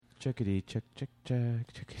Checkity check check check.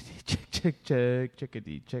 Checkity check check check.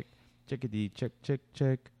 Checkity check. Checkity check check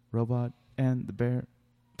check. Robot and the bear.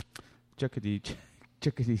 Checkity check.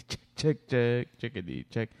 Checkity check check check. Checkity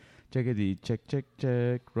check. Checkity check check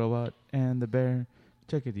check. Robot and the bear.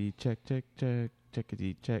 Checkity check check check.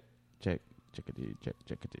 Checkity check check. Checkity check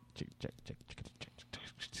checkity check check check. Checkity check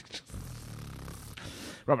check check.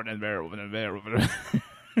 Robot and the bear. Robot and the bear. Robot and the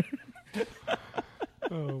bear.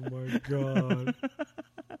 Oh my god.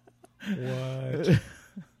 What?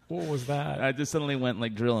 What was that? I just suddenly went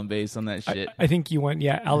like drill and bass on that shit. I think you went,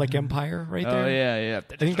 Alec Empire right there. Oh, yeah.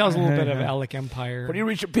 I think that was a little bit of Alec Empire. When you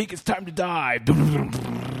reach your peak, it's time to die.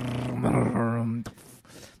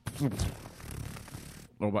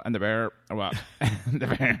 Robot and the bear. Robot and the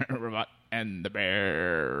bear. Robot and the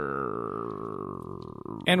bear.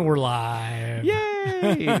 And we're live.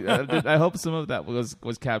 Yay! I hope some of that was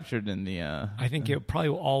captured in the... I think it probably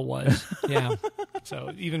all was. Yeah.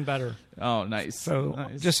 So even better. Oh, nice. So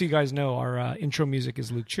nice. just so you guys know, our intro music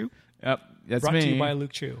is Luke Chu. Yep, that's Brought me. to you by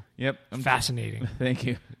Luke Chu. Yep. Fascinating. Thank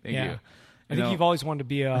you. Thank you. I think you've always wanted to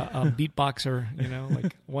be a beatboxer,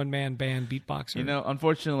 like one-man band beatboxer.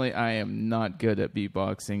 Unfortunately, I am not good at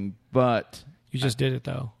beatboxing, but... You just did it,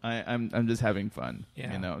 though. I'm just having fun.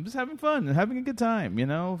 Yeah. I'm just having fun and having a good time,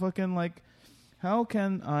 Fucking like, how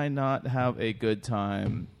can I not have a good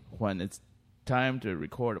time when it's time to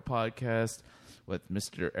record a podcast with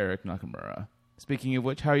Mr. Eric Nakamura? Speaking of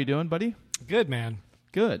which, how are you doing, buddy? Good, man.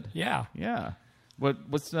 Good. Yeah. Yeah.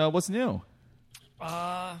 What's new?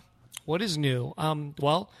 What is new?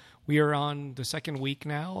 Well, we are on the second week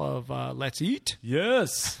now of Let's Eat.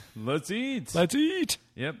 Yes. Let's eat. Let's eat.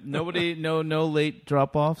 Yep. Nobody, no late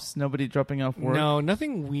drop-offs. Nobody dropping off work. No,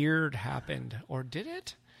 nothing weird happened. Or did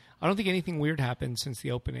it? I don't think anything weird happened since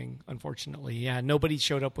the opening, unfortunately. Yeah, nobody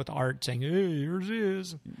showed up with art saying, hey, yours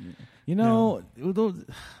is.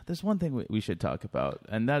 There's one thing we should talk about,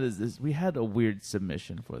 and that is we had a weird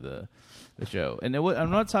submission for the show. And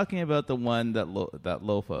I'm not talking about the one that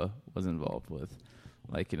Lofa was involved with.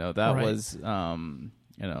 That right. was,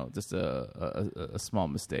 just a small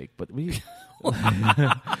mistake. But we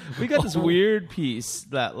got this weird piece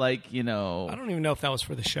that, I don't even know if that was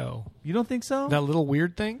for the show. You don't think so? That little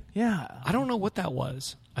weird thing? Yeah. I don't know what that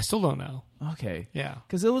was. I still don't know. Okay. Yeah.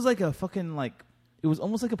 Because it was like a fucking, it was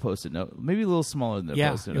almost like a Post-it note. Maybe a little smaller than a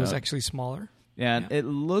Post-it note. It was actually smaller. And it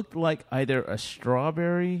looked like either a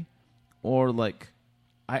strawberry or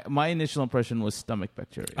my initial impression was stomach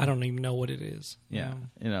bacteria. I don't even know what it is. Yeah.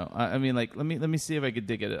 I mean, let me see if I could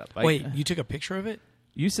dig it up. Wait, you took a picture of it?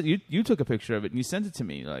 You said you took a picture of it and you sent it to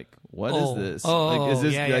me. What is this? Oh, is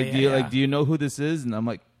this yeah. do you know who this is? And I'm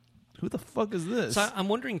like, who the fuck is this? So I'm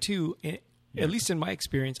wondering too. At least in my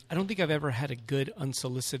experience, I don't think I've ever had a good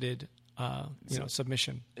unsolicited,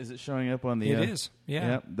 submission. Is it showing up on the? It is.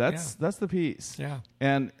 Yeah. That's the piece. Yeah.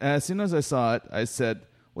 And as soon as I saw it, I said,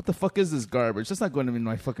 what the fuck is this garbage? That's not going to be in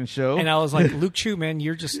my fucking show. And I was like, Luke Chu, man,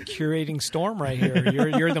 you're just curating Storm right here.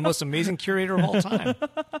 You're the most amazing curator of all time.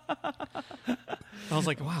 I was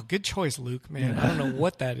like, wow, good choice, Luke, man. I don't know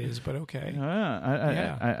what that is, but okay.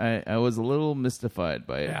 I was a little mystified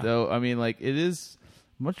by it, though. I mean, it is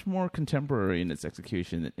much more contemporary in its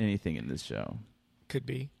execution than anything in this show. Could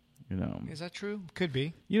be. Is that true? Could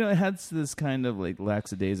be. It has this kind of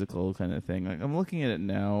lackadaisical kind of thing. I'm looking at it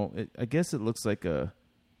now. I guess it looks like a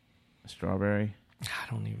strawberry. I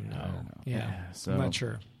don't even know. Yeah, so I'm not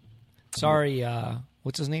sure. Sorry,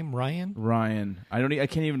 what's his name? Ryan? I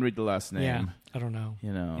can't even read the last name. Yeah, I don't know.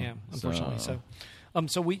 Yeah, unfortunately. So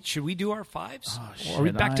should we do our fives? Oh, are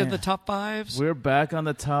we back to the top fives? We're back on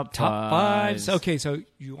the top fives. Okay, so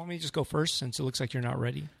you want me to just go first since it looks like you're not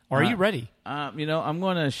ready? Or are you ready? I'm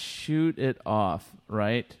going to shoot it off,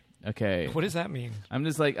 right? Okay. What does that mean? I'm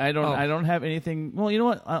just I don't have anything. Well, you know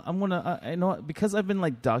what? I'm gonna because I've been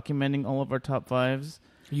documenting all of our top fives.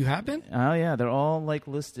 You have been? Oh yeah, they're all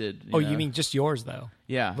listed. You mean just yours though?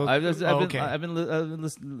 Yeah, I've been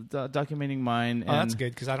documenting mine. Oh, that's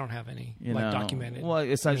good because I don't have any documented. Well,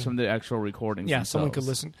 aside from the actual recordings. Yeah, themselves. someone could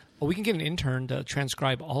listen. Well, we can get an intern to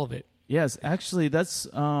transcribe all of it. Yes, actually, that's.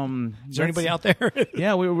 Is there anybody out there?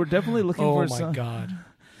 Yeah, we're definitely looking for. Oh my god.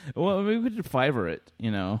 Well, maybe we could Fiverr it,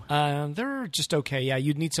 They're just okay. Yeah,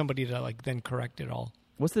 you'd need somebody to then correct it all.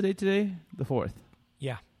 What's the date today? The 4th.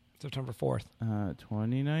 Yeah, September 4th.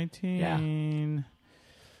 2019. Yeah.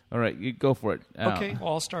 All right, you go for it. Okay,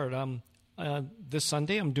 well, I'll start. This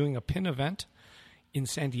Sunday, I'm doing a pin event in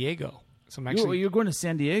San Diego. So I'm actually you're going to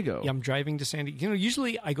San Diego. Yeah, I'm driving to San Diego.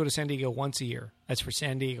 Usually I go to San Diego once a year. That's for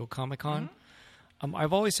San Diego Comic-Con. Mm-hmm.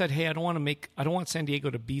 I've always said, hey, I don't want San Diego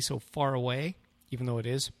to be so far away, even though it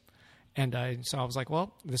is. So I was like,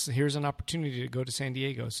 well, here's an opportunity to go to San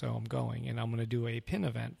Diego, so I'm going, and I'm going to do a pin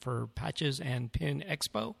event for Patches and Pin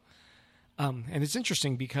Expo. And it's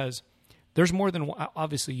interesting because there's more than one,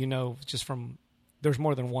 obviously, there's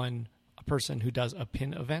more than one person who does a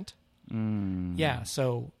pin event. Yeah,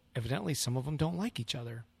 so evidently some of them don't like each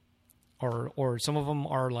other, or some of them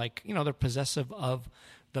are like, they're possessive of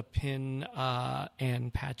the pin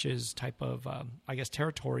and Patches type of, I guess,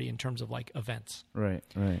 territory in terms of like events. Right.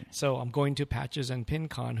 So I'm going to Patches and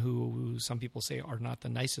PinCon, who some people say are not the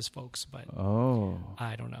nicest folks, but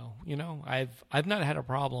I don't know. I've not had a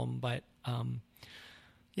problem, but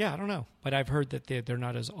yeah, I don't know. But I've heard that they're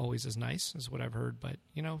not always as nice as what I've heard. But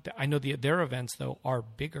I know their events though are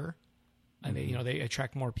bigger, and they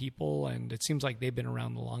attract more people, and it seems like they've been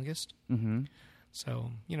around the longest. Mm-hmm.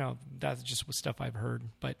 So, that's just stuff I've heard.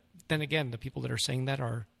 But then again, the people that are saying that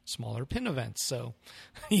are smaller pin events. So,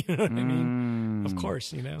 you know what I mean? Of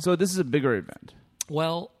course, So this is a bigger event.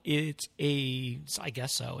 Well, I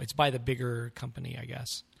guess so. It's by the bigger company, I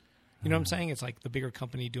guess. You know what I'm saying? It's like the bigger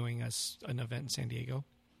company doing an event in San Diego.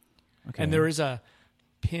 Okay. And there is a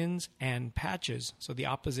Pins and Patches, so the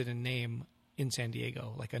opposite in name in San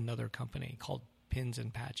Diego, like another company called Pins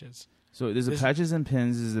and Patches. So there's a Patches and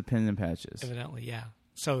Pins. This is a Pins and Patches. Evidently, yeah.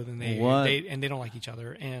 So then they don't like each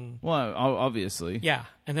other, and obviously, yeah.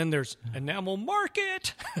 And then there's Enamel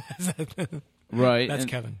Market. Right. That's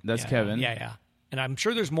Kevin. That's yeah, Kevin. Yeah. And I'm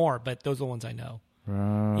sure there's more, but those are the ones I know.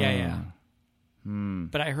 Right. Yeah.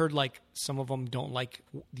 But I heard like some of them don't like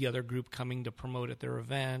the other group coming to promote at their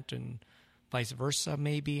event, and vice versa.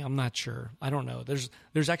 Maybe, I'm not sure. I don't know.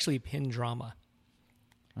 There's actually pin drama.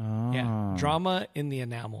 Oh. Yeah, drama in the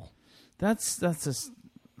enamel. That's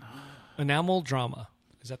Enamel drama.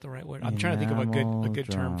 Is that the right word? I'm trying to think of a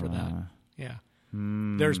good term for that. Yeah.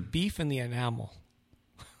 There's beef in the enamel.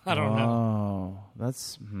 I don't know. Oh,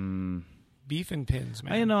 that's beef and pins,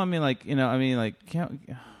 man.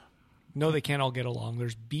 No, they can't all get along.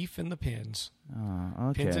 There's beef in the pins. Oh,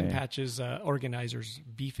 okay. Pins and Patches organizers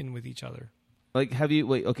beefing with each other. Like,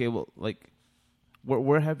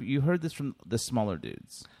 where have you heard this from the smaller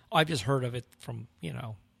dudes? Oh, I've just heard of it from,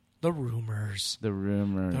 the rumors. The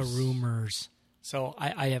rumors. So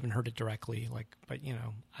I haven't heard it directly, but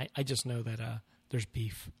I just know that there's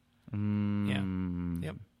beef. Yeah.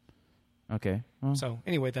 Yep. Okay. Well. So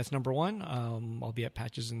anyway, that's number one. I'll be at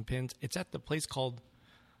Patches and Pins. It's at the place called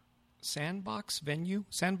Sandbox Venue,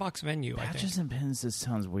 I think. Patches and Pins, this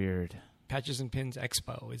sounds weird. Patches and Pins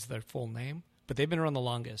Expo is their full name, but they've been around the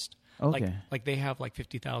longest. Okay. Like they have like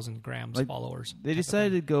 50,000 grams followers. They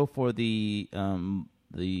decided to go for the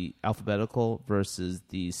alphabetical versus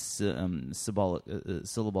the syllabolic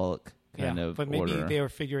kind of but maybe order. they were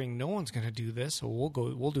figuring no one's going to do this, so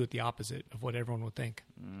we'll do it the opposite of what everyone would think.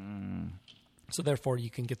 So therefore, you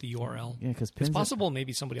can get the URL. Yeah, because it's possible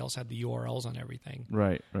maybe somebody else had the URLs on everything.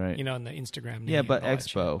 Right. In the Instagram name. Yeah, but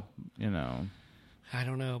Expo, I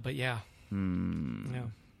don't know, but yeah.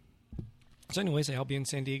 No. So anyways, I'll be in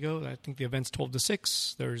San Diego. I think the event's 12 to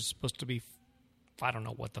 6. There's supposed to be, I don't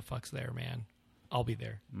know what the fuck's there, man. I'll be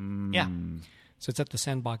there. Yeah. So it's at the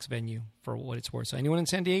Sandbox venue for what it's worth. So anyone in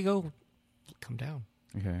San Diego, come down.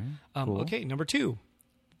 Okay. Cool. Okay, number 2.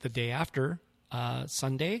 The day after,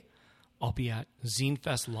 Sunday, I'll be at Zine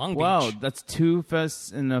Fest Long Beach. Wow, that's 2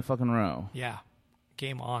 fests in a fucking row. Yeah.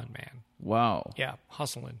 Game on, man. Wow. Yeah,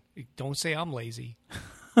 hustling. Don't say I'm lazy.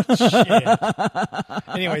 Shit.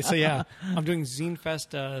 Anyway, so yeah, I'm doing Zine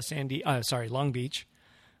Fest Long Beach.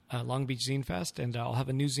 Long Beach Zine Fest, and I'll have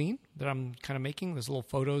a new zine that I'm kind of making, this little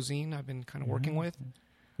photo zine I've been kind of working with.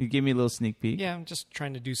 You gave me a little sneak peek. Yeah, I'm just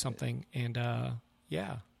trying to do something, and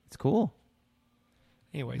yeah. It's cool.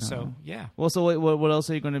 Anyway, so yeah. Well, so what else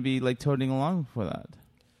are you going to be like toting along for that?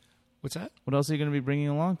 What's that? What else are you going to be bringing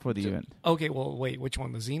along for the event? Okay, well, wait, which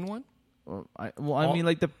one? The zine one? I mean,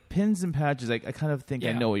 like the Pins and Patches. I kind of think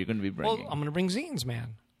I know what you're going to be bringing. Well, I'm going to bring zines,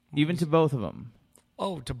 man. Even to both of them.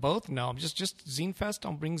 Oh, to both? No, I'm just Zine Fest.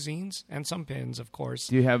 I'll bring zines and some pins, of course.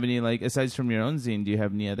 Do you have any, like, aside from your own zine, do you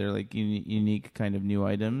have any other, like, unique kind of new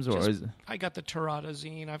items? I got the Tarada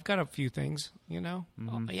zine. I've got a few things, yeah.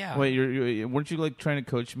 Wait, weren't you, like, trying to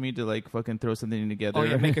coach me to, like, fucking throw something together? Oh,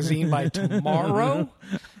 yeah, make a zine by tomorrow?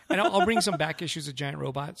 And I'll bring some back issues of Giant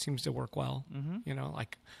Robot. Seems to work well.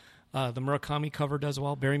 Like the Murakami cover does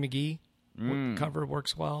well. Barry McGee. Cover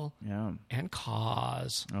works well. Yeah. And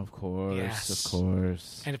Cause. Of course. Yes. Of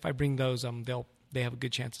course. And if I bring those, they have a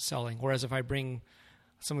good chance of selling. Whereas if I bring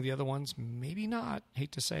some of the other ones, maybe not.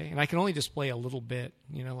 Hate to say. And I can only display a little bit.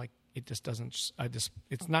 Like it just doesn't.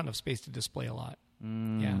 It's not enough space to display a lot.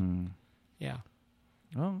 Yeah.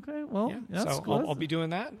 Okay, well, Yeah. that's So cool. I'll be doing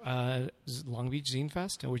that. Long Beach Zine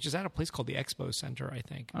Fest, which is at a place called the Expo Center, I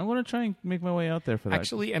think. I'm going to try and make my way out there for that.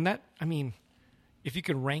 Actually, and that, I mean, if you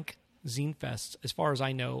could rank Zine Fest, as far as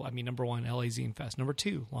I know, I mean, number 1, LA Zine Fest. Number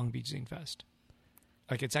 2, Long Beach Zine Fest.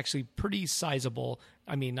 Like, it's actually pretty sizable.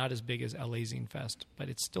 I mean, not as big as LA Zine Fest, but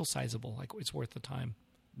it's still sizable. Like, it's worth the time,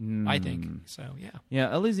 I think. So, yeah.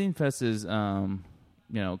 Yeah, LA Zine Fest is,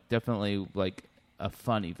 definitely like a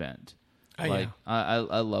fun event. Oh, like, yeah.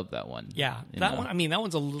 I love that one. Yeah, that one. I mean, that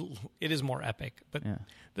one's it is more epic, but Yeah.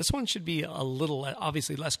 this one should be a little,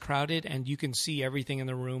 obviously less crowded, and you can see everything in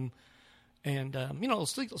the room. And it'll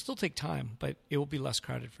still take time, but it will be less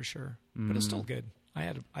crowded for sure. But it's still good. I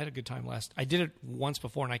had a good time last. I did it once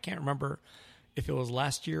before, and I can't remember if it was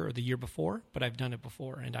last year or the year before, but I've done it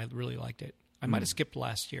before, and I really liked it. I might have skipped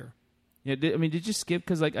last year. Yeah, did you skip?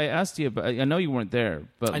 Because like I asked you, but I know you weren't there.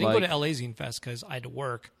 But I didn't go to LA Zine Fest because I had to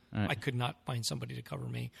work. Right. I could not find somebody to cover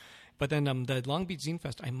me. But then the Long Beach Zine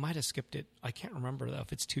Fest, I might have skipped it. I can't remember though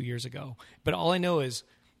if it's 2 years ago. But all I know is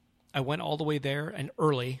I went all the way there and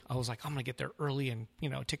early. I was like, I'm going to get there early and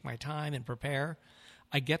take my time and prepare.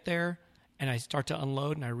 I get there and I start to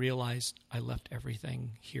unload and I realized I left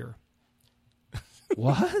everything here.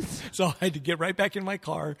 What? So I had to get right back in my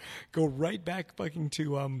car, go right back fucking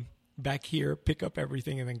to back here, pick up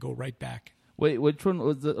everything, and then go right back. Wait, which one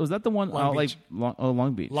was that? The one Long out Beach.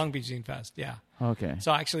 Long Beach. Long Beach Zine Fest, yeah. Okay.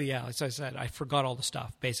 So actually, yeah, as I said, I forgot all the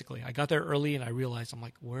stuff, basically. I got there early and I realized, I'm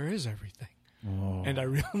like, where is everything? Oh. And I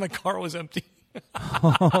realized my car was empty.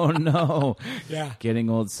 Oh no. Yeah. Getting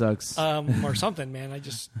old sucks. Or something, man. I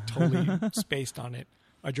just totally spaced on it.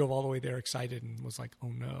 I drove all the way there excited and was like, oh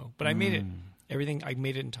no. But I made it. Everything, I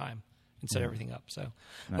made it in time and set everything up. So,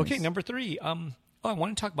 okay, Nice. number 3. I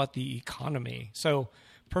want to talk about the economy. So,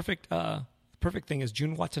 perfect thing is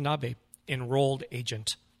Jun Watanabe, enrolled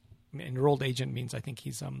agent. Enrolled agent means I think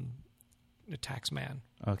he's a tax man.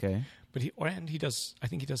 Okay. But he does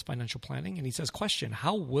financial planning, and he says, question,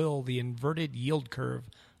 how will the inverted yield curve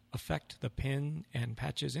affect the pin and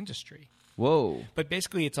patches industry? Whoa. But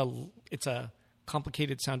basically it's a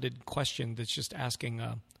complicated sounded question that's just asking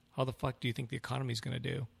how the fuck do you think the economy is going to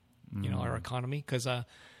do? Our economy? Because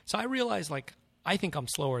so I realize, like, I think I'm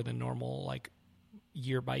slower than normal, like,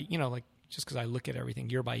 year by, like, just because I look at everything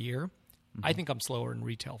year by year. I think I'm slower in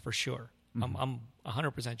retail for sure. I'm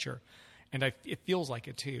 100% sure. And it feels like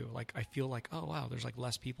it too. Like, I feel like, oh wow, there's like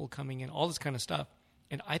less people coming in, all this kind of stuff.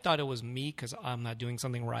 And I thought it was me because I'm not doing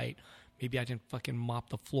something right. Maybe I didn't fucking mop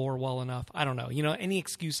the floor well enough. I don't know. Any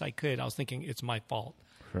excuse I could, I was thinking it's my fault.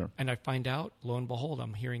 Sure. And I find out, lo and behold,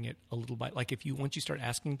 I'm hearing it a little bit. Like, once you start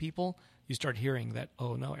asking people, you start hearing that,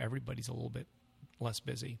 oh no, everybody's a little bit less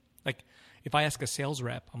busy. Like, if I ask a sales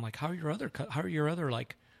rep, I'm like, how are your other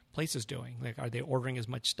like places doing? Like, are they ordering as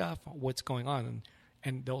much stuff? What's going on?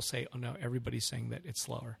 And they'll say, oh no, everybody's saying that it's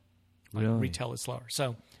slower. Like, Really? retail is slower.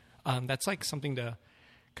 So that's like something to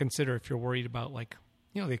consider if you're worried about, like,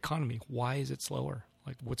 the economy. Why is it slower?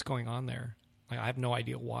 Like, what's going on there? Like, I have no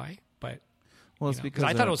idea why, but Well, it's because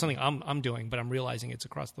I thought it was something I'm doing, but I'm realizing it's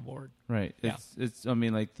across the board. right. Yeah. It's. I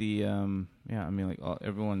mean, like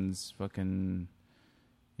everyone's fucking.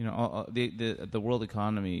 The world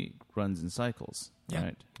economy runs in cycles.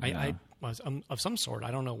 Yeah. Right. I was of some sort. I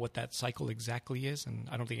don't know what that cycle exactly is, and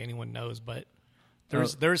I don't think anyone knows, but there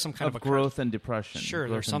is some kind of a growth and depression. Sure,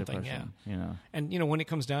 Growth there's and something, depression, And when it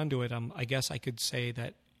comes down to it, I guess I could say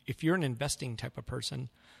that if you're an investing type of person,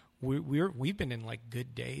 we've been in like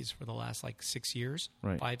good days for the last like 6 years,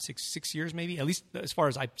 Right. 5, 6 years maybe. At least as far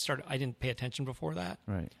as I started, I didn't pay attention before that.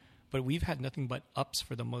 Right. But we've had nothing but ups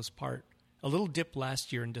for the most part. A little dip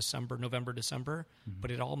last year in November, December, but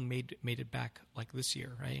it all made it back like this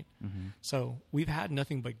year, right? Mm-hmm. So we've had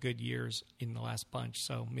nothing but good years in the last bunch.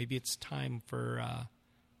 So maybe it's time for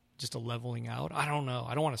just a leveling out. I don't know.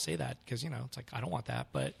 I don't want to say that because, it's like, I don't want that,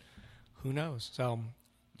 but who knows? So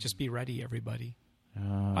just be ready, everybody.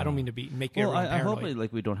 I don't mean to make Well, everyone I paranoid.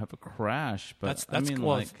 hope we don't have a crash, but That's I mean,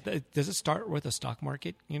 well, like, does it start with a stock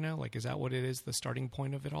market? Like, is that what it is? The starting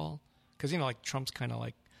point of it all? Because like Trump's kind of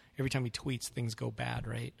like every time he tweets, things go bad,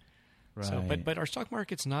 right? right. So, but our stock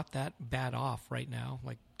market's not that bad off right now.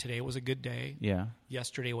 Like, today was a good day. yeah.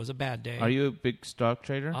 Yesterday was a bad day. Are you a big stock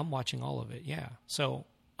trader? I'm watching all of it. Yeah. So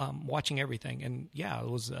I'm watching everything, and yeah, it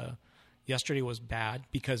was. Yesterday was bad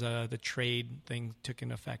because the trade thing took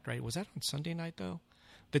an effect. Right? Was that on Sunday night though?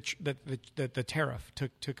 The tariff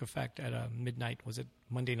took effect at midnight. Was it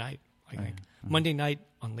Monday night? I think. Monday night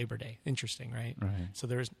on Labor Day. Interesting, right? Right. So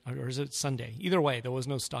or is it Sunday? Either way, there was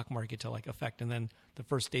no stock market to like affect. And then the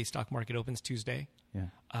first day stock market opens Tuesday.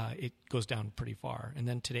 Yeah. It goes down pretty far. And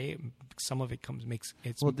then today, some of it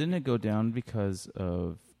Well, didn't it go down because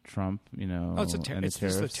of Trump, you know, it's and it's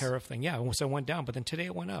the tariff thing. Yeah. So it went down, but then today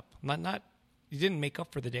it went up. Not, it didn't make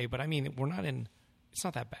up for the day, but I mean, it's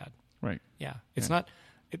not that bad. Right. Yeah. It's not,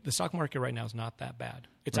 the stock market right now is not that bad.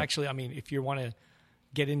 It's actually, I mean, if you want to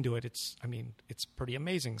get into it, it's pretty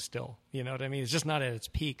amazing still. You know what I mean? It's just not at its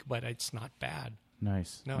peak, but it's not bad.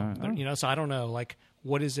 Nice. No, you know, so I don't know, like,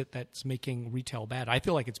 what is it that's making retail bad? I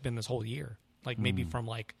feel like it's been this whole year. Like maybe from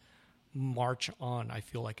like March on, I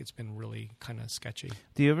feel like it's been really kind of sketchy.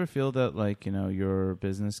 Do you ever feel that, like, you know, your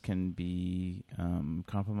business can be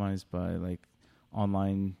compromised by like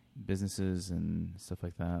online businesses and stuff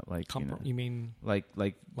like that? Like, You mean like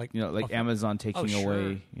you know, like Amazon taking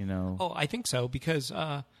away, you know? Oh, I think so, because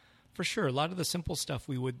for sure, a lot of the simple stuff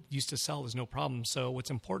we would used to sell is no problem. So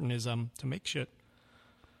what's important is to make shit.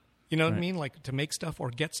 You know what I mean? Like to make stuff or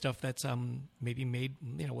get stuff that's maybe made,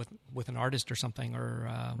 you know, with an artist or something, or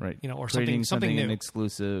you know, or creating something new,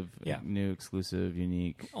 exclusive, new, exclusive,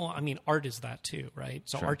 unique. Oh, I mean, art is that too, right?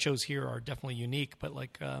 So art shows here are definitely unique, but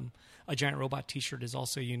like a Giant Robot T-shirt is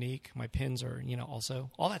also unique. My pins are, you know, also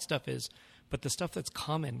all that stuff is. But the stuff that's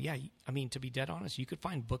common, yeah, I mean, to be dead honest, you could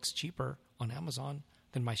find books cheaper on Amazon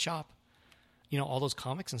than my shop. You know, all those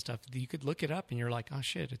comics and stuff, you could look it up and you're like, oh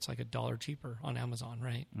shit, it's like $1 cheaper on Amazon,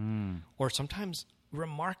 right? Or sometimes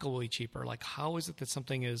remarkably cheaper. Like, how is it that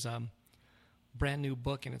something is brand new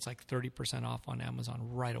book and it's like 30% off on Amazon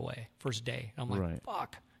right away, first day? I'm like,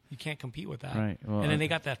 fuck, you can't compete with that. Right. Well, and then they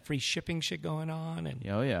got that free shipping shit going on.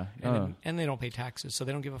 And, and they don't pay taxes, so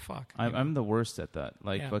they don't give a fuck. I'm the worst at that.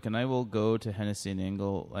 Like, fucking, I will go to Hennessy and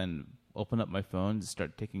Engel and open up my phone and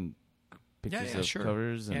start taking pictures of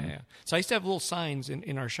covers. And So I used to have little signs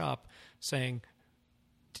in our shop saying,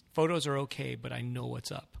 photos are okay, but I know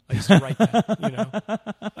what's up. I used to write that, you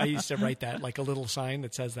know. I used to write that, like a little sign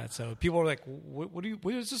that says that. So people are like, what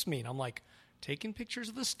does this mean? I'm like, taking pictures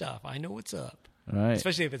of the stuff. I know what's up. Right.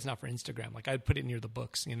 Especially if it's not for Instagram. Like, I'd put it near the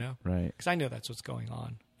books, you know. Right. Because I know that's what's going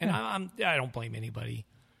on. And I don't blame anybody.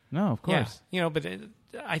 No, of course. Yeah, you know, but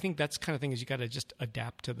I think that's the kind of thing is you got to just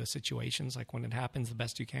adapt to the situations. Like when it happens, the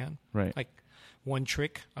best you can. Right. Like one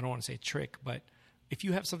trick, I don't want to say trick, but if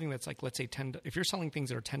you have something that's like, let's say if you're selling things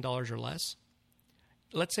that are $10 or less,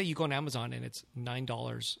 let's say you go on Amazon and it's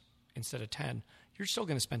 $9 instead of 10, you're still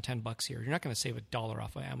going to spend $10 here. You're not going to save $1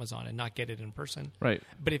 off of Amazon and not get it in person. Right.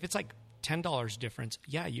 But if it's like $10 difference,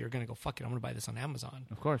 yeah, you're going to go, fuck it, I'm going to buy this on Amazon.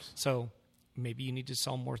 Of course. So maybe you need to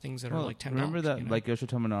sell more things that are like $10. Remember that, you know? like Yosho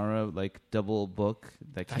Tomonara, like double book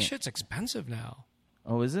that shit's expensive now.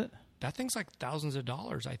 Oh, is it? That thing's like thousands of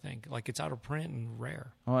dollars, I think. Like it's out of print and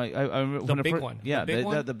rare. Oh, I the big one. Yeah,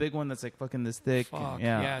 the big one that's like fucking this thick. Fuck.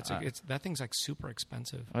 Yeah, it's that thing's like super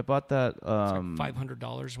expensive. I bought that. It's like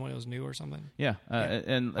 $500 when it was new or something. Yeah,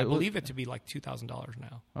 and I believe it to be like $2,000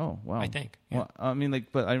 now. Oh wow! I think. Yeah. Well, I mean,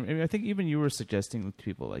 like, but I think even you were suggesting to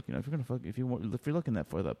people, like, you know, if you're looking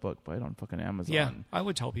for that book, buy it on fucking Amazon. Yeah, I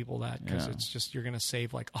would tell people that because it's just you're going to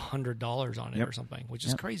save like $100 on it or something, which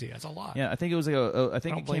is crazy. That's a lot. Yeah, I think it was like I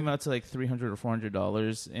think it came out to like $300 or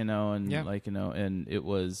 $400, you know, and like, you know, and it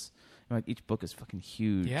was like each book is fucking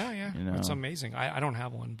huge. Yeah, you know? It's amazing. I don't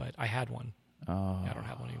have one, but I had one. Oh, I don't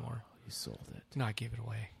have one anymore. You sold it. No, I gave it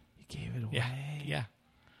away. You gave it away. Yeah.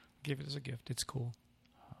 Gave it as a gift. It's cool.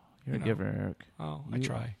 You're a giver, Eric. Oh, I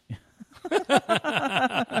try.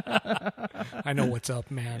 I know what's up,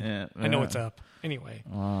 man. Yeah, I know what's up. Anyway,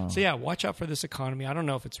 wow. So yeah, watch out for this economy. I don't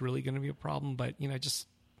know if it's really going to be a problem, but you know, just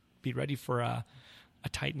be ready for a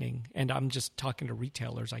tightening. And I'm just talking to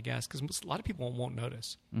retailers, I guess, because a lot of people won't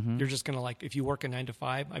notice. Mm-hmm. You're just going to, like, if you work a 9 to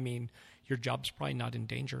 5, I mean, your job's probably not in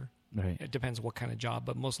danger. Right. It depends what kind of job,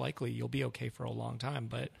 but most likely you'll be okay for a long time.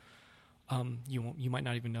 But you might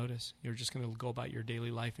not even notice. You're just going to go about your daily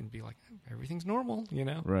life and be like, everything's normal, you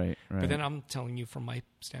know? Right. But then I'm telling you from my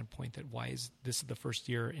standpoint that this is the first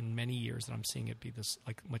year in many years that I'm seeing it be this,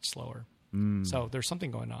 like, much slower. So there's something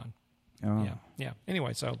going on. Oh. Yeah.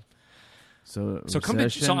 Anyway, So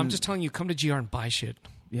I'm just telling you, come to GR and buy shit.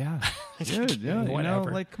 Yeah, good. Yeah, you know,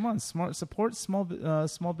 like, come on, support small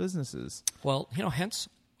businesses. Well, you know, hence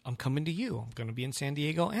I'm coming to you. I'm going to be in San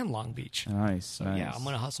Diego and Long Beach. Nice. So yeah, I'm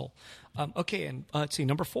going to hustle. Okay, and let's see,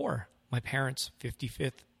 number 4, my parents'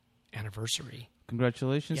 55th anniversary.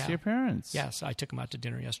 Congratulations to your parents. Yes, I took them out to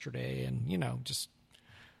dinner yesterday, and you know, just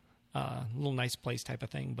a little nice place type of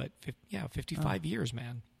thing. But 55 years,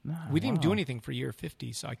 man. We didn't do anything for year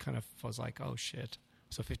 50, so I kind of was like, oh, shit.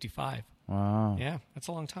 So 55. Wow. Yeah, that's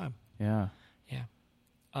a long time. Yeah. Yeah.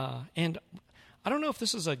 And I don't know if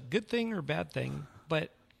this is a good thing or bad thing,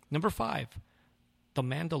 but number 5, the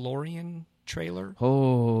Mandalorian trailer.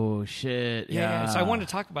 Oh shit! Yeah. So I wanted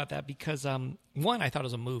to talk about that because one, I thought it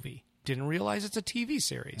was a movie. Didn't realize it's a TV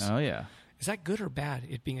series. Oh yeah. Is that good or bad?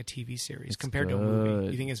 It being a TV series It's compared to a good.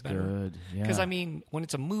 movie, you think it's better? Good. Yeah. Because I mean, when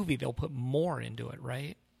it's a movie, they'll put more into it,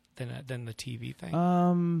 right? Than the TV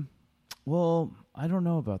thing. Well, I don't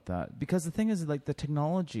know about that because the thing is, like, the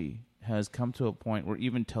technology has come to a point where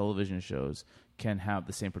even television shows can have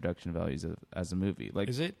the same production values as a movie. Like,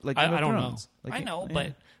 Is it? Like I Game of don't know. Thrones. Like, I know, yeah.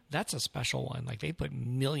 but that's a special one. Like they put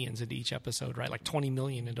millions into each episode, right? Like 20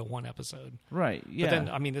 million into one episode. Right. Yeah. But then,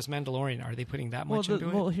 I mean, this Mandalorian, are they putting that much into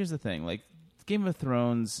it? Well, here's the thing. Like, Game of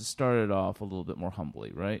Thrones started off a little bit more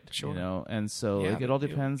humbly, right? Sure. You know, and so Yeah, like it all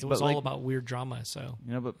depends. It was but all like, about weird drama, so.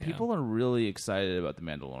 you know, but yeah. people are really excited about the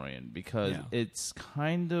Mandalorian because Yeah. it's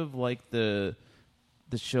kind of like the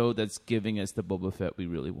show that's giving us the Boba Fett we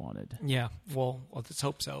really wanted. Yeah, well, let's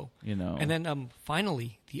hope so. You know, And then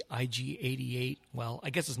finally, the IG-88. Well,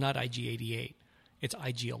 I guess it's not IG-88. It's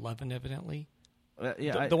IG-11, evidently.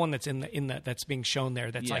 The one that's in the that's being shown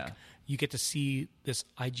there. That's Yeah. like you get to see this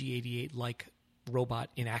IG-88 like robot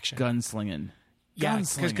in action. gunslinging. Yeah,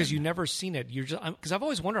 Gunslinging. because you've never seen it. You're just because I've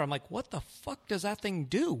always wondered. I'm like, what the fuck does that thing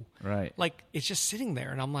do? Right. Like it's just sitting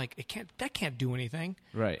there, and I'm like, that can't do anything.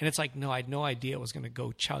 Right. And it's like, no, I had no idea it was going to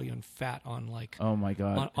go Chow Yun Fat on like Oh my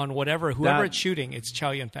god. on whoever it's shooting. It's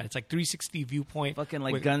Chow Yun Fat. It's like 360 viewpoint. Fucking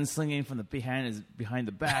like with- gunslinging from the behind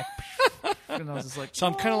the back. And I was just like, So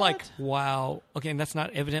I'm kind of like, what? wow. Okay, and that's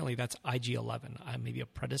not evidently that's IG-11. Maybe a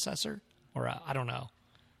predecessor or I don't know.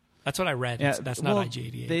 That's what I read. Yeah, That's not well,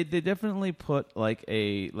 IG-88. They definitely put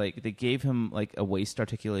they gave him like a waist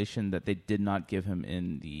articulation that they did not give him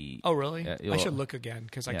in the. Oh really? Yeah, I should look again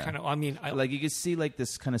because I yeah. kind of. I mean, like you can see like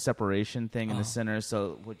this kind of separation thing in the center,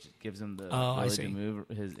 so which gives him the I ability see. to move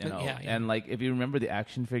his, you know, Yeah. and like if you remember the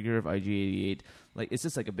action figure of IG-88, like it's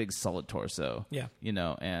just like a big solid torso, Yeah. you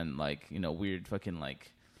know, and like you know weird fucking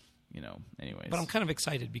like, you know, anyways. But I'm kind of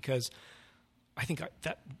excited because I think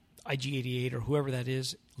that IG-88 or whoever that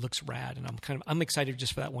is looks rad, and I'm excited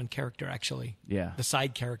just for that one character actually. Yeah. The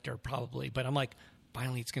side character probably, but I'm like,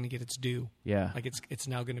 finally it's going to get its due. Yeah. Like it's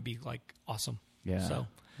now going to be like awesome. Yeah. So.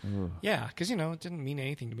 Ooh. Yeah, because you know it didn't mean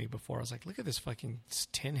anything to me before. I was like, look at this fucking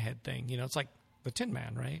tin head thing. You know, it's like the Tin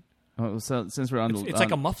Man, right? Oh, so since we're on, It's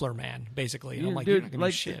like a muffler man, basically. And I'm like, dude, you're not gonna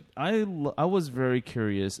like do shit. I was very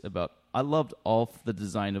curious about. I loved the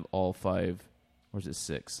design of all 5, or is it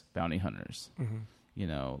 6 bounty hunters? Mm-hmm. You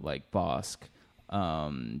know, like Bosk,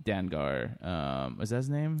 Dangar. Was that his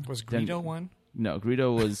name? Was Greedo one? No,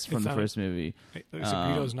 Greedo was from the not- first movie. So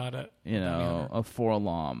Greedo's not a You bounty know, hunter. a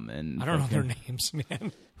Forlom, and I don't know their names,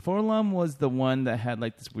 man. Forlom was the one that had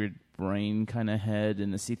like this weird brain kind of head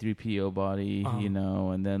and a C-3PO body, Uh-huh. you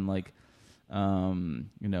know, and then like, you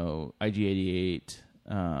know, IG-88.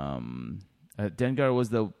 Dengar was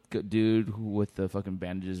the dude with the fucking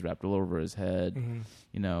bandages wrapped all over his head. Mm-hmm.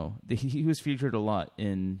 You know, he was featured a lot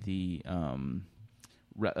in the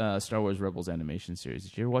Star Wars Rebels animation series.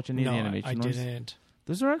 Did you ever watch any of the animation I ones? didn't.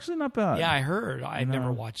 Those are actually not bad. Yeah, I heard. I know.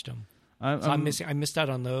 never watched them. So I missed out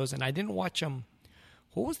on those, and I didn't watch them.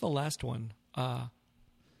 What was the last one?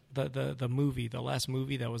 The movie, the last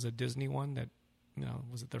movie that was a Disney one. That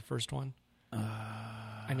was it their first one?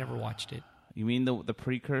 I never watched it. You mean the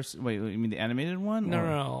precursor? Wait, you mean the animated one?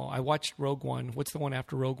 No. I watched Rogue One. What's the one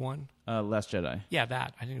after Rogue One? Last Jedi. Yeah,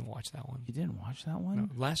 that. I didn't watch that one. You didn't watch that one? No,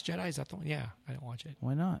 Last Jedi, is that the one? Yeah, I didn't watch it.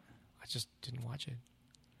 Why not? I just didn't watch it.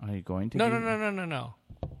 Are you going to? No.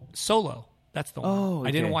 Solo. That's the one. Oh,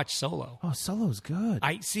 I didn't okay. watch Solo. Oh, Solo's good.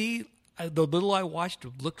 I see. The little I watched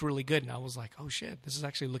looked really good, and I was like, "Oh shit, this is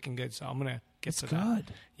actually looking good." So I'm gonna get it's to good. that.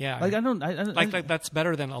 Yeah, Like I don't. like that's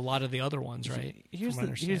better than a lot of the other ones, right? Here's From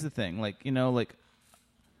what I here's the understand. thing. Like you know, like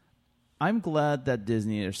I'm glad that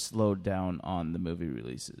Disney has slowed down on the movie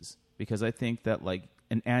releases because I think that like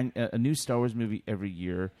a new Star Wars movie every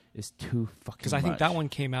year is too fucking. Because I think much. that one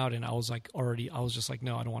came out, and I was just like,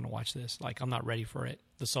 no, I don't want to watch this. Like, I'm not ready for it.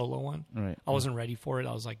 The Solo one, Right. I wasn't ready for it.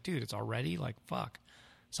 I was like, dude, it's already like fuck.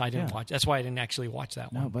 So I didn't Yeah. watch. That's why I didn't actually watch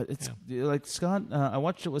that one. No, but it's Yeah. like Scott. I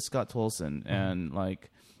watched it with Scott Tolson, and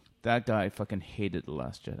like that guy fucking hated The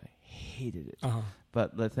Last Jedi. Hated it. Uh-huh.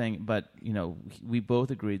 But you know, we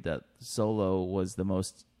both agreed that Solo was the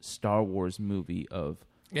most Star Wars movie of.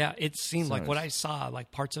 Yeah, it seemed like Stars. what I saw, like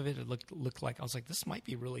parts of it, it looked like I was like, this might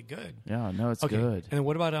be really good. Yeah, no, it's Okay, good. and then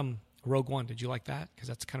what about Rogue One? Did you like that? Because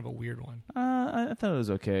that's kind of a weird one. I thought it was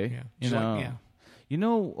okay. Yeah. You Did you know. like- yeah. You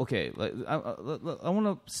know, okay. Like, I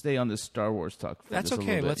want to stay on this Star Wars talk. For That's just a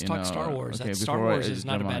okay. little bit, Let's you talk know. Star Wars. Okay, Star before Wars I is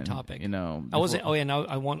not a bad mind, topic. You know, I wasn't. before- Oh yeah. Now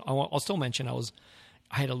I'll still mention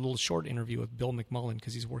I had a little short interview with Bill McMullen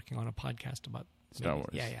because he's working on a podcast about Star Wars.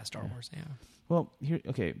 Yeah, Star Wars. Yeah. Well,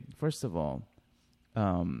 first of all,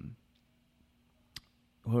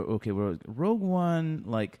 Rogue One,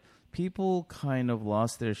 like, people kind of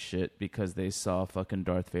lost their shit because they saw fucking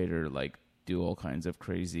Darth Vader, like, do all kinds of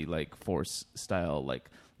crazy, like, Force style, like,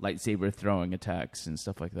 lightsaber throwing attacks and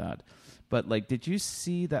stuff like that. But, like, did you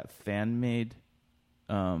see that fan-made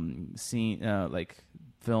scene, like,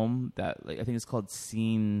 film that, like, I think it's called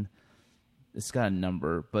Scene... It's got a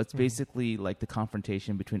number, but it's basically like the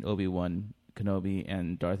confrontation between Obi-Wan Kenobi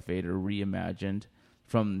and Darth Vader reimagined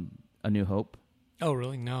from A New Hope. Oh,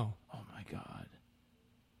 really? No. Oh, my God.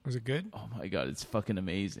 Was it good? Oh, my God. It's fucking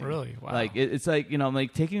amazing. Really? Wow. Like, it's like, I'm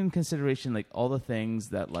like taking in consideration, like, all the things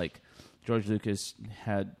that, like, George Lucas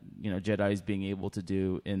had, Jedis being able to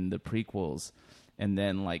do in the prequels. And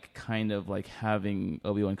then, like, kind of, like, having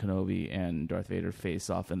Obi-Wan Kenobi and Darth Vader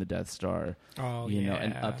face off in the Death Star. Oh,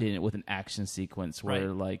 And updating it with an action sequence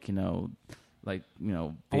where, right.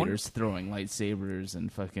 Vader's throwing lightsabers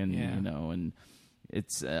and fucking, and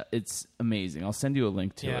it's amazing. I'll send you a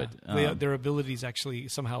link to it. Their abilities actually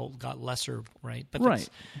somehow got lesser, right? But right.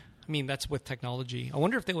 I mean, that's with technology. I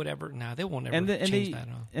wonder if they would ever. They won't ever change that.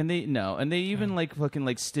 Huh? And they even like fucking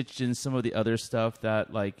like stitched in some of the other stuff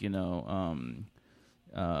that like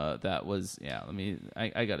that was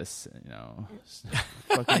I gotta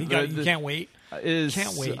fucking you can't wait.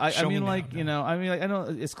 Can't wait. I know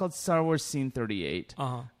it's called Star Wars Scene 38.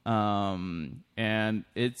 And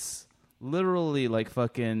it's literally like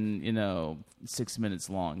fucking 6 minutes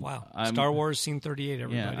long. Wow. Star Wars Scene 38.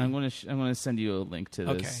 Everybody. Yeah, I'm gonna send you a link to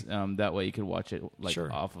this. Okay. That way you can watch it like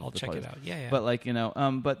sure. off of I'll the check podcast. it out. Yeah. But like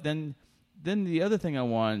but then the other thing I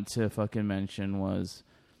wanted to fucking mention was.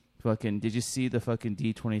 Fucking, did you see the fucking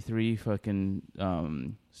D23 fucking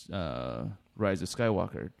Rise of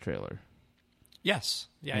Skywalker trailer? Yes.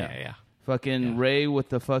 Yeah. Fucking Rey with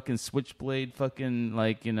the fucking switchblade fucking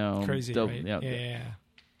crazy, dope. right? Yeah.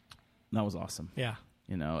 That was awesome. Yeah.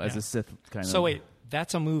 As a Sith kind of. So wait,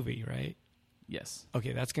 that's a movie, right? Yes.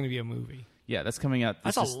 Okay, that's going to be a movie. Yeah, that's coming out.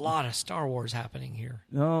 That's a lot of Star Wars happening here.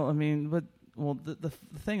 No, I mean, but the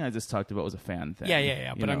thing I just talked about was a fan thing.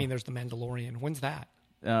 Yeah. But I mean, there's the Mandalorian. When's that?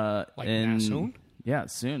 Soon? Soon? Yeah,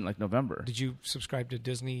 soon, like November. Did you subscribe to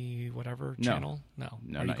Disney whatever No. channel? No.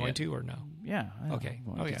 Are you going yet. to or no? Yeah. Okay.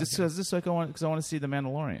 Just because I want to see the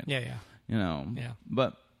Mandalorian. Yeah. Yeah.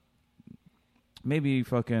 But maybe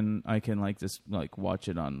fucking I can like just like watch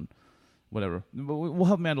it on whatever. But we'll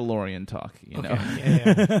have Mandalorian talk. You know.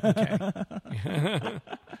 Yeah. Okay.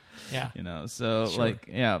 Yeah. So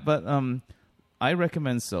sure. but I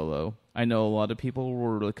recommend Solo. I know a lot of people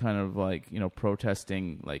were kind of like,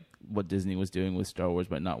 protesting like what Disney was doing with Star Wars,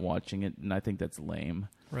 but not watching it, and I think that's lame.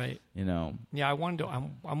 Right. Yeah, I wanted to.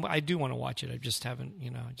 I do want to watch it. I just haven't.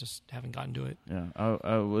 Just haven't gotten to it. Yeah.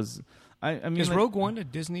 I mean, is Rogue One a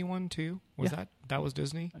Disney one too? Was that was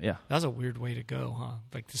Disney? Yeah. That was a weird way to go, huh?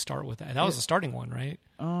 Like to start with that. That was the starting one, right?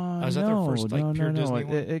 Was that their first pure Disney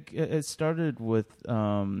one? It started with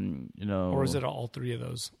or was it all three of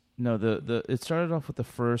those? No, it started off with the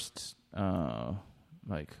first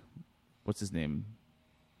what's his name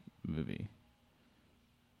movie?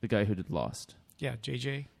 The guy who did Lost. Yeah,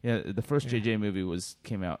 JJ. Yeah, the first JJ movie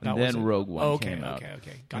came out, and then Rogue One came out.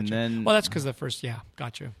 Okay, gotcha. And then, that's because the first,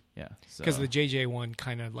 gotcha. Yeah, because the JJ one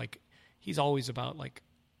kind of like he's always about like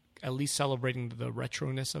at least celebrating the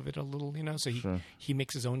retroness of it a little, So he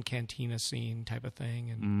makes his own cantina scene type of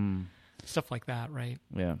thing and stuff like that, right?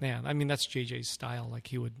 Yeah. I mean that's JJ's style. Like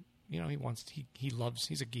he would,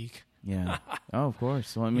 he's a geek. Yeah. Oh, of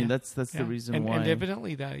course. Well, I mean that's the reason why. And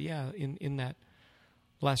evidently that in that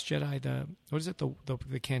Last Jedi,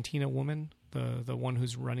 the cantina woman, the one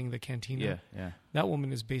who's running the cantina. Yeah. That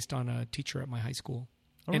woman is based on a teacher at my high school.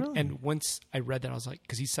 Oh, really? And once I read that, I was like,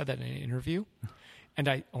 because he said that in an interview,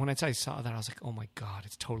 and when I saw that, I was like, oh my God,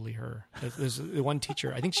 it's totally her. There's the one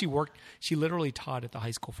teacher. I think she literally taught at the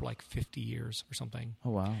high school for like 50 years or something.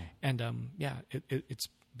 Oh wow. And it's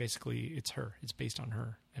basically it's her. It's based on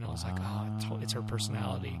her. And I was like, oh, it's her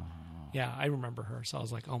personality. Yeah, I remember her. So I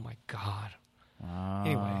was like, oh my God. Wow.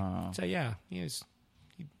 Anyway, so yeah,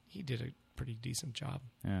 he did a pretty decent job.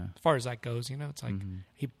 Yeah. As far as that goes, it's like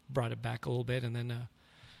he brought it back a little bit, and then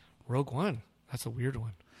Rogue One. That's a weird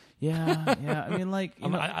one. Yeah. I mean, like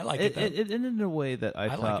I like it. It ended in a way that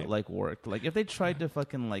I thought like worked. Like if they tried to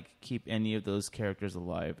fucking like keep any of those characters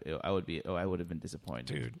alive, I would have been disappointed,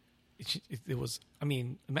 dude. It was. I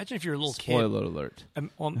mean, imagine if you're a little Spoiler kid. alert.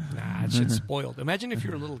 It shit's spoiled. Imagine if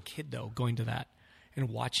you're a little kid though, going to that and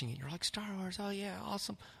watching it. You're like, Star Wars. Oh yeah,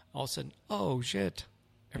 awesome. All of a sudden, oh shit,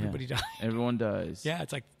 everybody dies. Everyone dies. Yeah,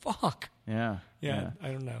 it's like, fuck. Yeah. Yeah, I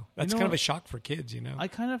don't know. That's know kind of what? a shock for kids, you know? I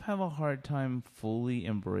kind of have a hard time fully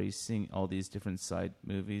embracing all these different side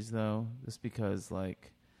movies, though, just because,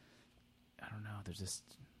 like, I don't know.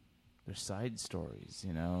 They're side stories,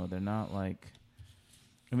 you know. They're not like.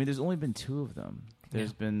 I mean, there's only been 2 of them.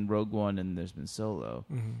 There's been Rogue One and there's been Solo,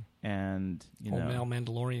 and you know, now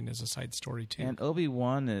Mandalorian is a side story too. and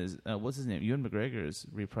Obi-Wan is what's his name? Ewan McGregor is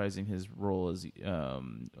reprising his role as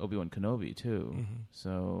Obi-Wan Kenobi too.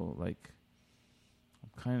 So like,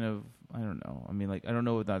 kind of, I don't know. I mean, like, I don't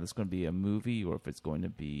know whether it's going to be a movie or if it's going to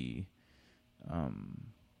be,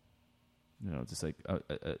 you know, just like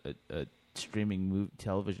a streaming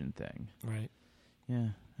television thing. Right. Yeah,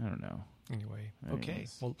 I don't know. Anyway, Anyways. okay.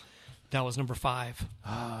 Well, that was number 5.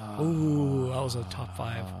 Ooh, that was a top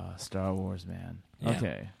 5. Star Wars, man. Yeah.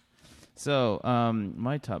 Okay. So,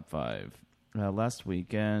 my top 5. Last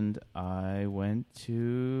weekend, I went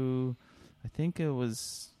to, I think it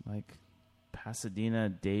was like Pasadena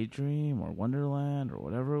Daydream or Wonderland or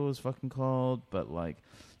whatever it was fucking called. But like,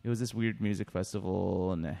 it was this weird music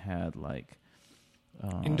festival, and it had like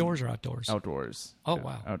Indoors or outdoors? Outdoors. Oh,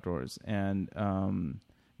 wow. Outdoors. And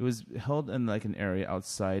it was held in like an area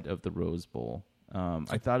outside of the Rose Bowl.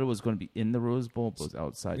 I thought it was going to be in the Rose Bowl, but it was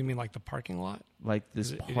outside. You mean like the parking lot? Like this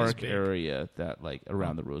It is park big. area that like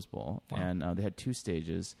around the Rose Bowl. Wow. And they had 2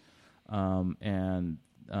 stages. And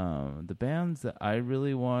the bands that I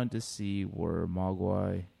really wanted to see were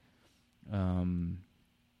Mogwai,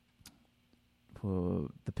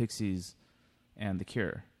 the Pixies, and The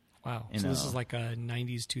Cure. Wow. You So this know. is like a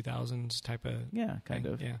 90s, 2000s type of Yeah, kind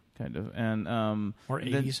thing. of. Yeah. Kind of. And Or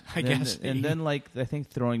and then- 80s, I then- guess. And then like I think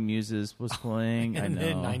Throwing Muses was playing. and I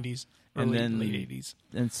then know. 90s, And early, then- late 80s.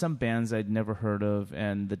 And some bands I'd never heard of,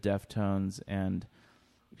 and the Deftones. And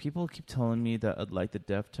people keep telling me that I'd like the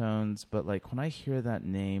Deftones, but like when I hear that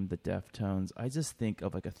name, the Deftones, I just think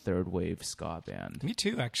of like a third wave ska band. Me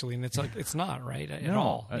too, actually. And it's like, it's not, right? At No,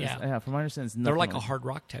 all. it's- Yeah. From my understanding, it's They're nothing like a hard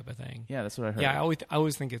rock type of thing. Yeah, that's what I heard. Yeah, I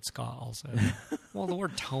always think it's ska also. Well, the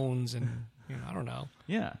word tones and, you know, I don't know.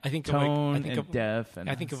 Yeah, I think Tone of like, and Def, and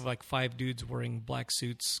I think of like 5 dudes wearing black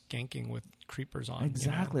suits skanking with creepers on.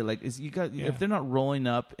 exactly. You know? Like, you got Yeah. if they're not rolling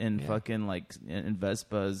up in Yeah. fucking like in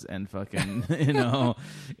Vespas and fucking you know,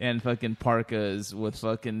 and fucking parkas with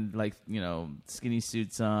fucking like you know skinny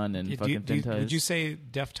suits on and fucking pin ties. Would you say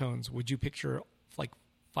Deftones? Would you picture like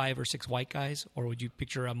 5 or 6 white guys, or would you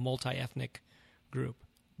picture a multi-ethnic group?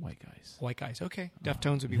 White guys? White guys. Okay,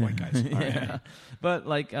 Deftones would be white guys. All right. Yeah, but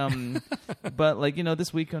like but like you know,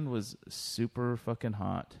 this weekend was super fucking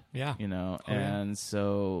hot. Yeah. You know, Oh, yeah. and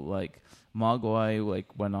so like Mogwai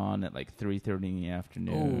like went on at like 3:30 in the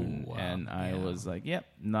afternoon, Oh, wow. and I Yeah. was like, "Yep,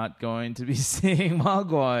 not going to be seeing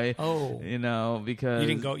Mogwai." Oh, You know, because you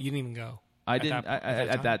didn't go. You didn't even go. I at didn't that-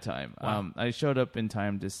 at that time. Wow. I showed up in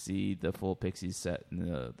time to see the full Pixies set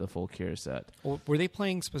and the full Cure set. Were they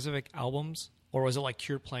playing specific albums, or was it like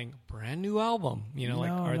Cure playing brand new album? You know,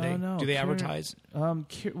 like are they? No. Do they Cure- advertise?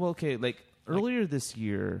 Cure, well, okay, like earlier this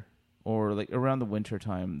year, or like around the winter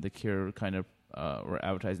time, the Cure kind of were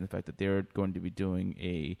advertising the fact that they're going to be doing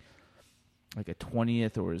a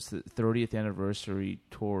 20th or 30th anniversary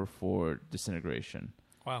tour for Disintegration,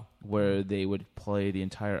 Wow. where they would play the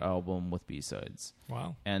entire album with B-sides.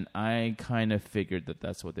 Wow. And I kind of figured that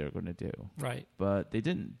that's what they were going to do. Right. But they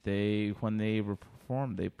didn't. When they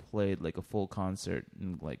performed, they played like a full concert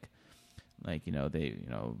and like you know they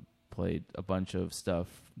played a bunch of stuff.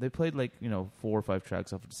 They played like 4 or 5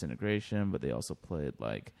 tracks off of Disintegration, but they also played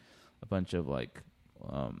like a bunch of like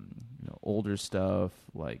older stuff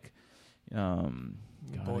like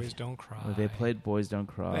Boys Don't Cry. They played Boys Don't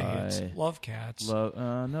Cry. The hits. Love Cats.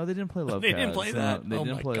 No, they didn't play Love They Cats. didn't play that? They Oh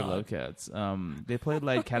didn't my play God. Love Cats. They played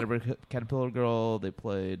like Caterpillar Girl. They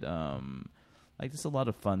played like just a lot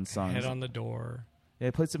of fun songs. Head on the Door. They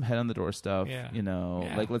played some Head on the Door stuff. Yeah.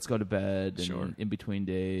 Yeah. Like Let's Go to Bed and Sure. In Between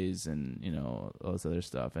Days and all this other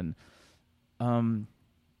stuff. And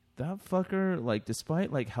that fucker, like,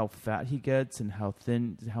 despite like how fat he gets and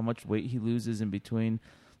how much weight he loses in between,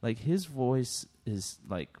 like his voice is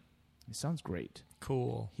like, it sounds great.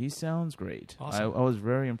 Cool. He sounds great. Awesome. I was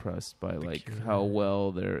very impressed by The like Cure. how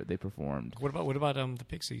well they performed. What about the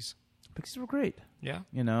Pixies? Pixies were great. Yeah.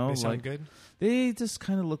 You know, They sound like good. they just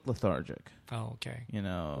kind of look lethargic. Oh, okay. You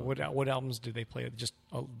know, What albums did they play? Just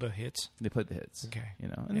the hits. they played the hits. Okay. You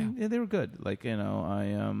know, and yeah, they were good. Like I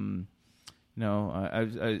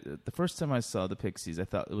the first time I saw the Pixies, I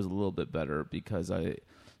thought it was a little bit better because it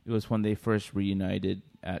was when they first reunited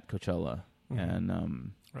at Coachella, Mhm.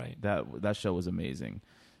 and Right. that show was amazing.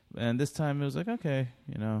 And this time it was like, okay,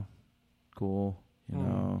 cool,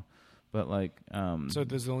 But like, So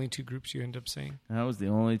those are the only two groups you end up seeing? that was the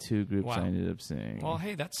only two groups Wow. I ended up seeing. Well,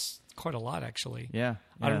 hey, that's quite a lot, actually. yeah,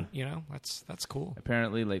 I yeah. don't, that's cool.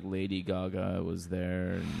 Apparently, like Lady Gaga was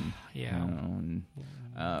there, and Yeah. and,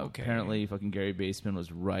 Okay. apparently, fucking Gary Baseman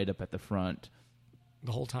was right up at the front.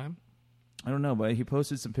 The whole time? I don't know, but he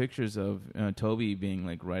posted some pictures of Toby being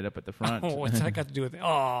like right up at the front. Oh, what's that got to do with it?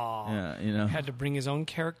 Oh, Yeah, had to bring his own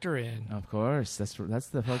character in. Of course, that's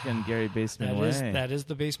the fucking Gary Baseman way. That is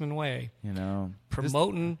the Basement way.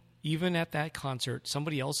 Promoting, even at that concert,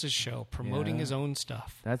 somebody else's show, promoting Yeah. his own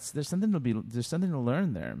stuff. There's something to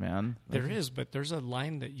learn there, man. There is, but there's a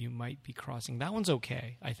line that you might be crossing. That one's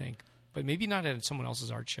okay, I think, but maybe not at someone else's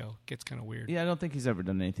art show. It gets kind of weird. Yeah, I don't think he's ever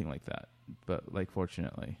done anything like that. But like,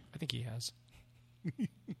 fortunately, I think he has.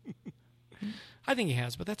 I think he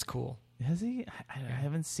has, but that's cool. has he? I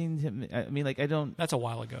haven't seen him. I mean, like, I don't. That's a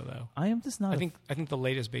while ago, though. I am just not. I think the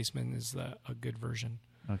latest Baseman is a good version.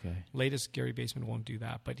 Okay. Latest Gary Baseman won't do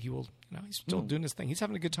that, but he will. He's still doing his thing. He's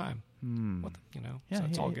having a good time. What Yeah, so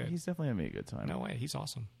it's all good. He's definitely having a good time. No way, he's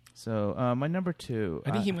awesome. So my number two.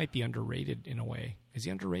 I think he might be underrated in a way. Is he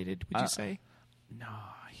underrated? Would you say? No,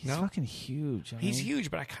 he's No? fucking huge. He's huge,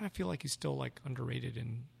 but I kind of feel like he's still like underrated,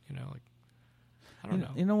 and like I don't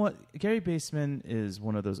know. You know what? Gary Baseman is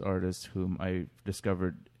one of those artists whom I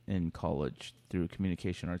discovered in college through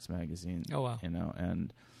Communication Arts Magazine. Oh, wow.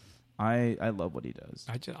 And I love what he does.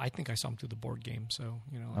 I think I saw him through the board game, so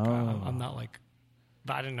Oh. I'm not like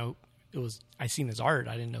I didn't know it was. I seen his art.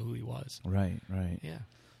 I didn't know who he was. Right. Yeah.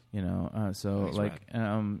 So He's like,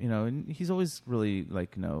 and he's always really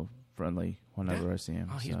like, friendly whenever Yeah. I see him.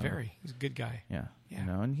 Oh, he's so, he's a good guy. Yeah.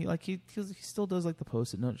 Yeah. And he still does like the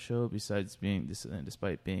Post-it note show besides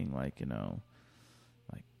despite being like,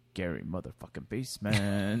 like Gary motherfucking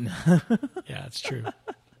Baseman. Yeah, it's true.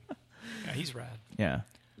 Yeah, he's rad. Yeah.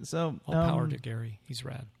 So All power to Gary. He's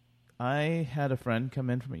rad. I had a friend come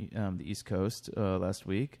in from the East Coast last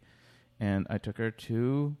week, and I took her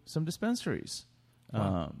to some dispensaries.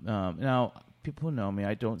 Wow. Now, people who know me,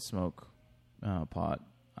 I don't smoke pot.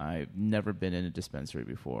 I've never been in a dispensary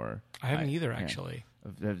before. I haven't either, yeah. actually.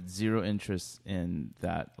 I have zero interest in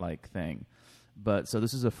that thing. But so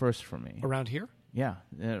this is a first for me. Around here? Yeah.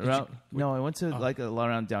 I went to like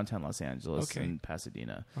around downtown Los Angeles and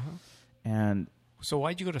Pasadena. Uh-huh. And so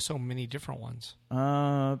why'd you go to so many different ones?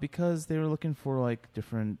 because they were looking for like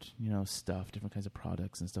different, stuff, different kinds of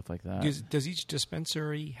products and stuff like that. Does each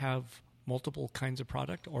dispensary have multiple kinds of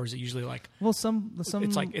product, or is it usually like? Well, some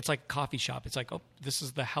It's like coffee shop. It's like, oh, this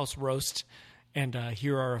is the house roast, and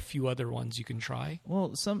here are a few other ones you can try.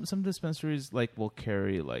 Well, some dispensaries like will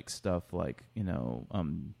carry like stuff like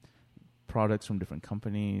products from different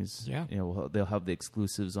companies. Yeah. They'll have the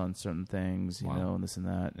exclusives on certain things, Wow. and this and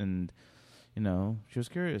that, and she was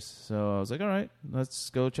curious, so I was like, all right, let's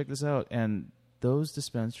go check this out. And those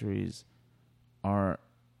dispensaries are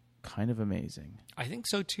kind of amazing. I think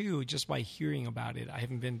so too. Just by hearing about it, I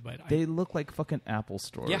haven't been, but They look like fucking Apple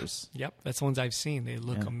stores. yeah, yep, that's the ones I've seen. They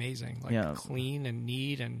look amazing, like clean and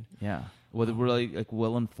neat, and Yeah. Well, we're like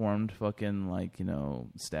well-informed fucking like,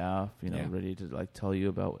 staff, Yeah. ready to like tell you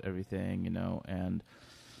about everything, and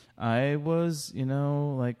I was,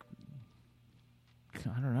 like,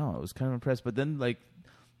 I don't know, I was kind of impressed. But then like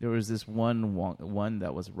there was this one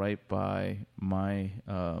that was right by my,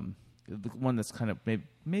 the one that's kind of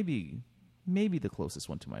maybe the closest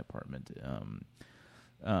one to my apartment,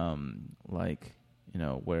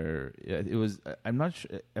 where it was, I'm not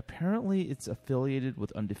sure, apparently it's affiliated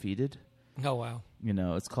with Undefeated. oh wow,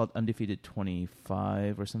 It's called Undefeated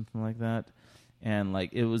 25 or something like that. And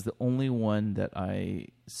like it was the only one that I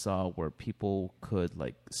saw where people could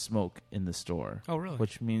like smoke in the store. Oh really?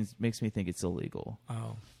 Which makes me think it's illegal.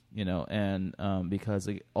 Oh And because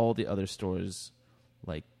like all the other stores,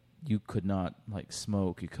 like you could not like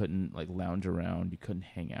smoke, you couldn't like lounge around, you couldn't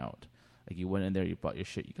hang out. Like you went in there, you bought your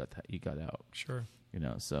shit, you got out. sure.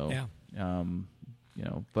 So Yeah.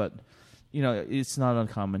 But it's not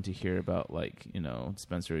uncommon to hear about like,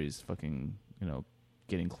 dispensaries fucking,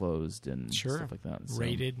 getting closed and Sure. stuff like that. So,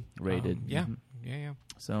 Rated. Yeah. mhm. Yeah.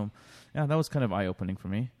 So, yeah, that was kind of eye-opening for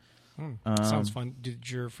me. Sounds fun. Did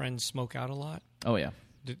your friends smoke out a lot? Oh, yeah.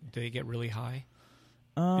 Did they get really high?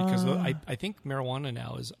 Because Uh, I think marijuana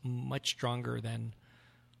now is much stronger than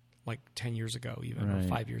like 10 years ago, even or Right.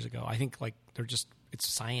 5 years ago. I think like it's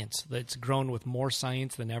science. It's grown with more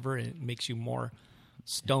science than ever, and it makes you more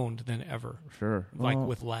stoned than ever. Sure. Like Well,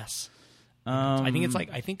 with less. I think it's like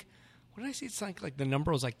what did I see? It's like the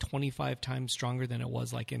number was like 25 times stronger than it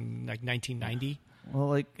was like in like 1990. well,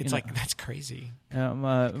 like It's like that's crazy.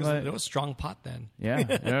 my, Because it was strong pot then.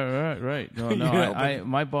 yeah, right. No, You know,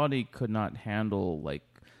 my body could not handle like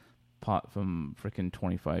pot from freaking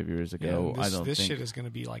 25 years Yeah, ago. I this, don't this think. shit is going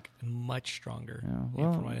to be like much stronger. Yeah, yeah,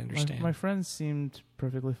 well, from what I understand. my friends seemed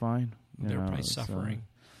perfectly fine. you They're know, probably so, suffering.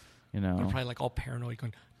 You They're know, probably like all paranoid,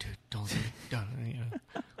 going, "Dude, don't, you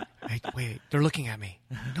know, hey, wait, they're looking at me.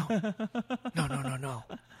 No.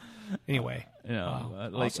 Anyway, you know,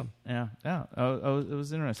 like, awesome. Yeah. It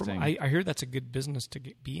was interesting. I hear that's a good business to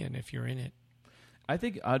be in if you're in it. I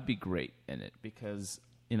think I'd be great in it because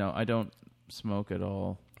I don't smoke at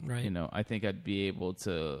all. Right. I think I'd be able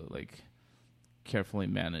to like carefully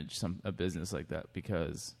manage a business like that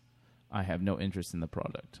because I have no interest in the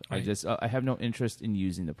product. Right. I have no interest in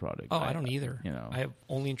using the product. Oh, I don't either. I have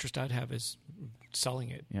only interest I'd have is selling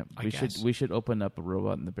it. Yeah, I guess. we should open up a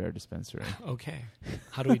Robot and the Bear dispensary. Okay,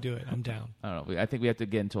 how do we do it? I'm down. I don't know. I think we have to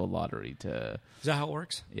get into a lottery to. Is that how it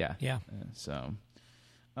works? Yeah. Yeah. So,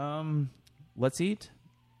 let's eat.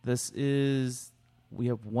 We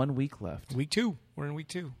have 1 week left. Week 2. We're in week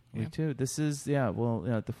 2. Week 2. This is the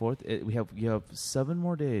 4th. You have 7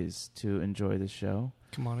 more days to enjoy the show.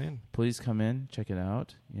 Come on in. Please come in, check it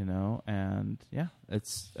out. And yeah,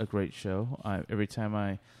 it's a great show. Every time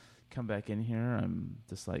I come back in here, I'm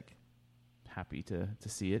just like happy to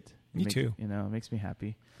see it. Me too. It makes me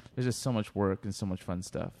happy. There's just so much work and so much fun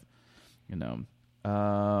stuff.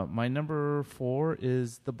 My number 4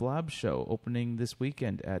 is the Blab Show, opening this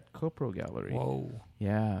weekend at Copro Gallery. Whoa.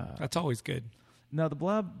 Yeah. That's always good. Now, the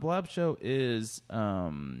Blab Show is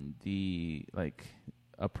a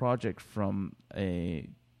project from a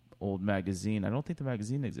old magazine. I don't think the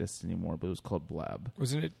magazine exists anymore, but it was called Blab.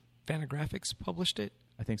 Wasn't it Fantagraphics published it?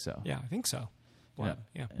 I think so. Yeah, I think so. Blab,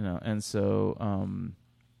 yeah. And so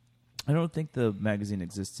I don't think the magazine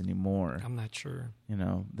exists anymore. I'm not sure.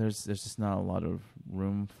 There's just not a lot of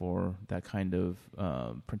room for that kind of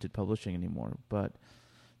printed publishing anymore. But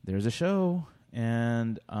there's a show,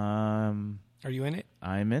 and are you in it?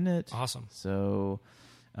 I'm in it. Awesome. So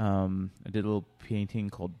I did a little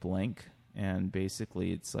painting called Blank, and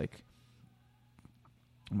basically it's like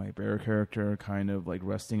my bear character kind of like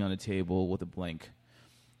resting on a table with a blank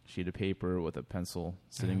sheet of paper with a pencil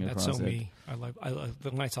sitting across it. That's so me.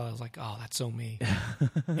 When I saw it, I was like, oh, that's so me.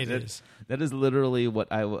 It is. That is literally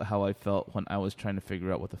how I felt when I was trying to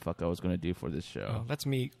figure out what the fuck I was going to do for this show. Oh, that's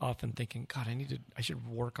me often thinking, God, I should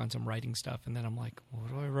work on some writing stuff. And then I'm like, what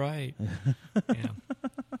do I write? Yeah.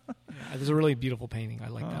 There's a really beautiful painting. I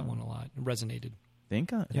like that one a lot. It resonated.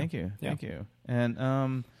 Thank you.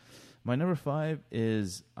 And my number 5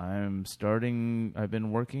 is I've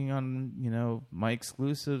been working on, my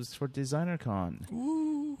exclusives for DesignerCon.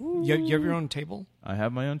 Ooh. You have your own table? I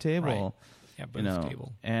have my own table. Right. Yeah, booth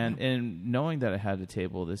table. And in knowing that I had a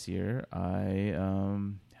table this year, I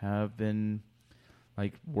have been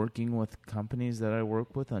like working with companies that I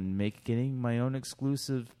work with on getting my own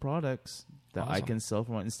exclusive products that I can sell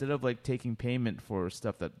for instead of like taking payment for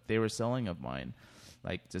stuff that they were selling of mine.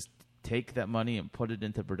 Like just take that money and put it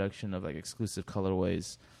into production of like exclusive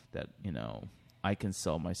colorways that I can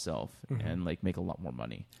sell myself and like make a lot more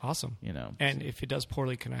money. Awesome. And if it does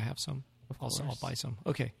poorly, can I have some? Of course. I'll buy some.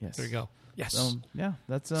 Okay. Yes. There you go. Yes. Yeah,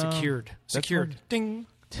 that's secured. Secured. Ding.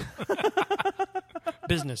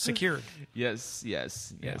 Business secured. Yes.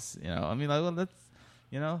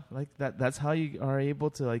 That's how you are able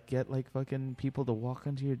to like get like fucking people to walk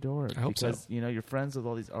into your door. I hope because, so. You're friends with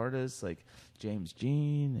all these artists like James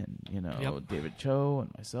Jean and, David Cho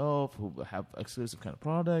and myself who have exclusive kind of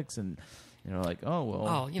products and, like, oh,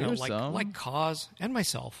 well, like Cause and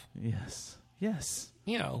myself. Yes.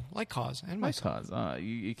 Like Cause and myself. Cause.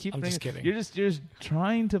 You keep. I'm just kidding. You're just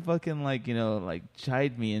trying to fucking like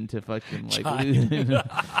chide me into fucking like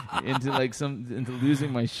into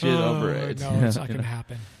losing my shit over it. No, it's not gonna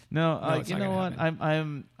happen. No, you know what?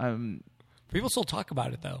 I'm. People still talk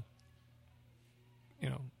about it though.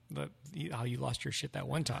 How you lost your shit that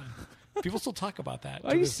one time. People still talk about that.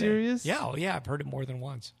 Are you serious? Yeah, I've heard it more than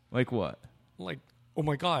once. Like what? Like, oh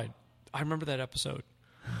my God, I remember that episode.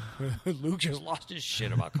 Luke just lost his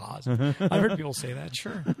shit about Cause. I've heard people say that.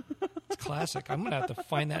 Sure, it's classic. I'm gonna have to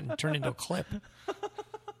find that and turn it into a clip.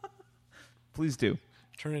 Please do.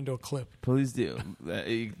 Turn it into a clip. Please do.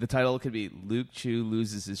 The title could be Luke Chu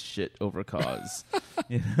loses his shit over Cause.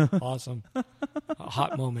 Awesome. A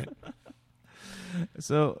hot moment.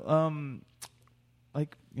 So,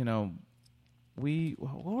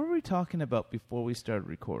 what were we talking about before we started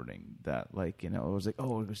recording? That it was like,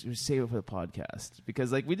 oh, we're save it for the podcast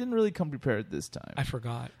because we didn't really come prepared this time. I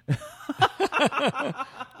forgot.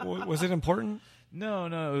 Was it important? No,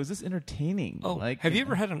 it was just entertaining. Oh, have you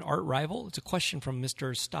ever had an art rival? It's a question from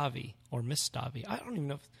Mr. Stavi or Miss Stavi. I don't even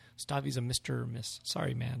know if Stavi's a Mr. or Miss.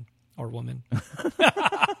 Sorry, man or woman.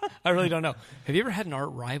 I really don't know. Have you ever had an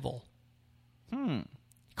art rival?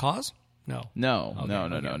 Cause? No. No, Okay, no.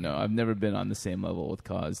 okay. I've never been on the same level with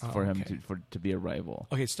Cause for him okay. to be a rival.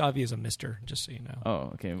 Okay, Stavi is a Mister, just so you know.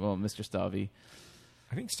 Oh, okay. Well, Mr. Stavi.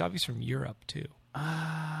 I think Stavi's from Europe too.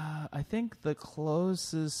 I think the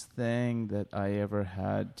closest thing that I ever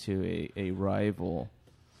had to a rival,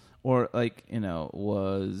 or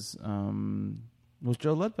was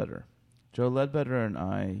Joe Ledbetter. Joe Ledbetter and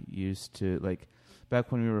I used to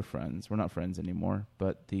back when we were friends. We're not friends anymore,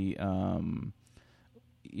 but we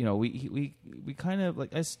kind of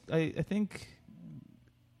I think.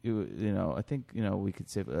 I think we could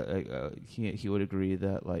say he would agree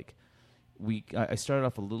that I started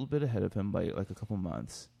off a little bit ahead of him by a couple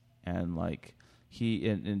months, and he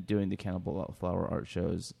in doing the Cannibal Flower art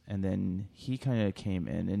shows, and then he kind of came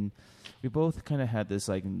in, and we both kind of had this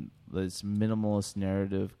this minimalist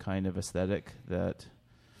narrative kind of aesthetic that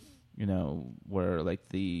where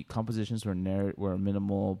the compositions were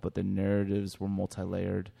minimal, but the narratives were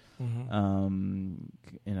multi-layered,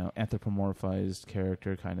 anthropomorphized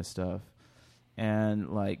character kind of stuff, and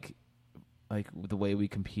the way we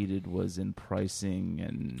competed was in pricing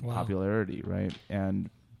and popularity, right? And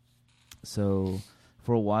so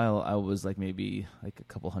for a while I was maybe a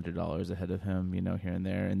couple $100 ahead of him, here and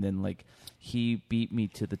there. And then he beat me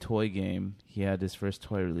to the toy game. He had his first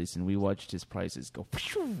toy release, and we watched his prices go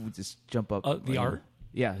just jump up. The art?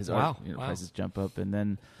 Yeah, his art prices jump up. And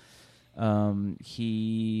then then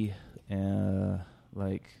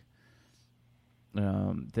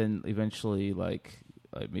eventually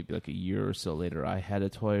maybe a year or so later, I had a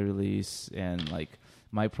toy release, and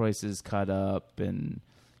my prices caught up, and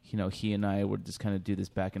he and I would just kind of do this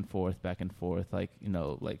back and forth,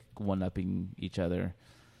 one-upping each other,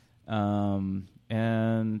 and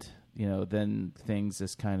then things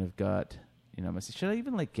just kind of got should I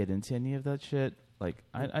even get into any of that shit? I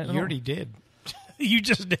You already did. You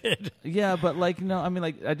just did. Yeah, but no, I mean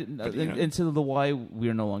I didn't into the why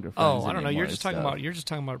we're no longer friends. Oh, I don't know. You're You're just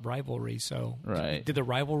talking about rivalry. So, right? Did the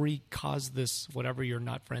rivalry cause this whatever you're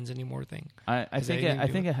not friends anymore thing? I think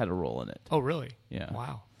it had a role in it. Oh, really? Yeah.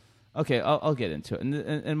 Wow. Okay, I'll get into it.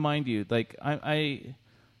 And mind you, I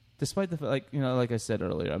despite the fact, like I said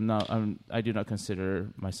earlier, I do not consider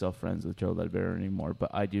myself friends with Joe Ledbetter anymore.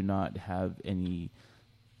 But I do not have any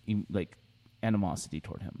animosity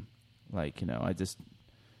toward him. I just,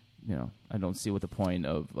 I don't see what the point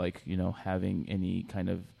of having any kind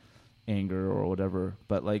of anger or whatever.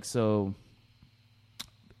 But I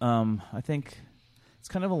think it's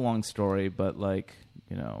kind of a long story, but I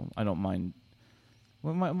don't mind.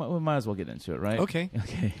 We might as well get into it, right? Okay.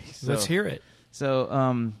 Okay. So, let's hear it.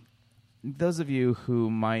 So, those of you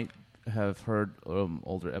who might have heard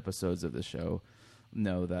older episodes of the show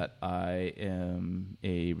know that I am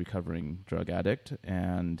a recovering drug addict,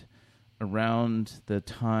 and around the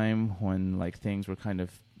time when things were kind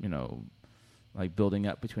of building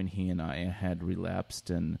up between he and I had relapsed,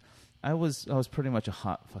 and I was pretty much a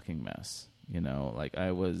hot fucking mess.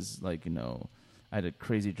 I was I had a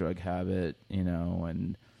crazy drug habit,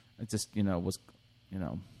 and it just was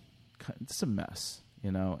just a mess,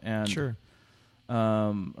 and sure.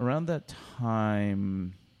 Around that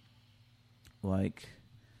time,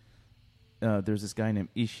 there's this guy named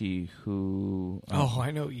Ishii who...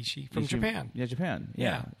 I know Ishii from Japan. Yeah, Japan.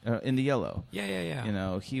 Yeah. In the yellow.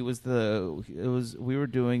 Yeah. He was we were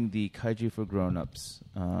doing the Kaiju for Grown-Ups.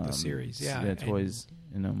 The series, yeah. Toys,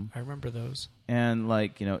 I remember those. And,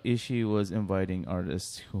 Ishii was inviting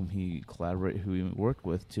artists who he worked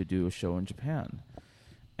with to do a show in Japan.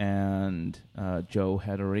 And Joe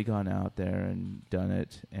had already gone out there and done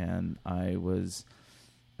it, and I was...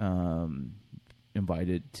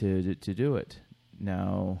 invited to do it.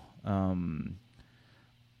 Now,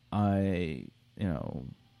 I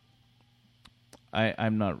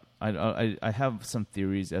have some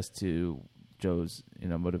theories as to Joe's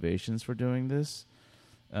motivations for doing this,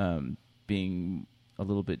 being a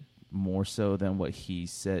little bit more so than what he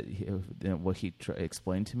said, than what he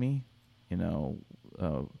explained to me,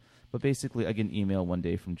 but basically I get an email one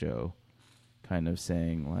day from Joe kind of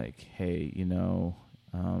saying hey,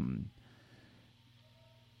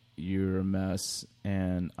 you're a mess,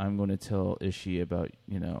 and I'm going to tell Ishii about,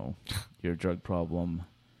 your drug problem,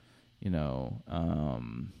 and,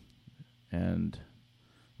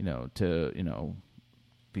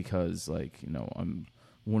 because, I'm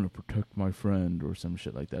want to protect my friend or some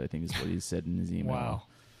shit like that, I think is what he said in his email. Wow.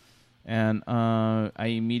 And I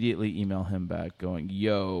immediately email him back going,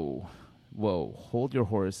 whoa, hold your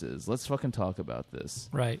horses. Let's fucking talk about this.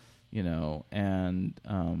 Right. And,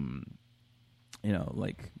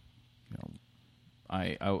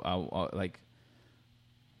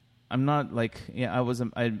 I'll I'm not like, yeah, I was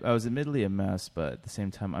admittedly a mess, but at the same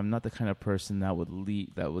time, I'm not the kind of person that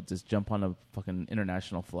would just jump on a fucking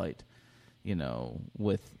international flight,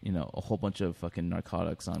 with, a whole bunch of fucking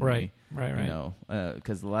narcotics on me. Right.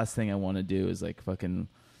 Because the last thing I want to do is like fucking,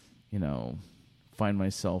 find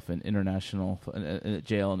myself in international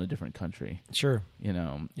jail in a different country. Sure.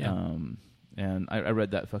 Yeah. And I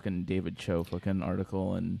read that fucking David Cho fucking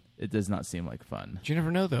article, and it does not seem like fun. You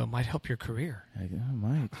never know, though. It might help your career. It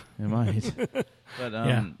might. But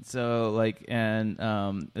so like, and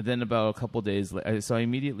then about a couple days later, so I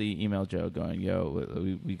immediately emailed Joe going,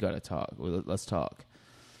 "Yo, we got to talk. Let's talk."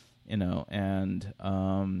 And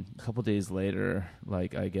a couple days later,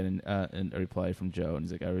 like I get a reply from Joe, and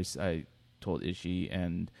he's like, I told Ishi,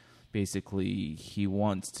 and basically he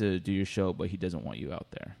wants to do your show, but he doesn't want you out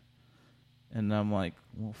there. And I'm like,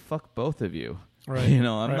 well, fuck both of you. Right. I'm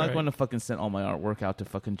not going to fucking send all my artwork out to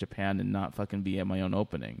fucking Japan and not fucking be at my own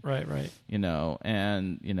opening. Right.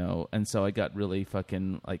 And so I got really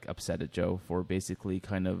fucking like upset at Joe for basically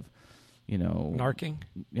kind of, narking?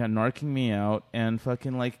 Yeah, narking me out and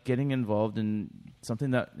fucking like getting involved in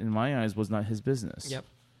something that in my eyes was not his business. Yep.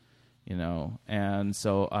 And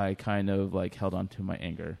so I kind of like held on to my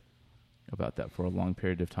anger about that for a long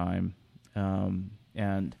period of time.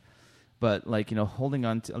 But like, holding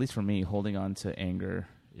on to, at least for me, holding on to anger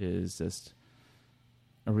is just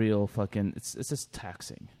a real fucking, it's just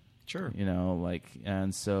taxing. Sure.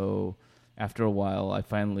 And so after a while, I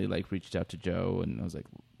finally like reached out to Joe, and I was like,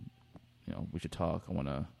 we should talk. I want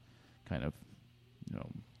to kind of,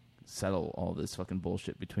 settle all this fucking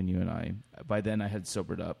bullshit between you and I. By then I had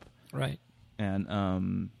sobered up. Right.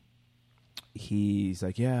 And he's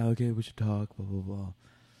like, yeah, okay, we should talk, blah, blah, blah.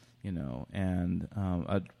 And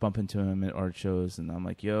I'd bump into him at art shows, and I'm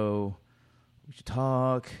like, yo, we should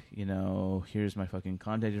talk, here's my fucking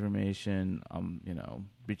contact information,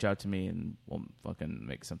 reach out to me, and we'll fucking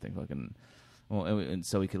make something fucking, and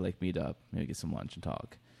so we could, like, meet up, maybe get some lunch and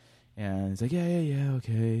talk. And he's like, yeah,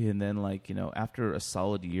 okay. And then, like, after a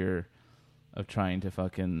solid year of trying to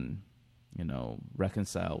fucking,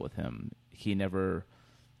 reconcile with him, he never,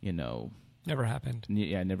 Never happened.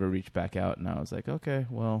 Yeah, never reached back out, and I was like, okay,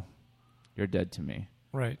 well, you're dead to me.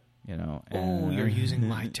 Right. And you're using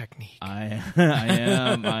my technique. I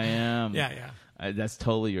am. Yeah. That's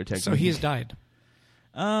totally your technique. So he has died.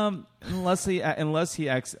 Unless he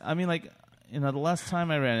acts. I mean, like, the last time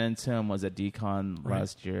I ran into him was at DCon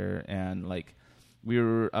last year, and like,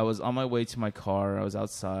 I was on my way to my car. I was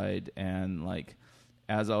outside, and like,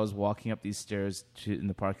 as I was walking up these stairs in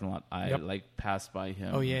the parking lot, I like passed by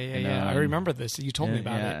him. Oh yeah. I remember this. You told me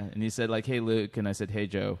about it. And he said like, "Hey, Luke," and I said, "Hey,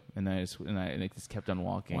 Joe," and I just kept on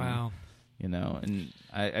walking. Wow. And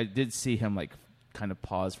I did see him like kind of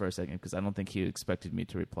pause for a second because I don't think he expected me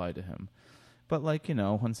to reply to him. But like,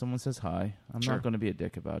 when someone says hi, I'm not going to be a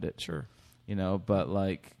dick about it. Sure. But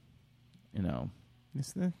like,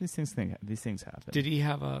 these things happen. Did he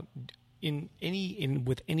have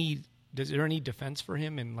is there any defense for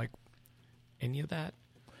him in like any of that?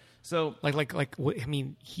 So I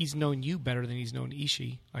mean, he's known you better than he's known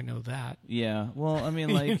Ishi. I know that. Yeah. Well, I mean,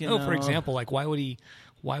 like, for example, like why would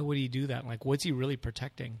he do that? Like, what's he really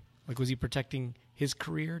protecting? Like, was he protecting his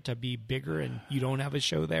career to be bigger and you don't have a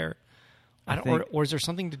show there? Or is there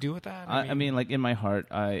something to do with that? I mean, like in my heart,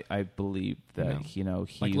 I believe that he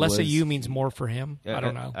like less of you means more for him. I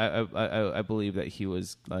don't know. I believe that he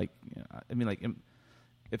was like, I mean, like,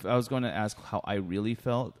 if I was going to ask how I really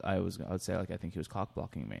felt, I would say like I think he was cock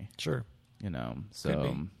blocking me. Sure.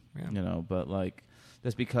 So but like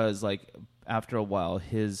that's because like after a while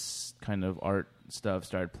his kind of art stuff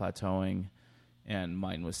started plateauing, and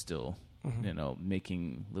mine was still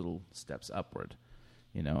making little steps upward.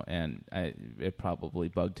 And it probably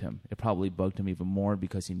bugged him. It probably bugged him even more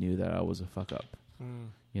because he knew that I was a fuck up.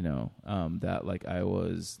 That like I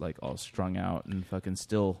was like all strung out and fucking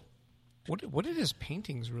still. What did his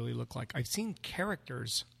paintings really look like? I've seen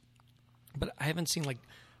characters, but I haven't seen like.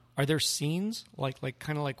 Are there scenes like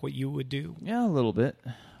kind of like what you would do? Yeah, a little bit.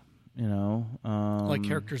 Like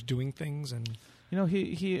characters doing things and.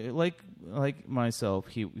 He like myself.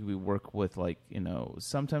 We work with like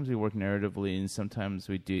sometimes we work narratively and sometimes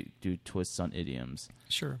we do twists on idioms.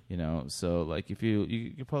 Sure. So like if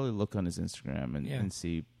you probably look on his Instagram and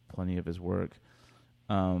see plenty of his work.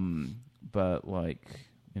 But like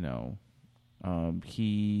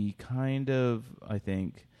he kind of I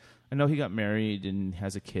know he got married and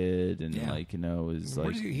has a kid and is where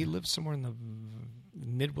like he lives somewhere in the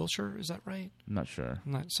mid Wilshire. Is that right? I'm not sure.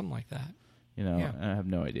 Something like that. I have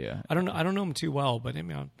no idea. I don't know him too well, but I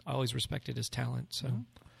mean, I always respected his talent. So,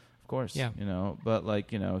 of course, yeah. But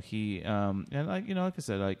like he and like like I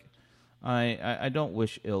said, like I don't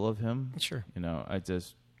wish ill of him. Sure. You know, I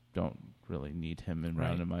just don't really need him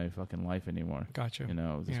around in my fucking life anymore. Gotcha. You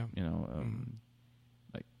know, just, Yeah. you know,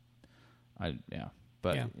 like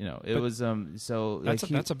but Yeah. you know, it was so like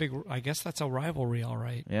that's a big. I guess that's a rivalry, all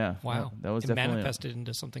right. yeah. Wow. That was it definitely manifested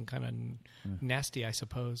into something kind of nasty, I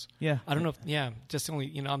suppose. yeah. I don't know. Just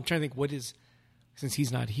only, I'm trying to think what is, since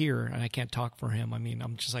he's not here and I can't talk for him. I mean,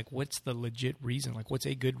 I'm just like, what's the legit reason? Like, what's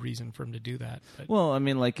a good reason for him to do that? But Well, I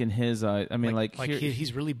mean, like in his eye, I mean, like here,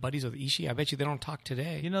 he's really buddies with Ishii. I bet you they don't talk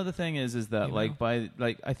today. you know, the thing is that You like know? by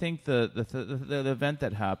like I think the event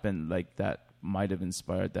that happened like that might have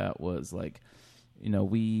inspired that was like, you know,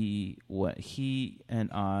 he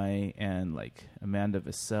and I and like Amanda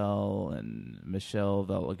Vassell and Michelle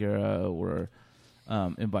Valguera were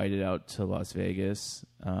invited out to Las Vegas,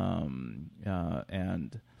 and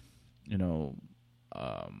you know,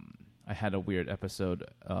 I had a weird episode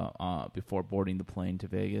before boarding the plane to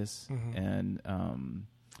Vegas, and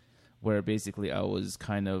where basically I was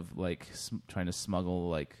kind of like trying to smuggle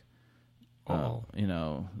like. You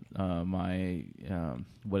know, my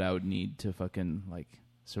what I would need to fucking like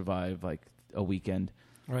survive like a weekend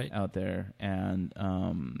Right. out there, and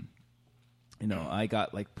you know, I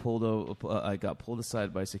got like I got pulled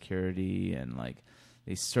aside by security, and like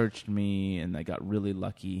they searched me, and I got really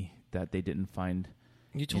lucky that they didn't find.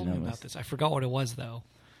 You told know, me about this. I forgot what it was though.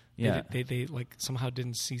 Yeah, They like somehow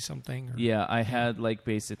didn't see something. Or, yeah, I had like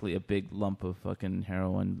basically a big lump of fucking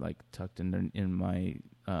heroin like tucked in my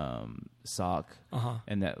sock,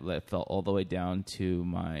 and that fell all the way down to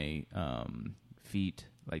my feet,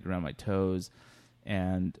 like around my toes,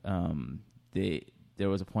 and there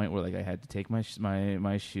was a point where like I had to take my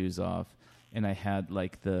shoes off, and I had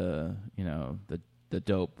like the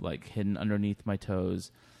dope like hidden underneath my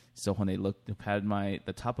toes. So when they patted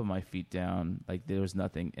the top of my feet down, like there was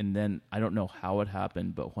nothing. And then I don't know how it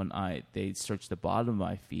happened, but when they searched the bottom of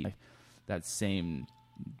my feet, that same,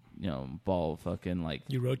 ball fucking like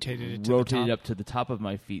you rotated it up to the top of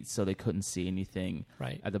my feet, so they couldn't see anything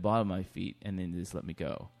right at the bottom of my feet, and then they just let me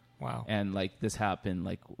go. Wow. And like this happened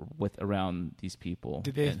like around these people.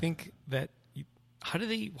 Did they think that? How did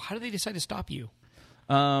they decide to stop you?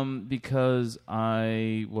 Because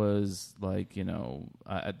I was like,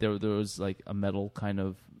 there was like a metal kind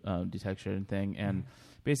of detection thing, and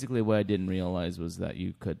basically what I didn't realize was that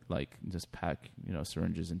you could like just pack,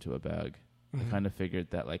 syringes into a bag. I kind of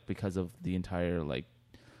figured that like because of the entire like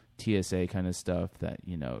TSA kind of stuff that,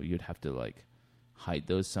 you'd have to like hide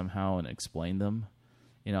those somehow and explain them,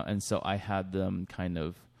 and so I had them kind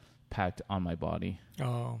of packed on my body.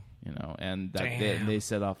 Oh. And that they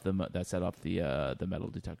set off the metal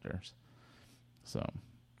detectors. So,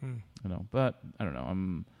 but I don't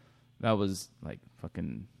know. That was like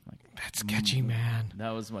fucking like that's sketchy, man.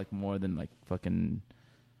 That was like more than like fucking,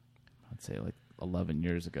 I'd say like 11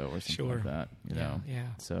 years ago or something like that. Yeah.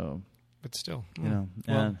 So, but still,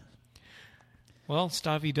 well,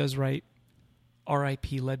 Stavi does write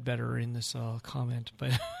R.I.P. Ledbetter in this comment,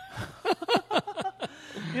 but.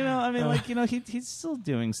 He's still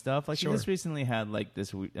doing stuff. Like Sure. he just recently had like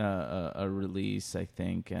this a release, I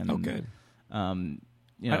think. And oh, good. I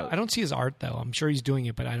I don't see his art though. I'm sure he's doing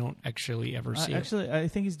it, but I don't actually ever see it. Actually, I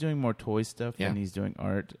think he's doing more toy stuff than he's doing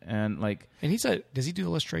art. And like, and does he do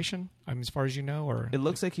illustration? I mean, as far as you know, or it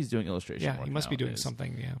looks like he's doing illustration. yeah, work he must be doing nowadays.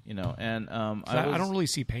 something. Yeah, and I don't really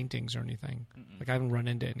see paintings or anything. Like I haven't run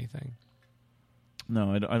into anything.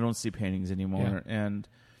 No, I don't see paintings anymore. Yeah. And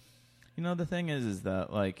the thing is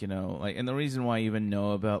that like, and the reason why I even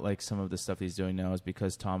know about like some of the stuff he's doing now is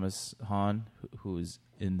because Thomas Hahn, who's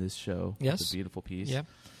in this show, yes, a beautiful piece,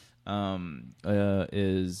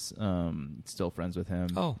 is still friends with him.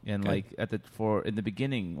 Oh, and good. like in the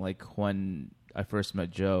beginning, like when I first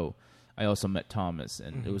met Joe, I also met Thomas,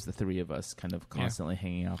 and it was the three of us kind of constantly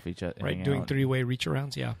hanging out with each other, right? Doing three-way reach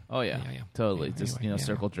arounds, yeah. Oh yeah, totally. Yeah, just anyway,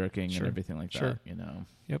 circle jerking and everything like that.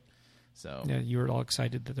 Yep. So yeah, you were all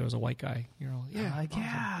excited that there was a white guy. You're all awesome.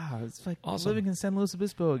 yeah, it's like Awesome. living in San Luis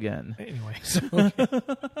Obispo again. Anyway,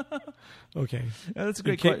 okay. Yeah, that's a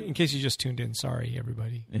great in case you just tuned in, sorry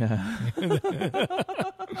everybody. Yeah.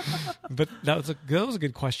 But that was a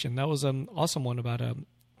good question. That was an awesome one about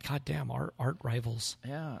goddamn art rivals.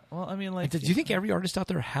 Yeah. Well, I mean, like, do you think every artist out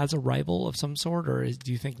there has a rival of some sort, or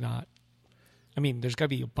do you think not? I mean, there's got to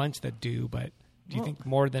be a bunch that do, but do you think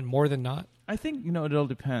more than not? I think it all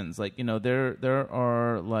depends. Like there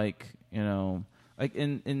are like like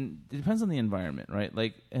in it depends on the environment, right?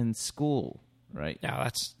 Like in school, right?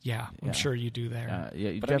 Yeah, I'm sure you do there. Yeah,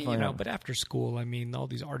 you but definitely. I mean, but after school, I mean, all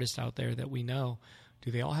these artists out there that we know,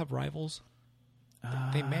 do they all have rivals?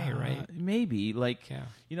 They may, right? Maybe. Like, Yeah.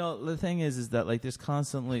 you know, the thing is that like there's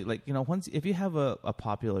constantly like, you know, once if you have a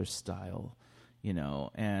popular style, you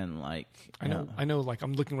know, and like I know. Like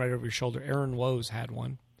I'm looking right over your shoulder. Aaron Woes had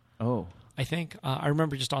one. Oh, I think I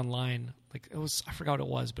remember just online. Like I forgot what it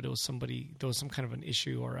was, but it was somebody. There was some kind of an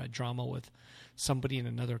issue or a drama with somebody in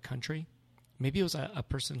another country. Maybe it was a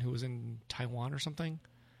person who was in Taiwan or something.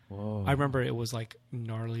 whoa! I remember it was like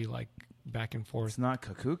gnarly, like back and forth. It's not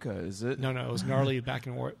Kakuka, is it? No, it was gnarly back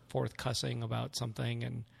and forth cussing about something,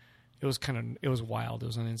 and it was wild. It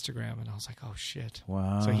was on Instagram, and I was like, oh shit!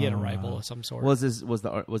 Wow. So he had a rival of some sort.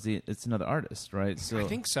 It's another artist, right? So I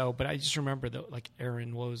think so, but I just remember that like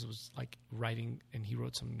Aaron was like writing, and he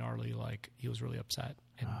wrote some gnarly, like he was really upset,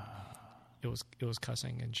 and it was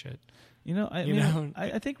cussing and shit. You know,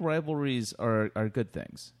 I think rivalries are good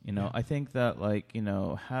things. You know, Yeah. I think that like, you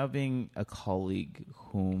know, having a colleague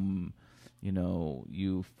whom, you know,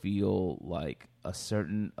 you feel like a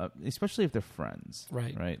certain, especially if they're friends,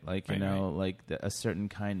 Right. Like, you Right, know, like a certain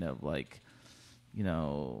kind of like, you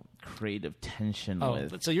know, creative tension Oh,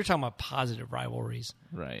 with, so you're talking about positive rivalries.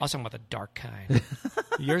 right? I was talking about the dark kind.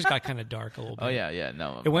 Yours got kind of dark a little bit. Oh yeah,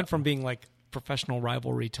 no, It went from being like professional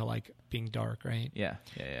rivalry to like being dark, right? yeah.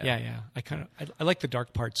 Yeah. I like the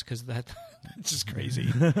dark parts because that's just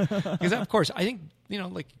crazy. Because of course, I think you know,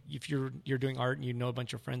 like if you're doing art and you know a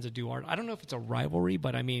bunch of friends that do art, I don't know if it's a rivalry,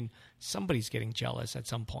 but I mean somebody's getting jealous at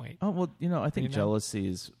some point. Oh well, you know, I think You know? jealousy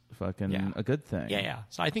is fucking Yeah. a good thing. Yeah.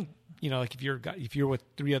 So I think you know, like if you're with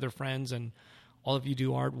three other friends and all of you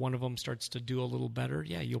do art, one of them starts to do a little better.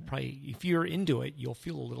 Yeah, you'll probably, if you're into it, you'll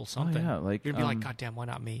feel a little something. yeah, like, you'll be like, God damn, why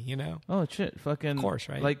not me? You know? Oh shit, fucking. Of course,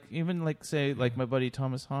 right? Like even like say like my buddy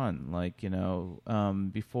Thomas Hahn, like, you know,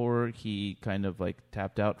 before he kind of like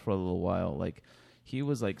tapped out for a little while, like he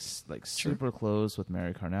was like super close with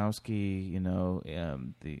Mary Karnowski, you know,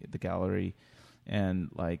 the gallery, and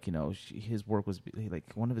like, you know, his work was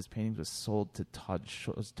like one of his paintings was sold to Todd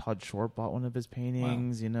Short bought one of his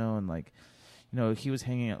paintings, you know, and like. You know, he was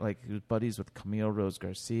hanging out, like, he was buddies with Camille Rose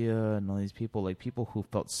Garcia and all these people, like, people who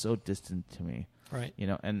felt so distant to me. Right. You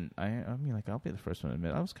know, and I mean, like, I'll be the first one to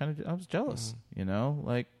admit, I was jealous, you know,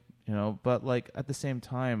 like, you know, but, like, at the same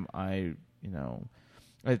time, I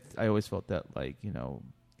always felt that, like, you know,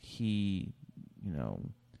 he, you know,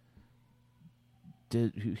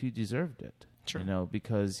 he deserved it. Sure. You know,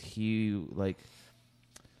 because he, like,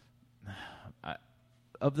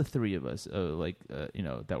 of the three of us, you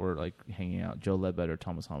know, that were like hanging out, Joe Ledbetter,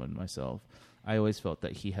 Thomas Hahn, and myself, I always felt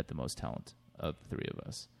that he had the most talent of the three of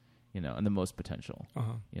us, you know, and the most potential,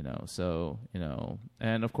 you know. So, you know,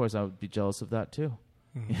 and of course I would be jealous of that too,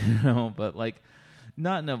 you know, but like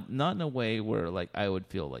not in a way where like I would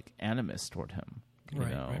feel like animus toward him, you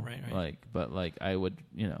know, right. like, but like I would,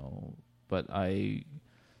 you know, but I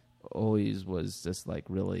always was just like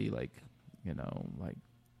really like, you know, like,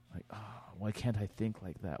 oh, why can't I think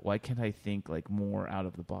like that? Why can't I think like more out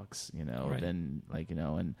of the box, you know, than like, you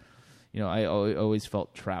know, and, you know, I always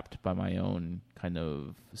felt trapped by my own kind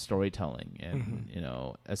of storytelling and, you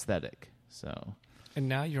know, aesthetic. So. And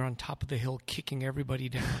now you're on top of the hill kicking everybody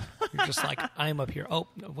down. You're just like, I'm up here. Oh,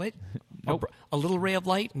 no, wait. Nope. A little ray of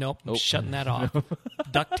light? Nope. I'm shutting that off.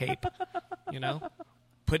 Duct tape, you know,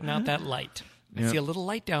 putting out that light. I see a little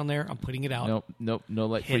light down there. I'm putting it out. Nope, no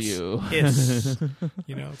light for you. Hiss.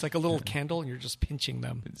 You know, it's like a little candle, and you're just pinching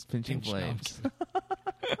them. It's pinching flames.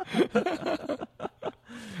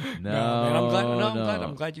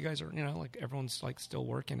 I'm glad you guys are. You know, like everyone's like still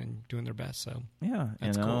working and doing their best. So yeah,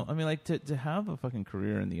 that's you know, cool. I mean, like to have a fucking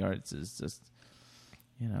career in the arts is just,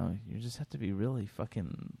 you know, you just have to be really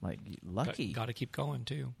fucking like lucky. Got to keep going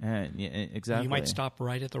too. And yeah, exactly. You might stop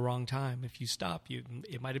right at the wrong time. If you stop,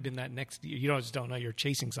 it might have been that next year. You just don't know you're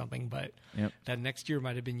chasing something, but that next year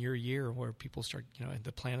might have been your year where people start, you know,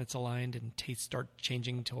 the planets aligned and tastes start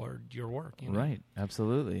changing toward your work. You know? Right.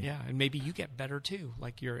 Absolutely. Yeah, and maybe you get better too.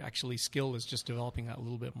 Like your actually skill is just developing that a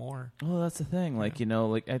little bit more. Well, that's the thing. Like, you know,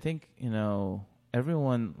 like I think, you know,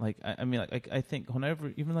 everyone, like, I mean, like, I think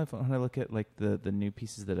whenever, even like when I look at like the new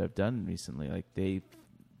pieces that I've done recently, like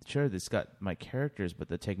it's got my characters, but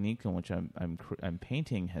the technique in which I'm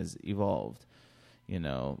painting has evolved. You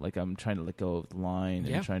know, like I'm trying to let go of the line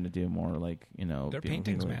and trying to do more like, you know, they're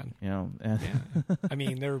paintings, man. You know, I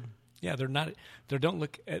mean, they're not. They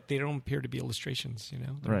don't appear to be illustrations. You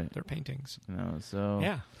know, they're paintings. You know, so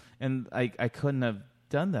yeah, and I couldn't have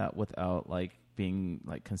done that without like being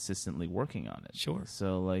like consistently working on it. Sure.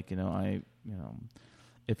 So like, you know,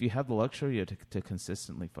 if you have the luxury to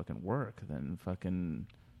consistently fucking work, then fucking,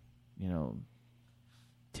 you know,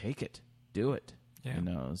 take it, do it. Yeah. You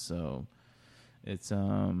know, so it's you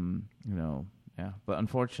know, Yeah, but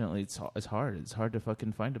unfortunately, it's hard. It's hard to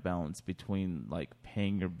fucking find a balance between like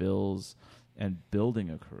paying your bills and building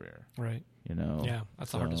a career. Right. You know. Yeah,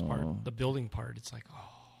 that's the hardest part. The building part. It's like,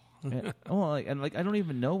 and I don't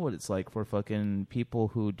even know what it's like for fucking people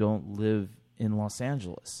who don't live in Los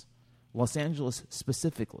Angeles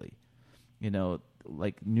specifically. You know,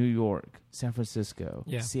 like New York, San Francisco,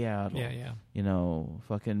 Seattle. Yeah. You know,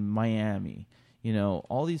 fucking Miami. You know,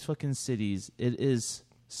 all these fucking cities. It is.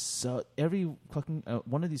 So every fucking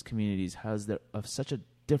one of these communities has such a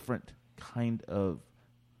different kind of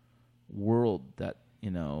world that,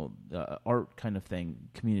 you know, art kind of thing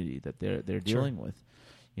community that they're dealing with,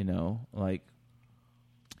 you know, like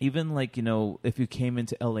even like, you know, if you came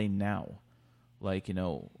into LA now, like, you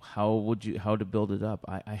know, how to build it up?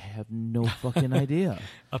 I have no fucking idea.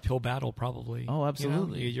 Uphill battle, probably. Oh,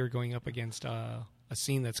 absolutely. You know, you're going up against a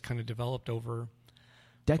scene that's kind of developed over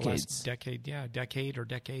decades, decade or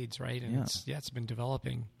decades, right? And it's been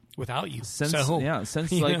developing without you since so,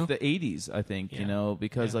 since like know? The 80s, I think, you know,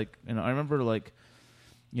 because like, you know, I remember like,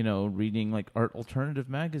 you know, reading like Art Alternative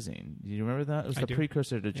magazine. Do you remember that? It was the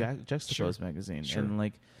precursor to Juxtapose magazine, and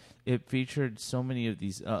like it featured so many of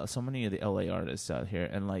these, so many of the LA artists out here,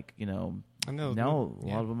 and like, you know, now a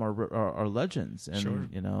lot of them are legends, and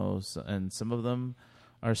you know, and some of them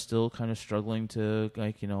are still kind of struggling to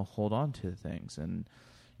like, you know, hold on to things. And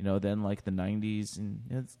you know, then like the 90s, and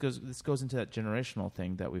this goes into that generational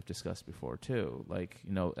thing that we've discussed before too, like,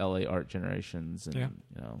 you know, LA art generations, and you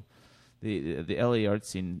know, the LA art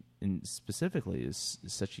scene specifically is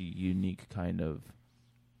such a unique kind of,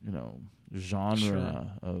 you know,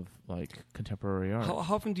 genre of like contemporary art. How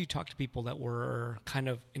often do you talk to people that were kind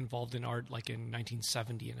of involved in art like in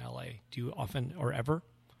 1970 in LA? Do you often or ever?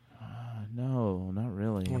 No, not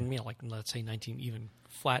really. I mean, like, let's say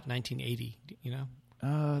 1980, you know?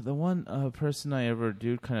 The one person I ever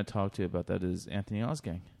do kind of talk to about that is Anthony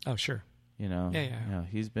Osgang. Oh, sure. You know, yeah.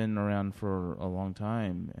 He's been around for a long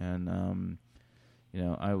time, and you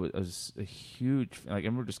know, I was a huge like. I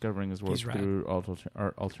remember discovering his work through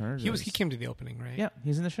Art Alternatives. He came to the opening, right? Yeah,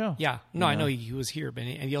 he's in the show. Yeah, no, I know he was here, but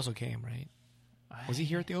and he also came, right? Was he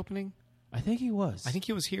here at the opening? I think he was. I think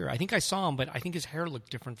he was here. I think I saw him, but I think his hair looked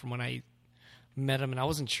different from when I met him, and I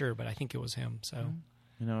wasn't sure, but I think it was him. So.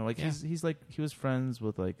 You know, like he's like, he was friends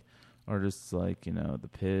with like artists like, you know, the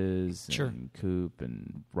Piz and Coop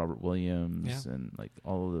and Robert Williams and like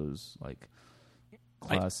all of those like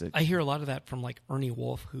classic. I hear a lot of that from like Ernie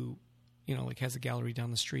Wolf, who, you know, like has a gallery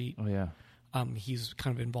down the street. Oh yeah. He's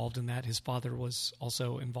kind of involved in that. His father was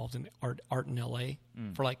also involved in art in LA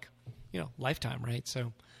for like, you know, lifetime, right?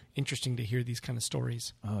 So interesting to hear these kind of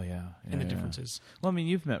stories. Oh yeah, and the differences. Well, I mean,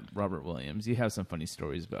 you've met Robert Williams. You have some funny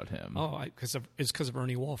stories about him. Oh, it's because of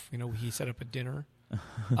Ernie Wolf. You know, he set up a dinner,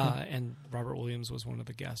 and Robert Williams was one of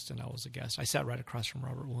the guests, and I was a guest. I sat right across from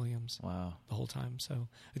Robert Williams. Wow, the whole time. So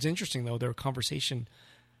it's interesting though. Their conversation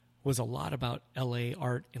was a lot about LA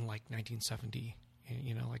art in like 1970.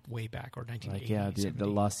 You know, like way back, or 1980. Like, the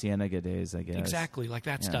La Cienega days, I guess. Exactly, like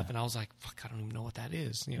that stuff. And I was like, fuck, I don't even know what that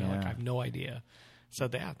is. You know, like I have no idea. So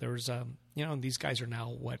there was, you know, and these guys are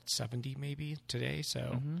now, 70 maybe today.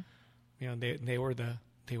 So, you know, they were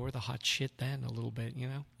the hot shit then a little bit, you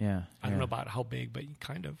know? Yeah. I don't know about how big, but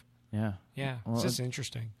kind of. Yeah. Yeah. Well, it's just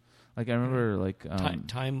interesting. Like I remember like...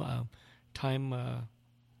 Time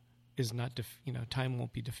is not, time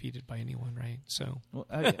won't be defeated by anyone, right? So, well,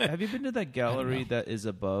 have you been to that gallery that is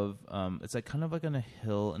above? It's like kind of like on a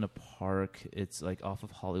hill in a park. It's like off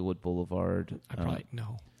of Hollywood Boulevard. I probably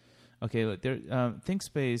no. Okay, look there. Think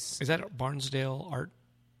Space. Is that Barnsdale art?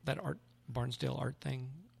 That Barnsdale art thing?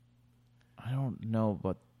 I don't know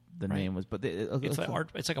what the name was, but it's like art.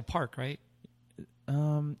 It's like a park, right?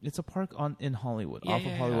 It's a park in Hollywood, off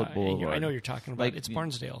of Hollywood Boulevard. I know what you're talking about. Like, it's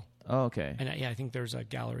Barnsdale. Oh, okay. And I think there's a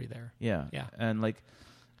gallery there. Yeah. And like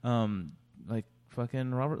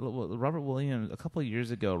fucking Robert Williams. A couple of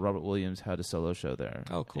years ago, Robert Williams had a solo show there.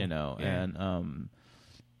 Oh, cool. You know, and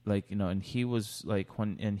like, you know, and he was like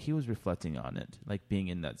he was reflecting on it, like being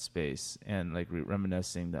in that space and like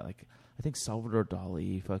reminiscing that, like, I think Salvador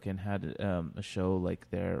Dali fucking had a show like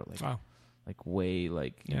there, like. Wow. Like way,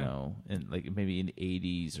 like, you know, and like maybe in the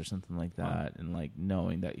 80s or something like that, and like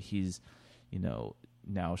knowing that he's, you know,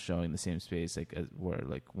 now showing the same space, like where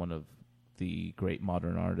like one of the great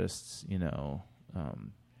modern artists, you know,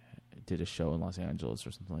 did a show in Los Angeles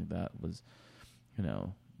or something like that, was, you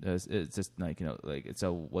know, it's just like, you know, like it's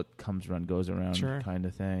a what comes around goes around kind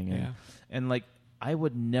of thing, and like I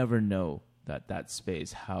would never know that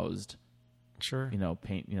space housed. Sure. You know,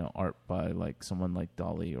 paint, you know, art by like someone like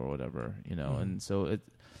Dali or whatever, you know, and so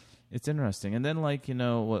It's interesting. And then, like,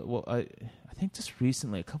 I think just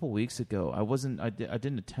recently, a couple weeks ago, I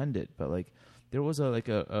didn't attend it, but like there was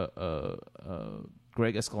a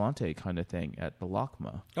Greg Escalante kind of thing at the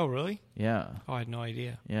LACMA. Oh, really? Yeah. Oh, I had no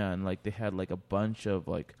idea. Yeah, and like they had like a bunch of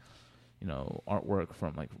like, artwork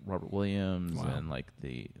from like Robert Williams and like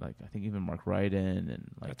I think even Mark Ryden and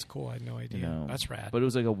like that's cool. I had no idea. That's rad. But it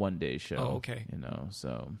was like a 1-day show. Oh, okay.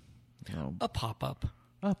 So a pop up.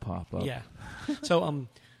 A pop up. Yeah. So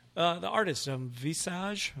the artist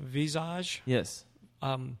Visage. Yes.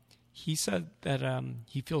 He said that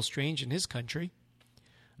he feels strange in his country.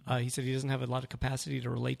 He said he doesn't have a lot of capacity to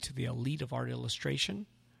relate to the elite of art illustration,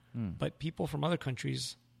 but people from other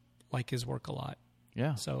countries like his work a lot.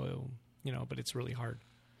 Yeah. So, but it's really hard.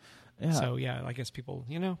 Yeah. So, yeah, I guess people,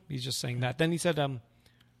 he's just saying that. Then he said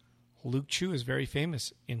Luke Chu is very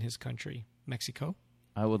famous in his country, Mexico.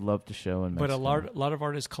 I would love to show in Mexico. But a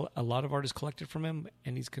lot of artists collected from him,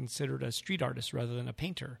 and he's considered a street artist rather than a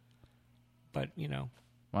painter. But,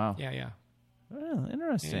 Wow. Yeah. Well,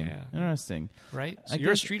 interesting. Yeah. Interesting. Right? So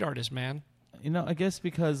you're a street artist, man. I guess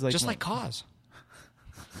because like... Just like Cause.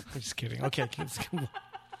 I'm just kidding. Okay, kids.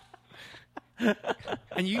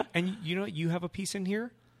 And you have a piece in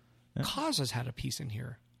here? Yeah. Cause has had a piece in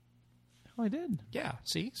here. Oh, I did. Yeah,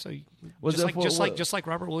 see? So was just like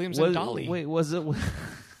Robert Williams and Dolly. Wait, was it...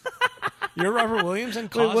 You're Robert Williams and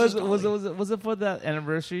Cause was it for that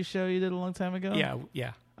anniversary show you did a long time ago?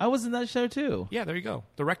 Yeah. I was in that show too. Yeah, there you go.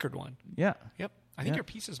 The record one. Yeah. Yep. I think your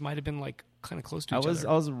pieces might have been like kind of close to each other.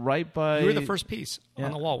 I was right by. You were the first piece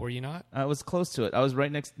on the wall, were you not? I was close to it. I was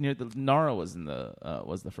right near the Nara was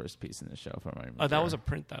the first piece in the show. If I remember. Oh, that was a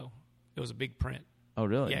print though. It was a big print. Oh,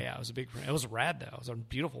 really? Yeah, it was a big print. It was rad though. It was a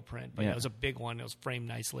beautiful print, but it was a big one. It was framed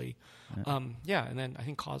nicely. Yeah. And then I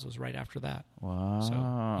think Cause was right after that. Wow.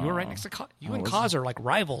 So you were right next to Cause. You and Cause are like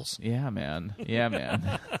rivals. Yeah, man.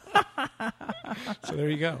 So there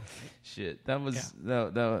you go. Shit, that was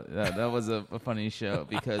that was a funny show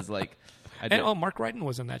because like. Mark Ryden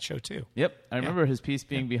was in that show too. Yep, I remember his piece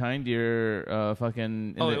being behind your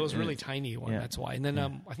fucking. It was really tiny one. That's why. And then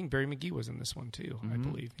I think Barry McGee was in this one too. I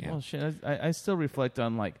believe. Yeah. Well, shit, I still reflect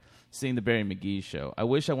on like seeing the Barry McGee show. I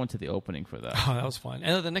wish I went to the opening for that. Oh, that was fun.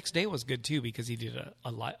 And the next day was good too because he did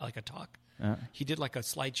a talk. He did like a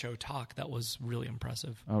slideshow talk that was really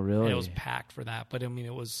impressive. Oh, really? And it was packed for that. But I mean,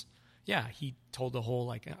 it was. Yeah, he told the whole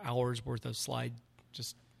like hour's worth of slide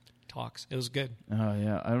just. Talks. It was good. Oh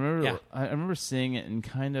yeah, I remember. Yeah. I remember seeing it and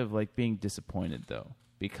kind of like being disappointed though,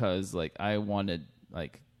 because like I wanted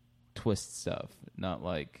like twist stuff, not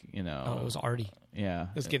like Oh, it was arty. Yeah,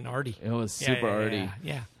 it was getting arty. It was super arty.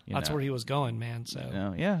 Yeah. That's where he was going, man. So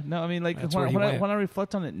I mean, like when I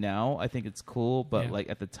reflect on it now, I think it's cool, but like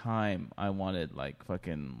at the time, I wanted like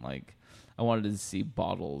fucking like I wanted to see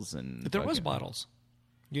bottles and. But there was bottles.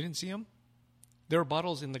 You didn't see them? There were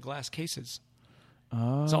bottles in the glass cases.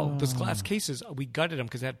 Oh. So those glass cases, we gutted them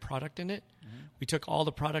because they had product in it. Mm-hmm. We took all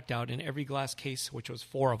the product out in every glass case, which was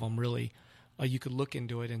 4 of them. Really, you could look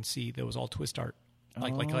into it and see there was all twist art.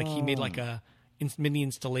 Like he made like a mini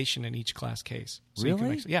installation in each glass case. So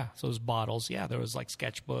really? You could so those bottles. Yeah, there was like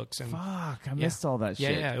sketchbooks and. Fuck! I missed all that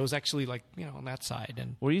shit. Yeah. It was actually like on that side.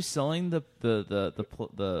 And were you selling the?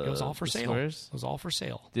 It was all for sale. Squares? It was all for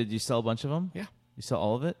sale. Did you sell a bunch of them? Yeah. You sell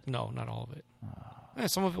all of it? No, not all of it.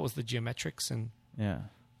 Some of it was the geometrics and. Yeah.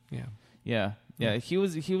 He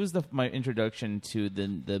was my introduction to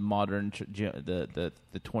the modern the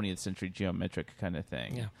 20th century geometric kind of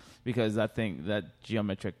thing. Yeah, because that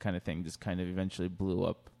geometric kind of thing just kind of eventually blew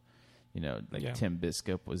up. Tim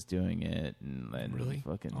Biscup was doing it, and really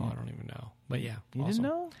fucking. I don't even know, but yeah, you didn't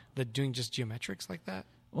know that doing just geometrics like that.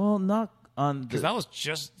 Well, not on because that was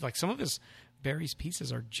just like some of his Barry's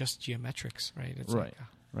pieces are just geometrics, right? It's right.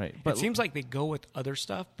 Right. But it seems like they go with other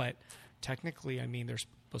stuff, but technically, I mean, they're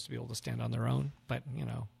supposed to be able to stand on their own. But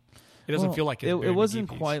it doesn't feel like it wasn't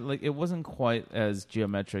quite like it wasn't quite as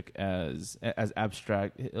geometric as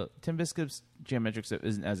abstract. Tim Biscup's geometrics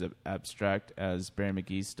isn't as abstract as Barry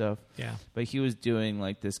McGee's stuff. Yeah. But he was doing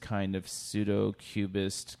like this kind of pseudo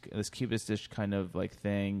cubistish kind of like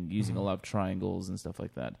thing, using a lot of triangles and stuff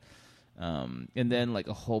like that. And then like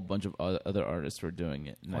a whole bunch of other artists were doing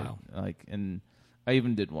it. And wow. I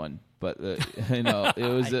even did one, but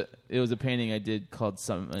it was a painting I did called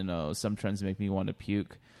Some Trends Make Me Want to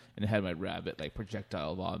Puke, and it had my rabbit like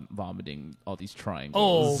projectile vomiting all these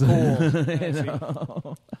triangles. Oh,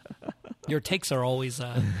 cool! Your takes are always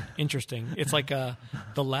interesting. It's like the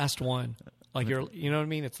last one, like you know what I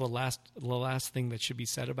mean. It's the last thing that should be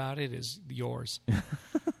said about it is yours.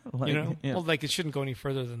 Well, like it shouldn't go any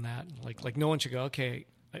further than that. Like no one should go, okay.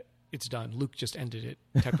 it's done. Luke just ended it,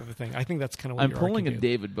 type of a thing. I think that's kind of what I'm you're pulling a arguing.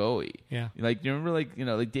 David Bowie. Yeah. Like, you remember, like,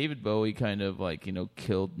 like David Bowie kind of, like,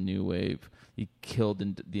 killed new wave. He killed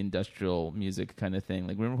the industrial music kind of thing.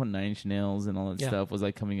 Like, remember when Nine Inch Nails and all that stuff was,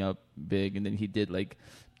 like, coming up big? And then he did, like,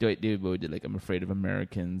 David Bowie did, like, I'm Afraid of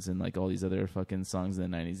Americans and, like, all these other fucking songs in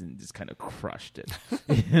the 90s and just kind of crushed it.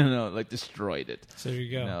 Like, destroyed it. So there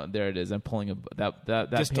you go. There it is. I'm pulling that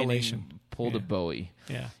Distillation. painting pulled a Bowie.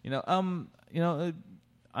 Yeah.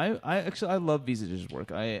 I love Visage's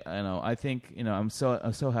work. I think I'm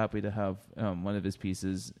so happy to have one of his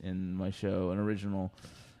pieces in my show, an original,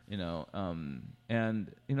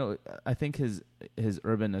 and I think his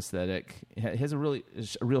urban aesthetic, he has a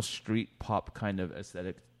real street pop kind of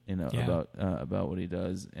aesthetic, about what he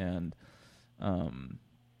does, and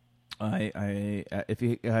if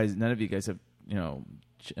you guys, none of you guys have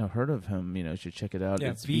heard of him, should check it out. Yeah,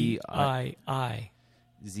 It's VII.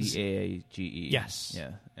 Zaage. Yes.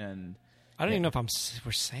 Yeah. And I don't even know if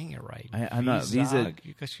we're saying it right. I'm not. Visag.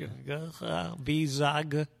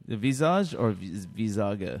 The Visage or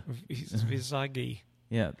Visaga? Visagi.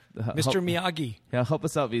 Yeah. Mr. Miyagi. Yeah, help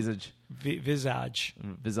us out, Visage. Visage.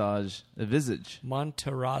 Visage. The Visage.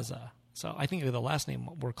 Monteraza. So I think the last name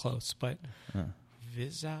we're close, but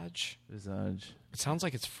Visage. Visage. It sounds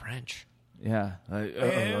like it's French. Yeah.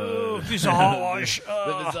 Visage.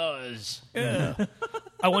 The Visage. Yeah.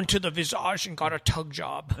 I went to the Visage and got a tug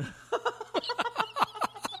job.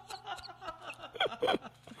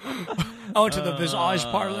 I went to the Visage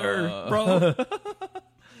parlor, bro.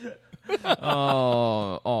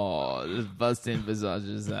 Just busting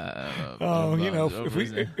Visages.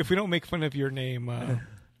 If we don't make fun of your name,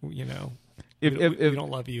 we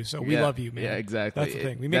don't love you, so we love you, man. Yeah, exactly. That's the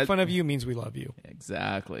thing. We make fun of you means we love you.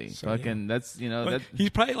 Exactly. So, fucking, that's that.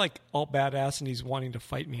 He's probably like all badass and he's wanting to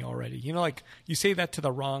fight me already. Like you say that to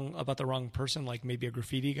the wrong person, like maybe a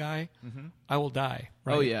graffiti guy. Mm-hmm. I will die.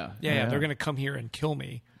 Right? Oh yeah. They're gonna come here and kill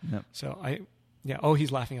me. Yep. So oh,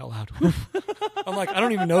 he's laughing out loud. I'm like, I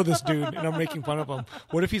don't even know this dude, and I'm making fun of him.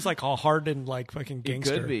 What if he's like all hardened, like fucking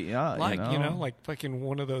gangster? He could be, yeah. Like like fucking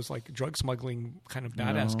one of those like drug smuggling kind of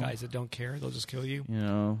badass guys that don't care. They'll just kill you.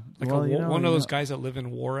 Like one of those guys that live in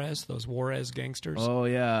Juarez, those Juarez gangsters. Oh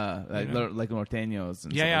yeah, like norteños.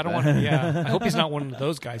 And I don't want to. Yeah, I hope he's not one of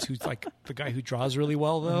those guys who's like the guy who draws really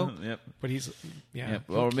well though. Yep. But he's Yep.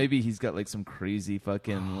 Or maybe he's got like some crazy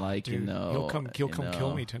fucking dude, he'll come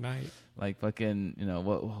kill me tonight. Like fucking,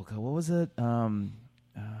 what was it?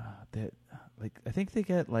 That like I think they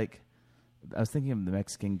get like I was thinking of the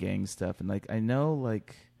Mexican gang stuff, and like I know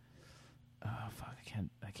like I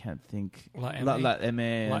can't think. La M.A. La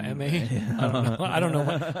M.A. I don't know.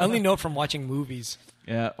 I only know it from watching movies.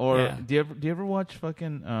 Yeah. Or do you ever watch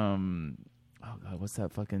fucking oh god, what's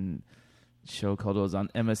that fucking show called? It was on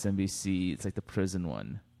MSNBC. It's like the prison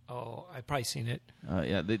one. Oh, I've probably seen it.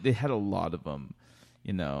 Yeah, they had a lot of them.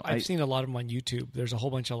 I've seen a lot of them on YouTube. There's a whole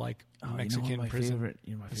bunch of like Mexican my prison. Favorite,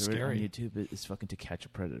 my favorite scary. on YouTube is fucking To Catch a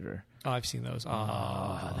Predator. Oh, I've seen those.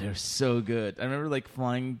 They're so good. I remember like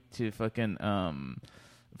flying to fucking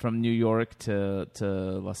from New York to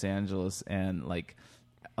Los Angeles, and like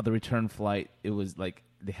on the return flight, it was like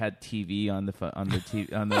they had TV on the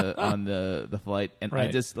flight, and I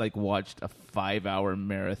just like watched a 5-hour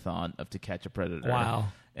marathon of To Catch a Predator. Wow.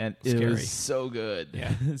 And Scary. It was so good.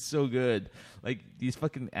 Yeah. It's so good. Like, these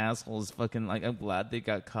fucking assholes fucking, like, I'm glad they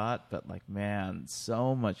got caught, but, like, man,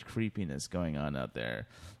 so much creepiness going on out there.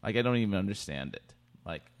 Like, I don't even understand it.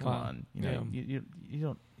 Like, come on. You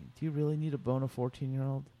don't, do you really need to bone a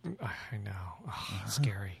 14-year-old? I know. Oh,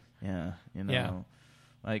 scary. Yeah.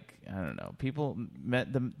 Like, I don't know.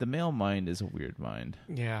 The male mind is a weird mind.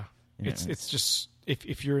 Yeah. It's just,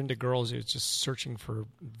 if you're into girls, it's just searching for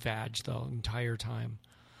vag the entire time.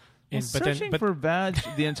 Searching for vag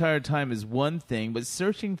the entire time is one thing, but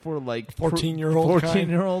searching for like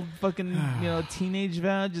 14-year-old fucking teenage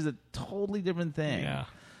vag is a totally different thing. Yeah,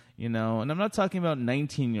 and I'm not talking about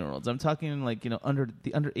 19-year-olds. I'm talking like under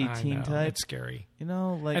 18 type. It's scary.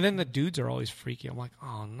 Like, and then the dudes are always freaky. I'm like,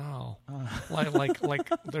 oh no, like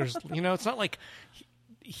there's it's not like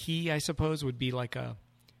he I suppose would be like a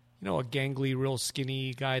gangly, real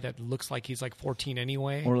skinny guy that looks like he's like 14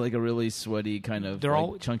 anyway. Or like a really sweaty kind of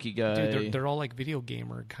all chunky guy. Dude, they're all like video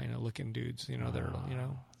gamer kind of looking dudes. They're,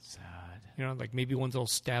 sad. Like maybe ones that'll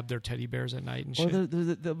stab their teddy bears at night and shit. Or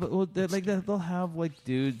they'll have like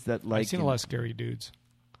dudes that like... I've seen a lot of scary dudes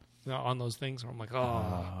on those things where I'm like,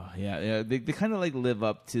 yeah. They kind of like live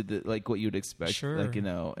up to the like what you'd expect. Sure. Like,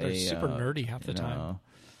 they're super nerdy half the time.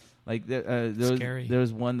 Like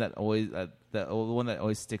there's one that always the one that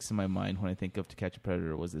always sticks in my mind when I think of To Catch a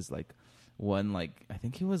Predator was this like one like I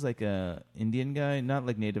think he was like a Indian guy, not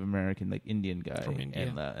like Native American, like Indian guy, From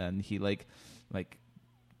India. and he like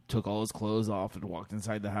took all his clothes off and walked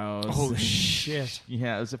inside the house. Oh shit!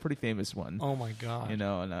 Yeah, it was a pretty famous one. Oh my god! You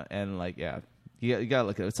know, and like yeah, you got to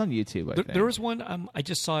look at it. It's on YouTube. I think There was one. I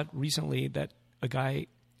just saw it recently that a guy.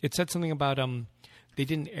 It said something about they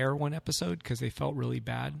didn't air one episode because they felt really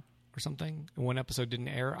bad or something. And one episode didn't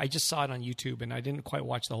air. I just saw it on YouTube and I didn't quite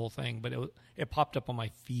watch the whole thing, but it popped up on my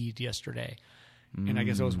feed yesterday. And I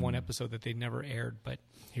guess it was one episode that they never aired. But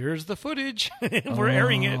here's the footage. We're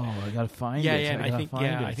airing it. Oh, I gotta find Yeah, it. yeah. And I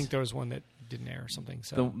it. think there was one that didn't air or something.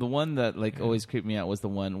 So The one that like always creeped me out was the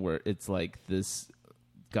one where it's like this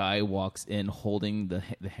guy walks in holding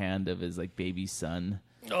the hand of his like baby son.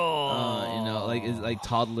 Oh, you know, like his like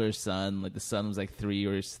toddler son. Like the son was like 3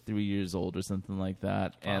 years old or something like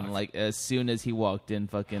that. And like as soon as he walked in,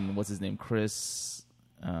 fucking what's his name, Chris,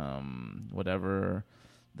 whatever,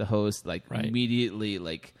 the host, like immediately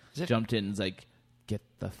like jumped in and was like, get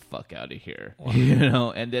the fuck out of here. Wow. You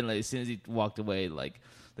know. And then like as soon as he walked away, like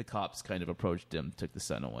the cops kind of approached him, took the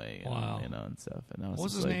son away, and, wow, you know, and stuff. And I was what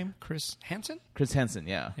was his like, name? Chris Hansen. Chris Hansen,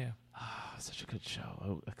 yeah. Yeah. Such a good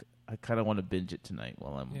show. I kind of want to binge it tonight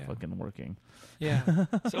while I'm fucking working. Yeah.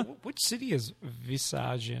 So, which city is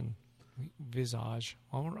Visage in? Visage.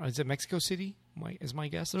 Is it Mexico City? Is my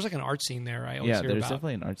guess. There's like an art scene there. I always hear there's about.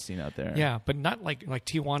 definitely an art scene out there. Yeah, but not like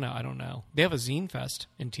Tijuana. I don't know. They have a zine fest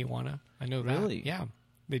in Tijuana. I know that. Really? Yeah,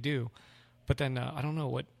 they do. But then I don't know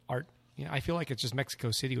what art. You know, I feel like it's just Mexico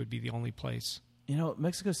City would be the only place. You know,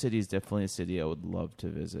 Mexico City is definitely a city I would love to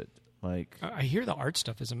visit. Like, I hear the art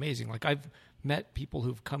stuff is amazing. Like I've met people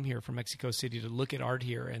who've come here from Mexico City to look at art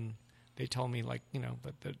here, and they tell me like, you know,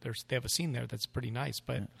 that they have a scene there that's pretty nice,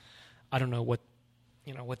 but I don't know what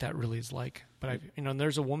that really is like. But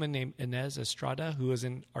there's a woman named Inez Estrada who is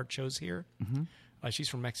in art shows here. Mm-hmm. She's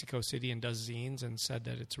from Mexico City and does zines, and said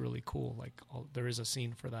that it's really cool. Like there is a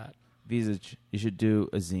scene for that. Visage, you should do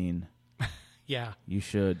a zine. Yeah, you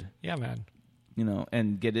should. Yeah, man. You know,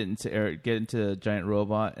 and get into Giant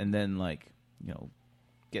Robot, and then like, you know,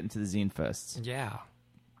 get into the zine fests. Yeah,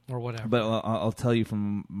 or whatever. But I'll tell you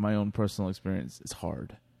from my own personal experience, it's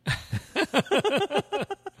hard. I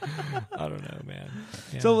don't know, man.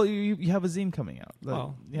 Yeah. So you have a zine coming out.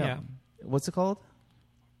 Oh, yeah. What's it called?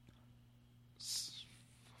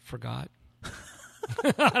 Forgot.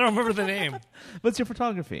 I don't remember the name. What's your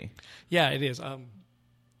photography? Yeah, it is.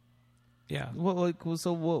 Yeah. What's?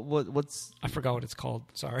 I forgot what it's called.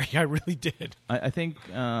 Sorry, I really did. I think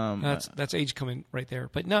that's age coming right there.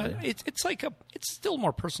 But no, it's like it's still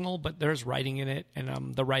more personal, but there's writing in it,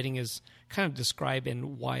 and the writing is kind of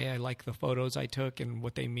describing why I like the photos I took and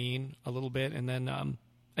what they mean a little bit, and then I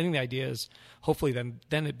think the idea is hopefully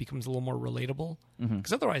then it becomes a little more relatable,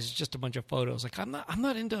 because otherwise it's just a bunch of photos. Like I'm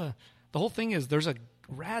not into the whole thing. Is there's a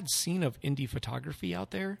rad scene of indie photography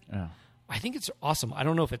out there. Oh. I think it's awesome. I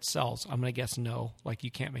don't know if it sells. I'm going to guess no. Like, you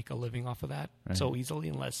can't make a living off of that so easily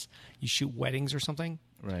unless you shoot weddings or something.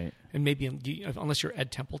 Right. And maybe, unless you're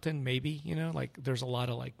Ed Templeton, maybe, like, there's a lot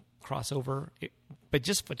of, like, crossover. But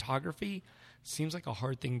just photography seems like a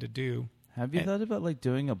hard thing to do. Have you thought about, like,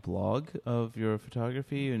 doing a blog of your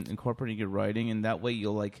photography and incorporating your writing? And that way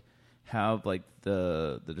you'll, like, have, like,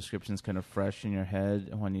 the descriptions kind of fresh in your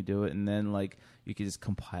head when you do it. And then, like, you could just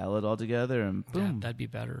compile it all together and boom. Yeah, that'd be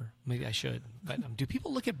better. Maybe I should. But do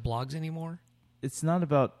people look at blogs anymore? It's not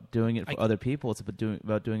about doing it for other people. It's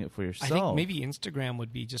about doing it for yourself. I think maybe Instagram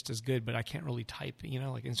would be just as good, but I can't really type.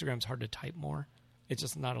 Like Instagram's hard to type more. It's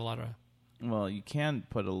just not a lot of... Well, you can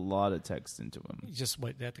put a lot of text into them.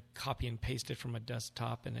 They have to copy and paste it from a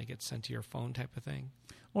desktop and it gets sent to your phone type of thing.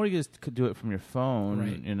 Or you just could do it from your phone.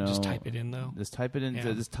 Right. Just type it in, though. Just type it into...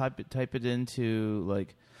 Yeah. Just type it into,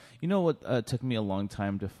 like... You know what took me a long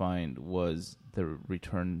time to find was the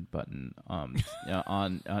return button on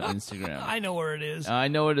Instagram. I know where it is. I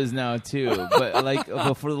know it is now too,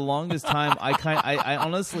 but for the longest time, I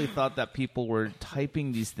honestly thought that people were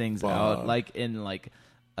typing these things out like in like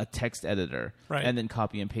a text editor, and then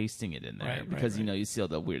copy and pasting it in there because you see all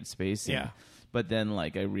the weird spacing. Yeah. But then,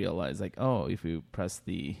 like, I realized, like, if you press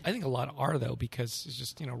the... I think a lot are, though, because it's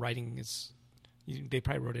just, writing is... They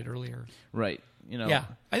probably wrote it earlier. Right. Yeah,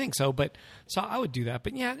 I think so. But so I would do that.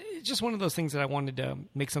 But yeah, it's just one of those things that I wanted to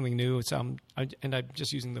make something new. It's and I'm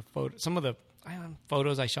just using some of the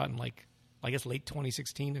photos I shot in like I guess late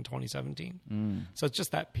 2016 and 2017. So it's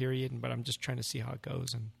just that period. But I'm just trying to see how it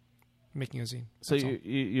goes and making a zine. So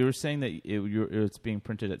you were saying that it's being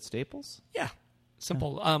printed at Staples? Yeah,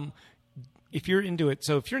 simple. If you're into it,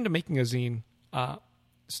 so if you're into making a zine,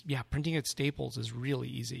 printing at Staples is really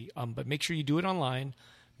easy. But make sure you do it online.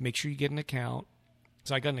 Make sure you get an account.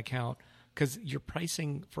 So I got an account. because your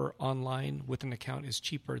pricing for online with an account is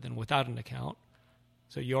cheaper than without an account.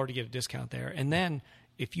 So you already get a discount there. And then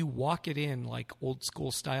if you walk it in like old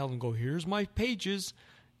school style and go, here's my pages,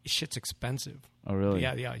 shit's expensive. Oh, really?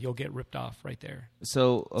 Yeah. You'll get ripped off right there.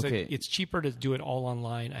 So, okay. So it's cheaper to do it all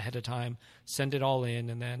online ahead of time, send it all in,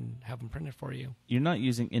 and then have them print it for you. You're not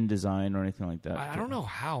using InDesign or anything like that? I don't know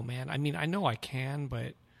how, man. I mean, I know I can,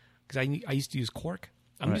 but because I used to use Quark.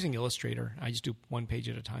 I'm using Illustrator. I just do one page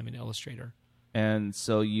at a time in Illustrator. And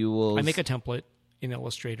so you will... I make a template in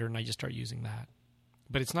Illustrator, and I just start using that.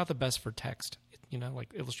 But it's not the best for text. You know, like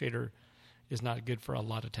Illustrator is not good for a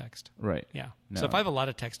lot of text. Right. Yeah. No. So if I have a lot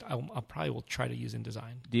of text, I probably will try to use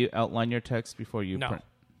InDesign. Do you outline your text before you print?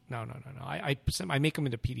 No. I make them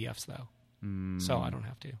into PDFs, though. So I don't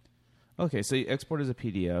have to. Okay, so you export as a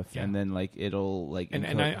PDF, and then like it'll like... And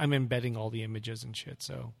I'm embedding all the images and shit,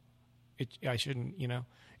 so I shouldn't, you know...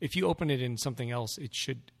 If you open it in something else,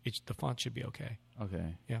 the font should be okay.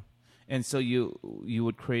 Okay. Yeah. And so you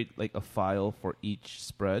would create like a file for each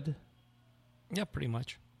spread? Yeah, pretty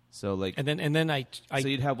much. So like, and then I so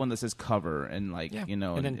you'd have one that says cover and like you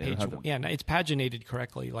know, and then page and it's paginated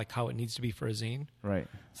correctly, like how it needs to be for a zine. Right.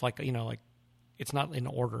 It's like, you know, like it's not in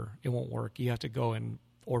order. It won't work. You have to go in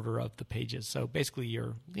order of the pages. So basically,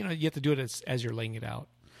 you have to do it as you're laying it out.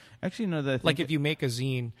 Actually, no. That like if you make a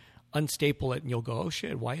zine, unstaple it, and you'll go, oh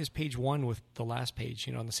shit, why is page 1 with the last page,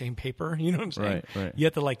 you know, on the same paper? You know what I'm saying? Right. You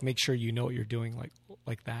have to like make sure you know what you're doing,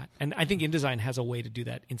 like that. And I think InDesign has a way to do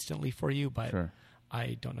that instantly for you, but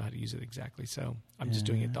I don't know how to use it exactly. So I'm just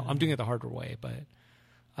doing it. I'm doing it the harder way, but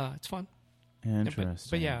it's fun. Interesting.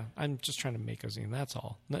 But yeah, I'm just trying to make a zine. That's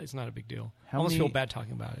all. No, it's not a big deal. I almost feel bad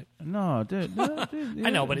talking about it. No, dude. Yeah.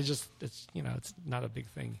 I know, but it's you know, it's not a big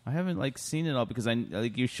thing. I haven't like seen it all because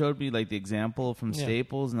you showed me like the example from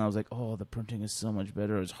Staples, and I was like, oh, the printing is so much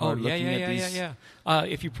better. It's hard looking at these. Yeah.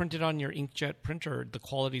 If you print it on your inkjet printer, the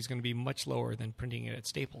quality is going to be much lower than printing it at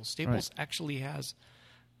Staples. Staples actually has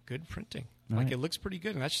good printing. Like it looks pretty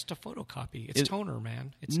good, and that's just a photocopy. It's toner,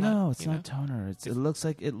 man. It's not toner. It looks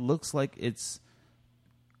like it's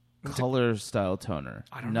color style toner.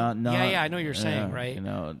 I don't know. Yeah, I know what you're saying, right? You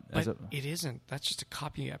know, but it isn't. That's just a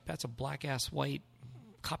copy. That's a black ass white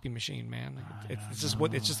copy machine, man. It's just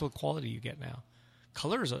what quality you get now.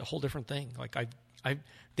 Color is a whole different thing. Like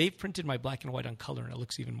they've printed my black and white on color, and it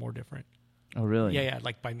looks even more different. Oh, really? Yeah.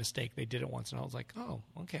 Like by mistake, they did it once, and I was like, "Oh,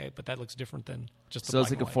 okay," but that looks different than just. So it's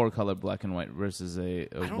like a 4-color black and white versus a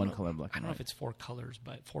 1-color black and white. I don't know if it's 4 colors,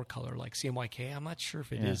 but 4-color like CMYK. I'm not sure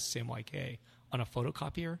if it is CMYK on a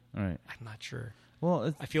photocopier. Right. I'm not sure.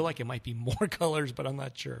 Well, I feel like it might be more colors, but I'm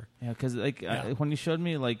not sure. Yeah, because when you showed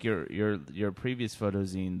me like your previous photo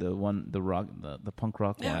zine, the punk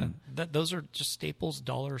rock one. Those are just Staples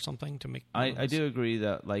 $1 or something to make. I do agree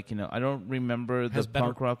that like, you know, I don't remember the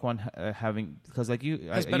punk rock one having, because like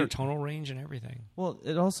has better tonal range and everything. Well,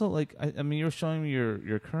 it also like I mean, you're showing me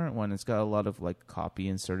your current one. It's got a lot of like copy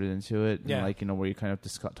inserted into it, and like, you know, where you're kind of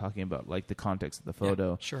just talking about like the context of the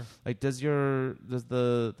photo. Yeah, sure. Like does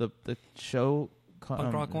the show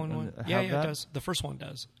punk rock one? Yeah, it does. The first one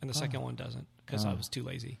does, and the second one doesn't because I was too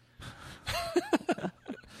lazy.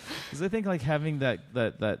 Because I think like having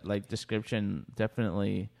that like description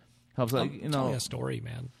definitely helps. Like, you know, telling a story,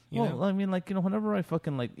 man. You know? I mean, like, you know, whenever I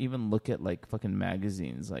fucking like even look at like fucking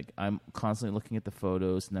magazines, like I'm constantly looking at the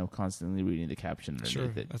photos and I'm constantly reading the caption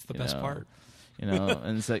underneath it. That's the best part. You know,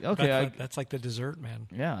 and it's like, okay, that's like the dessert, man.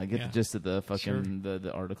 Yeah, I get the gist of the fucking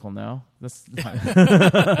the article now. That's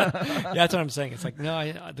that's what I'm saying. It's like,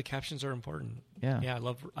 no, the captions are important. Yeah,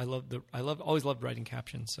 I always loved writing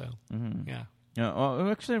captions. So yeah. Yeah, well,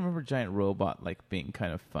 actually, I remember Giant Robot like being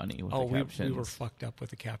kind of funny with the captions. We were fucked up with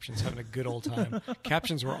the captions, having a good old time.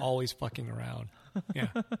 Captions were always fucking around. Yeah,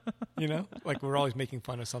 you know, like we're always making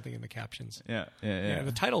fun of something in the captions. Yeah. And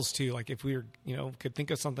the titles too. Like if we were, you know, could think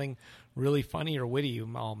of something really funny or witty,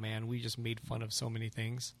 oh man, we just made fun of so many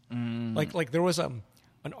things. Like there was an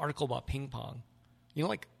article about ping pong. You know,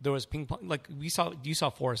 like there was ping pong. Like you saw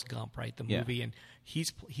Forrest Gump, right? The movie, and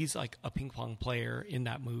he's like a ping pong player in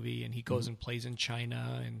that movie, and he goes and plays in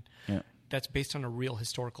China, and that's based on a real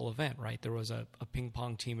historical event, right? There was a ping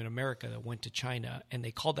pong team in America that went to China, and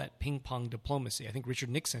they called that ping pong diplomacy. I think Richard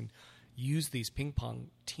Nixon used these ping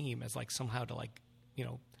pong team as like somehow to like, you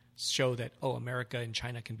know, show that America and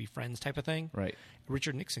China can be friends type of thing. Right.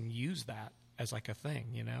 Richard Nixon used that as like a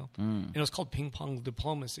thing, you know, and it was called ping pong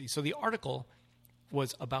diplomacy. So the article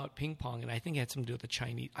was about ping pong, and I think it had something to do with the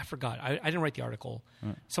Chinese. I forgot. I didn't write the article.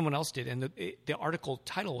 Someone else did, and the article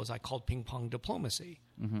title was called Ping Pong Diplomacy.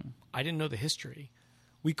 I didn't know the history.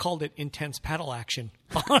 We called it intense paddle action.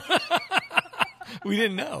 We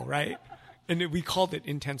didn't know, right? And we called it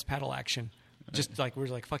intense paddle action. Just like we were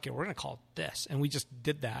like, fuck it, we're gonna call it this, and we just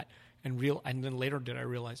did that. And then later did I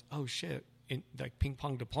realize, oh shit, like ping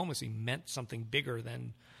pong diplomacy meant something bigger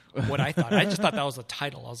than what I thought. I just thought that was the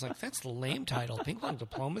title. I was like, that's the lame title, ping pong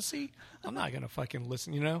diplomacy. I'm not gonna fucking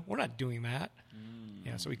listen. We're not doing that.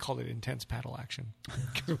 Yeah, so we called it intense paddle action.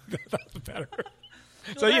 That was better.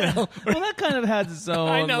 So well, that kind of has its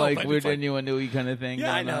own like weird like, innuendo-y kind of thing.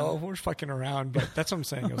 Yeah, I know. We're fucking around, but that's what I'm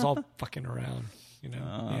saying. It was all fucking around. Oh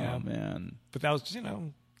yeah. man! But that was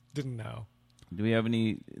didn't know. Do we have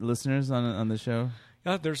any listeners on the show?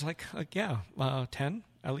 Yeah, there's 10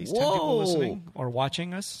 at least. 10 people listening or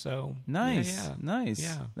watching us. So nice.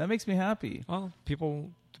 Yeah, that makes me happy. Well,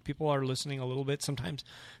 people are listening a little bit. Sometimes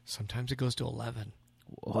it goes to 11.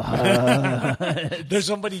 There's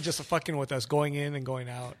somebody just fucking with us, going in and going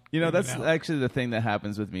out. That's actually the thing that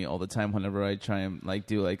happens with me all the time. Whenever I try and like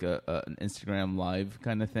do like an Instagram live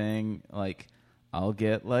kind of thing, like I'll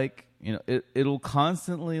get like it'll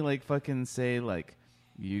constantly like fucking say like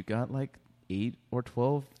you got like 8 or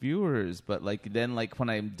 12 viewers, but like then like when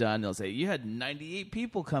I'm done, they'll say you had 98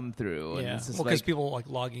 people come through. And it's just because people like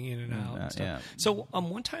logging in and out. And stuff. Yeah. So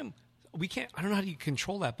one time. We can't. I don't know how you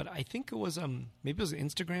control that, but I think it was maybe it was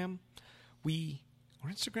Instagram. Or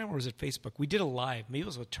Instagram, or was it Facebook? We did a live. Maybe it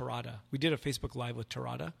was with Tarada. We did a Facebook live with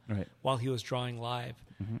Tarada while he was drawing live.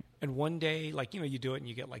 Mm-hmm. And one day, like you do it and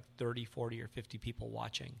you get like 30, 40, or 50 people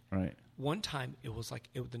watching. Right. One time it was like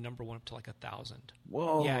the number went up to like 1,000.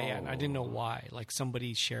 Whoa. Yeah. And I didn't know why. Like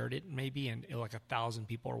somebody shared it maybe, and it was like 1,000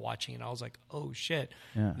 people are watching, and I was like, oh shit,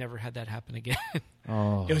 never had that happen again.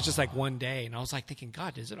 Oh. It was just like one day, and I was like thinking,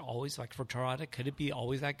 God, is it always like for Tarada? Could it be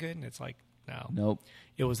always that good? And it's like, no. Nope.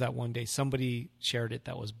 It was that one day. Somebody shared it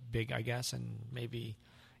that was big, I guess, and maybe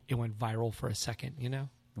it went viral for a second.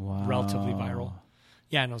 Wow. Relatively viral.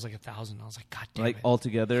 Yeah, and it was like 1,000. I was like, God damn like it.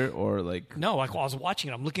 altogether, or like No, like while I was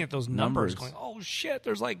watching it, I'm looking at those numbers going, oh shit,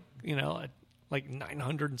 there's like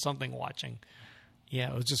 900 and something watching.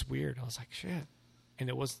 Yeah, it was just weird. I was like, shit. And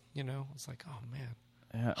it was, it's like, oh man.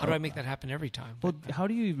 How do I make that happen every time? Well, how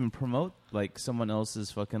do you even promote like someone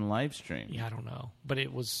else's fucking live stream? Yeah, I don't know. But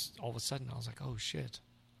it was all of a sudden I was like, oh shit.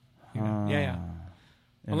 Yeah.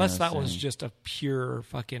 Unless that was just a pure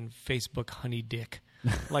fucking Facebook honey dick.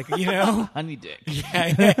 Like, honey dick.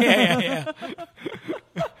 Yeah.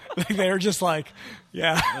 Like they were just like,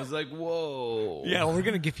 yeah. I was like, whoa. Yeah, well, we're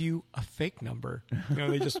going to give you a fake number.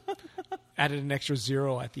 They just added an extra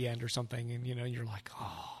 0 at the end or something. And, you're like,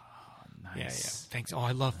 oh. Nice. Yeah. Thanks. Oh,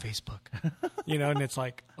 I love Facebook. And it's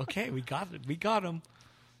like, okay, we got it. We got them.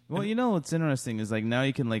 Well, what's interesting is like now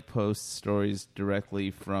you can like post stories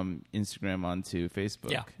directly from Instagram onto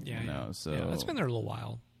Facebook. Yeah. So that's been there a little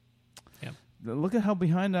while. Yeah. Look at how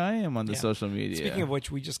behind I am on the social media. Speaking of which,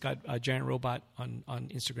 we just got a Giant Robot on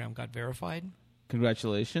Instagram got verified.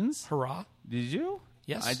 Congratulations. Hurrah. Did you?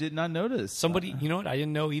 Yes. I did not notice. Somebody, you know what? I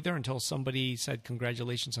didn't know either until somebody said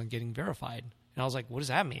congratulations on getting verified. And I was like, what does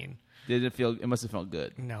that mean? Did it feel? It must have felt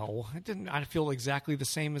good. No, it didn't. I feel exactly the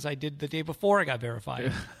same as I did the day before I got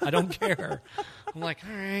verified. I don't care. I'm like,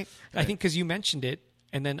 all right. I think because you mentioned it,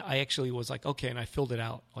 and then I actually was like, okay, and I filled it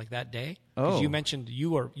out like that day. Because you mentioned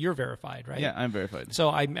you're verified, right? Yeah, I'm verified. So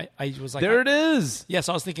I was like, there it is. Yeah,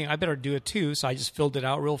 so I was thinking I better do it too. So I just filled it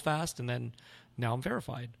out real fast, and then now I'm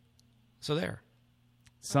verified. So there.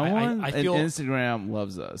 Someone I feel, on Instagram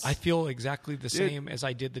loves us. I feel exactly the same as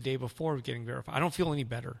I did the day before getting verified. I don't feel any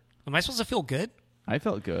better. Am I supposed to feel good? I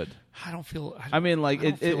felt good. I don't feel. I mean, like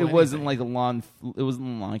it wasn't like a long. It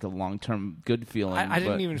wasn't like a long-term good feeling. I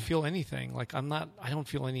didn't even feel anything. Like I'm not. I don't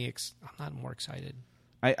feel any. I'm not more excited.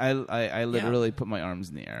 I literally put my arms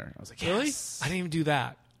in the air. I was like, really? Yes. I didn't even do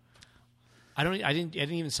that. I didn't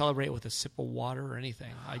even celebrate with a sip of water or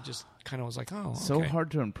anything. I just kind of was like, oh, okay. So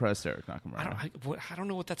hard to impress Eric Nakamura. I don't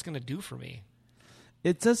know what that's going to do for me.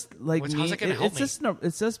 It's just like how's that going to help me?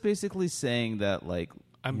 It's just basically saying that like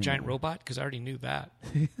I'm Giant Robot because I already knew that.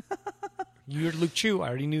 You're Luke Chu. I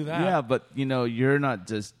already knew that. Yeah, but you're not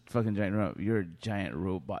just fucking Giant Robot. You're a Giant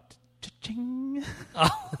Robot. Cha-ching.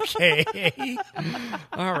 Okay.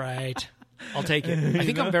 All right. I'll take it. I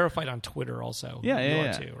think I'm verified on Twitter also.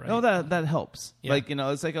 Yeah. Too, right? No, that helps. Yeah. Like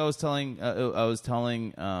it's like I was telling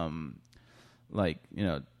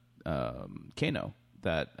Kano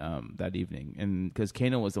that evening, and because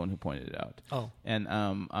Kano was the one who pointed it out. Oh. And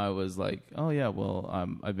I was like, oh yeah,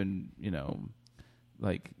 well I've been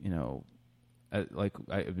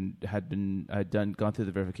gone through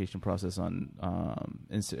the verification process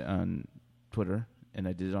on Twitter, and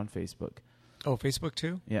I did it on Facebook. Oh, Facebook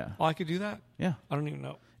too? Yeah. Oh, I could do that? Yeah. I don't even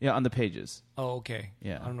know. Yeah, on the pages. Oh, okay.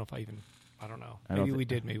 Yeah. I don't know. Maybe we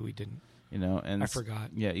did. Maybe we didn't. You know, and I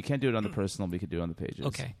forgot. Yeah, you can't do it on the personal, but you could do it on the pages.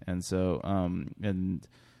 Okay. And so, and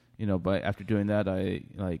you know, but after doing that, I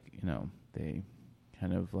they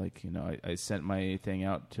kind of I sent my thing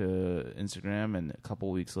out to Instagram, and a couple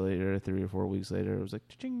weeks later, 3 or 4 weeks later, it was like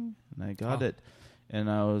ching, and I got it, and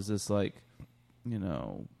I was just like,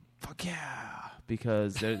 fuck yeah,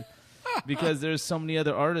 because there. Because there's so many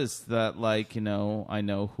other artists that I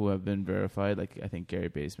know who have been verified. Like I think Gary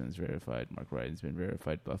Baseman's verified, Mark Ryden's been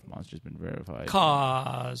verified, Buff Monster's been verified.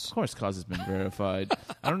 Cause. Of course, Cause has been verified.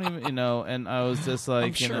 I don't even and I was just like,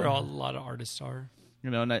 I'm sure a lot of artists are.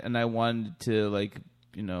 And I wanted to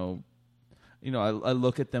I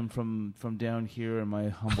look at them from down here in my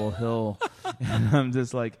humble hill, and I'm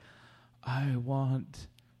just like, I want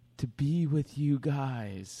to be with you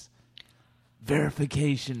guys.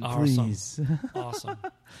 Verification, please. Awesome.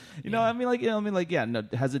 No,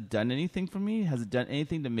 has it done anything for me? Has it done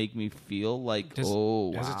anything to make me feel like, Has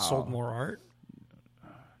wow. it sold more art?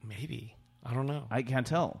 Maybe. I don't know. I can't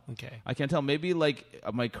tell. Okay. I can't tell. Maybe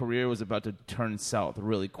my career was about to turn south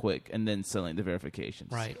really quick, and then suddenly the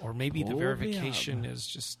verifications. Right. Or maybe the verification is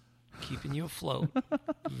just keeping you afloat.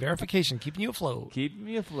 Verification, keeping you afloat. Keep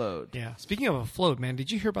me afloat. Yeah. Speaking of afloat, man, did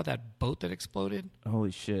you hear about that boat that exploded? Holy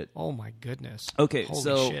shit. Oh, my goodness. Okay,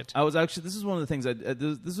 Holy shit. I was actually, this is one of the things,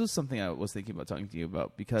 this was something I was thinking about talking to you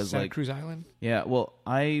about, because Santa Cruz Island? Yeah, well,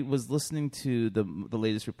 I was listening to the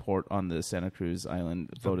latest report on the Santa Cruz Island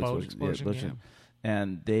boat explosion. Yeah.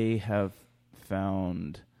 And they have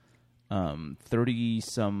found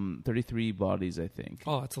 33 bodies, I think.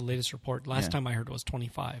 Oh, that's the latest report. Last time I heard it was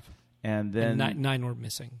 25. And then nine were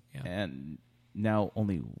missing. Yeah. And now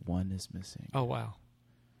only one is missing. Oh, wow.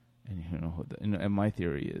 And and my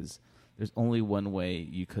theory is there's only one way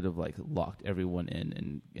you could have locked everyone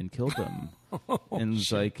in and killed them. And it's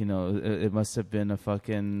shit. it must have been a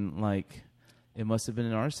fucking it must have been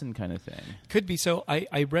an arson kind of thing. Could be. So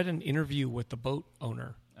I read an interview with the boat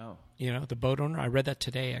owner. Oh. The boat owner. I read that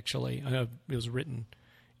today, actually. It was written.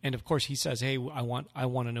 And, of course, he says, hey, I want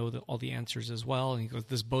to know all the answers as well. And he goes,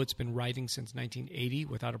 this boat's been riding since 1980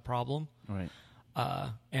 without a problem. Right.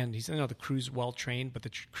 And he said, no, the crew's well-trained, but the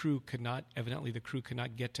crew could not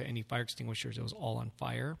get to any fire extinguishers. It was all on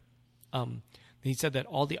fire. He said that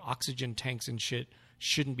all the oxygen tanks and shit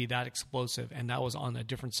shouldn't be that explosive, and that was on a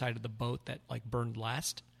different side of the boat that burned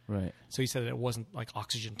last. Right. So he said that it wasn't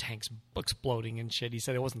oxygen tanks exploding and shit. He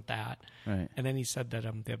said it wasn't that. Right. And then he said that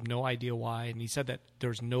they have no idea why, and he said that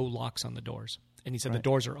there's no locks on the doors. And he said Right. the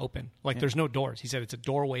doors are open. There's no doors. He said it's a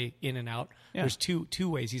doorway in and out. Yeah. There's two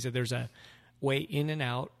ways. He said there's a way in and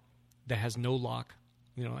out that has no lock,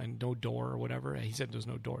 and no door or whatever. And he said there's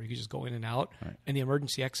no door. You can just go in and out. Right. And the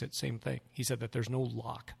emergency exit, same thing. He said that there's no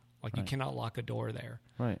lock. You Right. cannot lock a door there.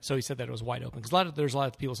 Right. So he said that it was wide open. Because there's a lot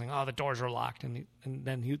of people saying, oh, the doors are locked. And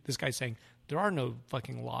then this guy's saying, there are no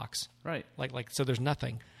fucking locks. Right. So there's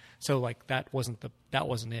nothing. So that wasn't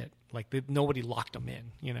it. Nobody locked them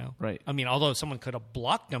in, Right. I mean, although someone could have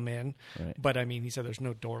blocked them in, Right. but I mean, he said there's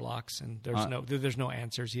no door locks and there's no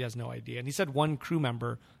answers. He has no idea. And he said one crew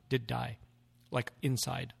member did die,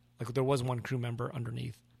 inside. There was one crew member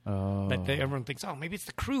underneath. Oh. That everyone thinks, oh, maybe it's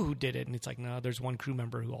the crew who did it, and it's no, there's one crew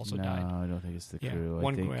member who also died. No, I don't think it's the Yeah, crew.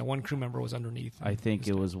 one crew member was underneath. I think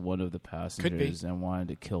it was one of the passengers be. and wanted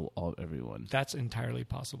to kill everyone. That's entirely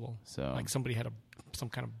possible. So somebody had some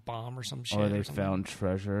kind of bomb or some shit. Or they something. found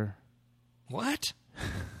treasure. What?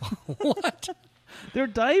 What? They're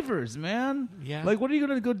divers, man. Yeah. What are you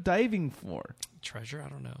going to go diving for? Treasure? I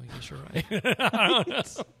don't know. I guess you're right.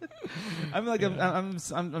 I don't know.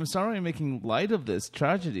 I'm sorry I'm making light of this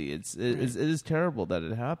tragedy. It is terrible that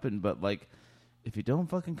it happened, but if you don't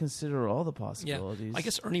fucking consider all the possibilities. Yeah. I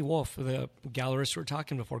guess Ernie Wolf, the gallerist we were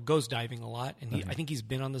talking before, goes diving a lot, and I think he's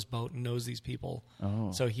been on this boat and knows these people.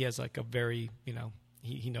 Oh. So he has a very,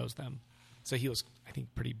 he knows them. So he was, I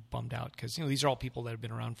think, pretty bummed out because these are all people that have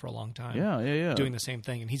been around for a long time. Yeah. Doing the same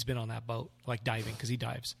thing, and he's been on that boat, diving because he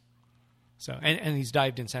dives. So and he's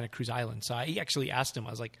dived in Santa Cruz Island. So I actually asked him.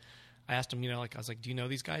 I asked him, do you know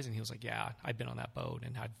these guys? And he was like, yeah, I've been on that boat,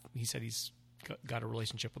 and he said he's got a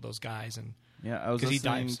relationship with those guys. And yeah, I was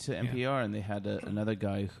listening to NPR, and they had another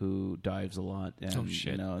guy who dives a lot. And, oh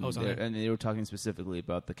shit! And they were talking specifically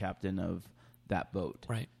about the captain of that boat,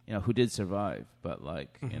 right? Who did survive, but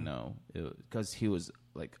because he was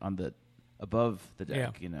on the above the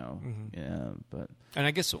deck, but and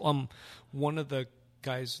I guess one of the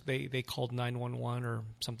guys they called 911 or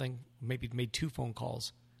something, maybe made 2 phone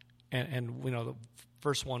calls, and the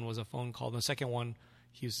first one was a phone call. The second one,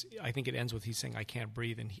 I think it ends with he's saying I can't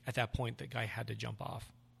breathe, and at that point the guy had to jump off,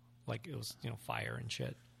 it was fire and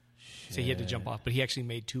shit. So he had to jump off, but he actually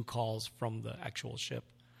made 2 calls from the actual ship.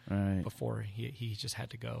 Right. before he just had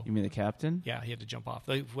to go. You mean the captain? Yeah, he had to jump off.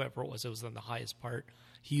 Like, whoever it was on the highest part.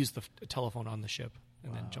 He used the telephone on the ship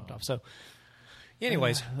and then jumped off. So,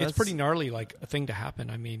 anyways, it's pretty gnarly, like a thing to happen.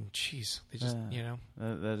 I mean, jeez, they just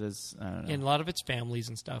That is, I don't know. and a lot of it's families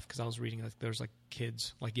and stuff. Because I was reading like there's like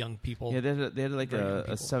kids, like young people. Yeah, they had like Very young a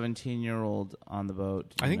people. 17-year-old on the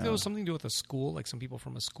boat. I think you there know. was something to do with a school. Like some people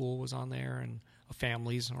from a school was on there, and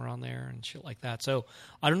families were on there, and shit like that. So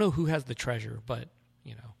I don't know who has the treasure, but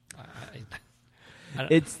I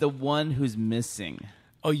don't, It's the one who's missing.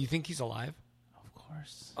 oh, you think he's alive? Of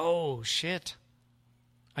course. Oh shit!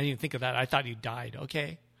 I didn't even think of that. I thought he died.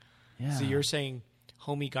 Okay, Yeah. so you're saying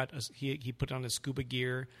homie he put on his scuba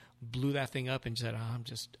gear, blew that thing up, and said,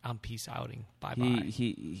 I'm peace outing. Bye bye.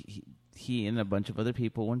 He and a bunch of other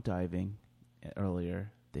people went diving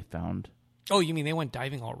earlier. They found. Oh, you mean they went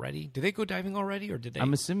diving already? Did they go diving already, or did they?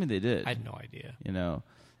 I'm assuming they did. I had no idea.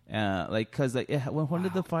 Because when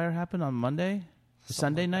did the fire happen on Monday?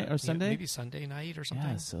 Sunday night or Sunday? Maybe Sunday night or something.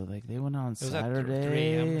 Yeah, so like they went on was at 3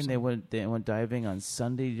 Saturday a.m. or and they went diving on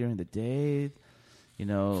Sunday during the day.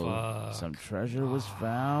 Fuck. Some treasure was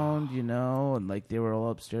found, and like they were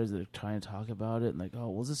all upstairs. They're trying to talk about it, and like, oh,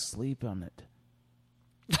 we'll just sleep on it.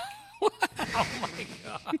 Oh my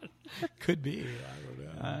god, could be.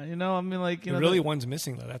 I don't know. I mean, like, Really, one's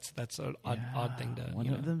missing though. That's an odd thing to. One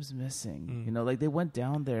of them's missing. Mm. Like they went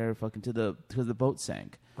down there fucking because the boat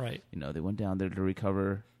sank. Right. They went down there to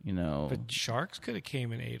recover. But sharks could have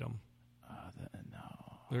came and ate them. No.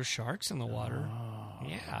 There's sharks in the water. Oh,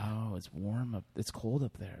 Yeah. No, it's warm up. It's cold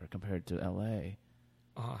up there compared to L.A.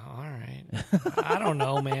 All right. I don't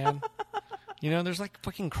know, man. There's like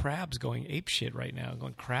fucking crabs going ape shit right now.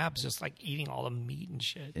 Crabs just like eating all the meat and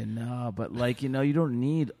shit. No, but like, you don't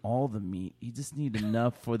need all the meat. You just need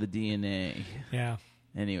enough for the DNA. Yeah.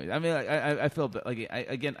 Anyway, I mean, I feel like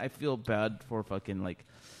I feel bad for fucking like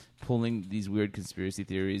pulling these weird conspiracy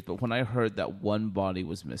theories. But when I heard that one body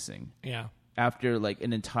was missing, Yeah. after like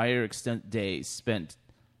an entire day spent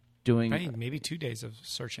doing Right. Maybe 2 days of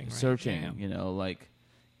searching. Right? searching, Yeah. like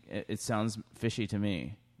it sounds fishy to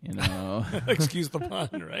me. Excuse the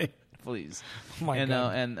pun, right? Please. Oh my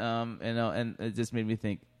God. And it just made me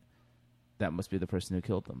think that must be the person who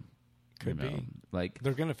killed them. Could be. Like,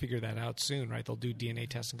 They're going to figure that out soon, right? They'll do DNA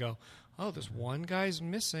tests and go, oh, this one guy's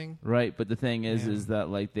missing. right, but the thing is Yeah. that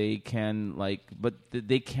like they can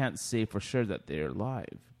they can't say for sure that they're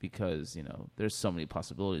alive because there's so many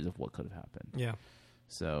possibilities of what could have happened. Yeah.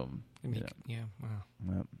 So Yeah. Wow.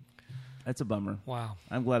 yeah. That's a bummer. Wow.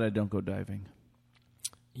 I'm glad I don't go diving.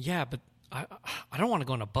 Yeah, but I don't want to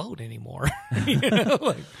go on a boat anymore.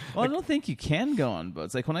 Well, I don't think you can go on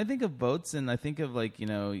boats. Like when I think of boats, and I think of like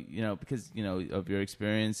because of your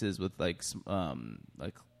experiences with like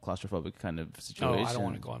claustrophobic kind of situation. Oh, I don't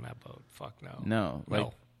want to go on that boat. Fuck no. No, like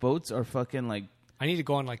No. boats are fucking like. I need to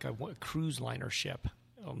go on like a cruise liner ship.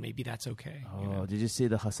 Oh, maybe that's okay. Oh, did you see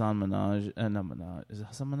the Hassan Minaj? Not Minaj. Is it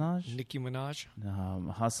Hassan Minaj? Nicki Minaj.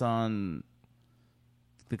 Hassan,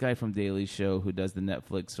 the guy from Daily Show who does the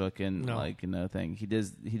Netflix fucking No. thing. He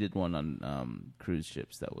did one on cruise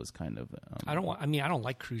ships that was kind of. I don't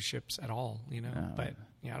like cruise ships at all. But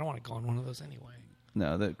I don't want to go on one of those anyway.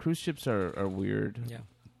 No, the cruise ships are weird. Yeah.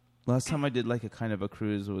 Last time I did like a kind of a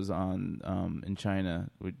cruise was on in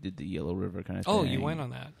China. We did the Yellow River kind of thing. Oh, you went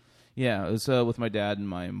on that. Yeah, it was with my dad and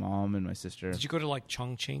my mom and my sister. Did you go to like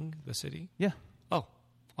Chongqing, the city? Yeah. Oh,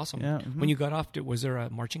 awesome. Yeah, mhm. When you got off, was there a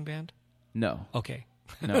marching band? No. Okay.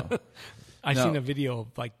 No. I've No. seen a video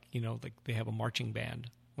of like they have a marching band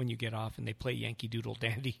when you get off and they play Yankee Doodle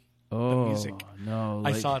Dandy. Oh, music. no.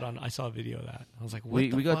 I saw a video of that. I was like, what We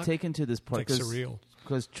the got fuck? taken to this park. It's like surreal.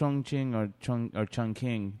 Because Chongqing or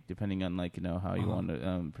Chongqing, depending on like how you Uh-huh. want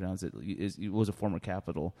to pronounce it, it was a former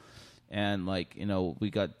capital, and like we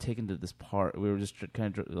got taken to this park. We were just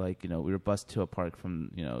kind of like we were bused to a park from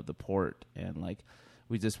the port, and like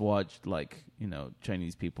we just watched like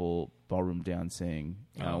Chinese people ballroom dancing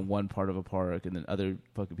one part of a park, and then other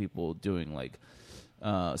fucking people doing like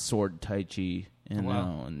sword tai chi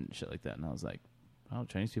and shit like that. And I was like, wow,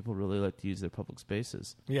 Chinese people really like to use their public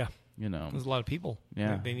spaces. Yeah. You know, There's a lot of people.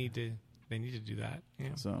 Yeah. They need to do that.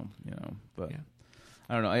 Yeah. so but Yeah.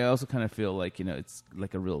 I don't know. I also kind of feel like it's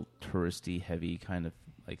like a real touristy heavy kind of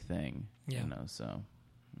like thing. Yeah. So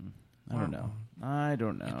I don't know. I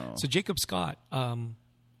don't know. So Jacob Scott, a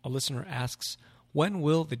listener asks, when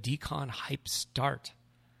will the decon hype start?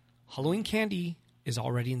 Halloween candy is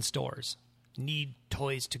already in stores. Need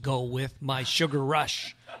toys to go with my sugar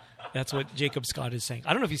rush. That's what Jacob Scott is saying.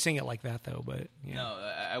 I don't know if he's saying it like that though, but yeah.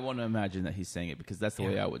 No, I want to imagine that he's saying it because that's the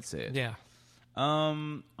way I would say it. Yeah.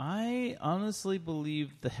 I honestly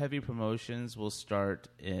believe the heavy promotions will start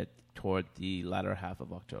toward the latter half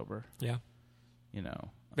of October. Yeah. You know,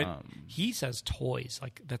 But he says toys,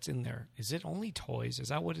 like that's in there. Is it only toys? Is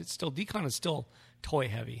that what it's still? Decon is still toy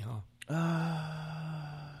heavy, huh?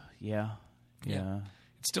 Yeah.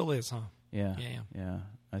 It still is, huh? Yeah.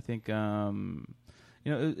 I think you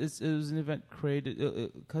know, it was an event created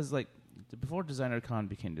because like before Designer Con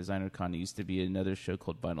became Designer Con, it used to be another show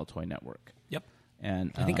called Vinyl Toy Network. Yep.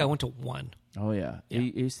 And I think I went to one. Oh yeah.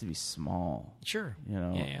 It used to be small. Sure. You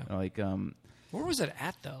know, Yeah. like Where was it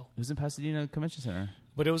at though? it was in Pasadena Convention Center.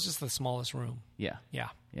 But it was just the smallest room. Yeah. Yeah.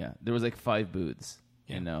 Yeah, there was like 5 booths,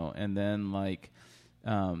 Yeah. you know, and then like,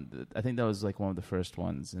 I think that was like one of the first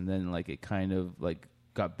ones, and then like it kind of like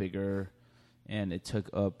got bigger, and it took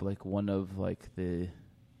up like one of like I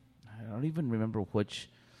don't even remember which.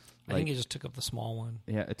 I think it just took up the small one.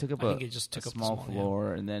 Yeah, it took up I think it just took a up the small small,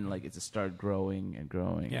 floor, and then like it just started growing and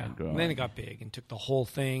growing Yeah. and growing. And then it got big and took the whole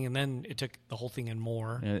thing, and then it took the whole thing and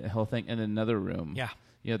more. And the whole thing, and another room. Yeah.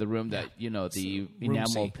 You know, the room that you know the Room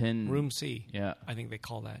enamel C. pin Room C. Yeah, I think they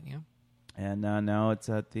call that, yeah. and now it's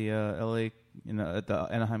at the LA, you know, at the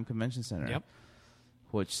Anaheim Convention Center. Yep.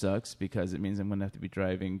 Which sucks because it means I'm going to have to be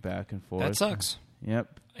driving back and forth. That sucks.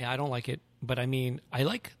 Yep. Yeah, I don't like it. But I mean, I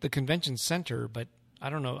like the convention center, but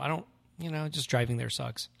I don't know. Just driving there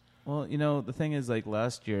sucks. Well, you know, the thing is, like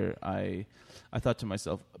last year, I thought to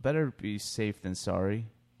myself, better be safe than sorry,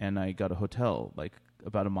 and I got a hotel like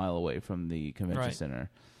about a mile away from the convention Right. center,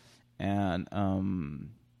 and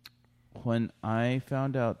when I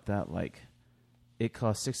found out that like it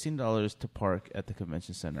cost $16 to park at the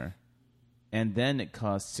convention center, and then it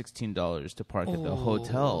cost $16 to park at the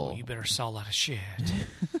hotel. You better sell that shit.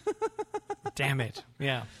 Damn it.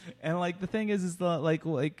 Yeah. And like the thing is like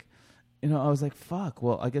you know, I was like, fuck.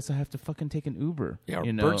 Well, I guess I have to fucking take an Uber. Yeah, or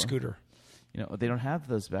you know? bird scooter. You know, they don't have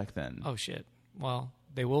those back then. Oh shit. Well,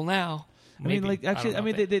 they will now. I mean, like actually, I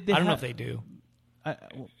mean, they I don't know if they do. Well,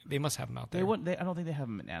 They must have them out they there. wouldn't. I don't think they have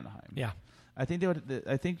them in Anaheim. Yeah. I think they would.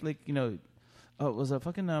 I think like you know, it was a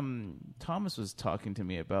fucking Thomas was talking to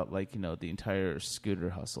me about like you know the entire scooter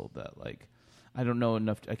hustle that like I don't know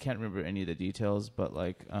enough. I can't remember any of the details, but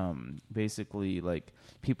like basically like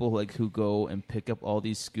people like who go and pick up all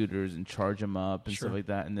these scooters and charge them up and Sure. stuff like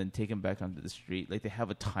that, and then take them back onto the street. Like they have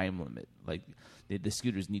a time limit. Like the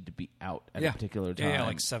scooters need to be out at a particular time. Yeah,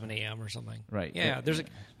 like 7 a.m. or something. Right. Yeah, there's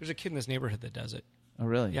a kid in this neighborhood that does it. Oh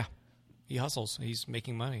really? Yeah. He hustles. He's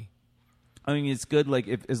making money. I mean, it's good. Like,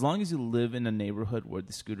 as long as you live in a neighborhood where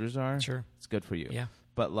the scooters are, Sure. it's good for you. Yeah.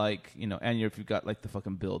 But like, you know, and if you've got like the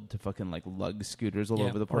fucking build to fucking like lug scooters all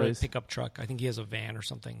over the Or a place, pickup truck. I think he has a van or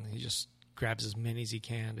something. He just grabs as many as he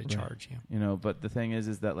can to charge. Yeah. you know. But the thing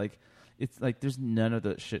is that like, it's like there's none of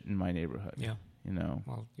that shit in my neighborhood. Yeah. You know,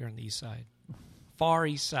 Well, you're on the east side. Far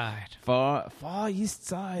east side. far east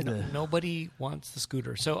side. Nobody wants the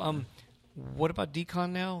scooter. So, what about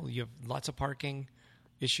Decon now? You have lots of parking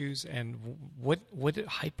issues, and what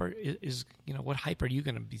hype are you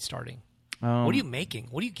going to be starting? What are you making?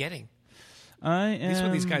 What are you getting? I am. These are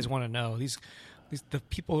what these guys want to know. These the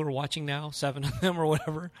people who are watching now, 7 of them or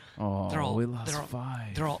whatever. Oh, they're all, we lost they're all,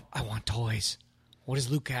 5. They're all. I want toys. What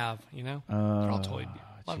does Luke have? You know, they're all toy.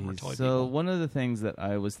 A lot of them are toy So people. one of the things that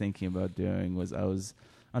I was thinking about doing was I was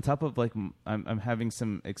on top of like I'm having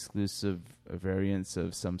some exclusive variants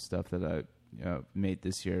of some stuff that I made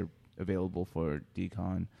this year available for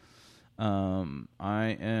Decon.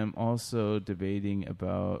 I am also debating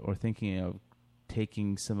about or thinking of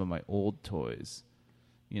taking some of my old toys,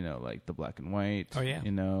 you know, like the black and white. Oh, yeah.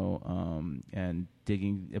 You know, and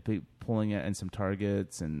pulling it and some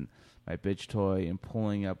targets and my bitch toy and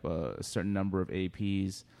pulling up a certain number of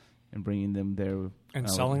APs and bringing them there And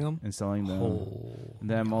selling them? and selling them. Oh, And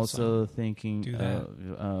then I'm also thinking Do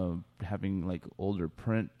that. having like older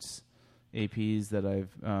prints APs that I've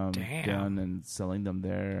Damn. done and selling them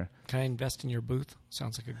there. Can I invest in your booth?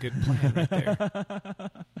 Sounds like a good plan right there.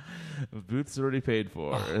 Booth's already paid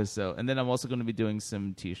for. So, and then I'm also going to be doing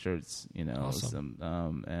some T-shirts, you know, Awesome.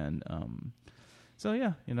 so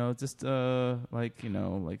yeah, you know, just like, you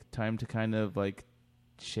know, like time to kind of like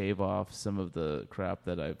shave off some of the crap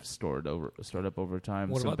that I've stored up over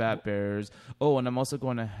time. What Some about- Bat Bears. Oh, and I'm also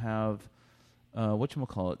going to have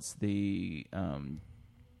whatchamacallits, the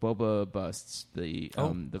Boba busts, the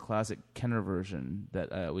classic Kenner version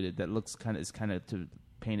that we did that looks is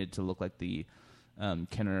painted to look like the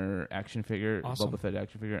Kenner action figure, Awesome. Boba Fett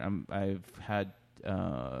action figure. I've had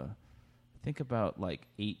I think about like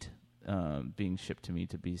 8 being shipped to me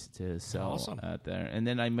to sell Awesome. out there, and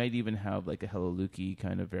then I might even have like a Hello Lukey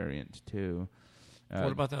kind of variant too.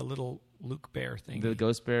 What about that little Luke Bear thing? The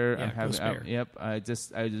Ghost Bear? Yeah, I'm having. Ghost Bear. Yep. I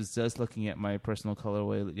was just looking at my personal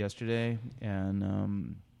colorway yesterday,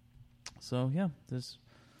 and so yeah, there's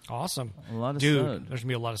awesome. a lot of Dude, stuff. there's going to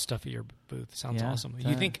be a lot of stuff at your booth. Sounds Yeah, awesome. that-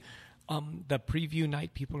 You think the preview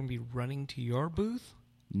night people are going to be running to your booth?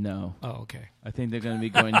 No. Oh, okay. I think they're going to be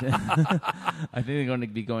going to. I think they're going to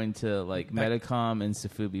be going to like Metacom and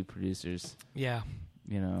Safubi producers. Yeah.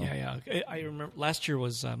 You know. Yeah. I remember last year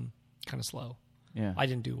was kind of slow. Yeah. I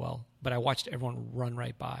didn't do well, but I watched everyone run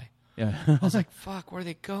right by. Yeah. I was like, "Fuck, where are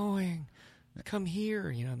they going? Come here!"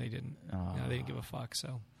 You know, and they didn't. Aw. They didn't give a fuck.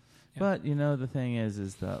 So, yeah. But you know, the thing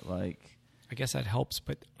is that like I guess that helps.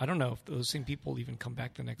 But I don't know if those same people even come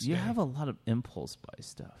back the next you day. have a lot of impulse buy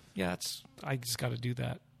stuff. Yeah, I just got to do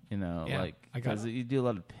that. You know, Yeah, like I got because you do a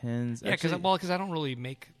lot of pins. Yeah, because Actually, I don't really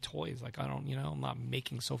make toys. Like I don't, I'm not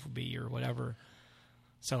making Sofubi or whatever.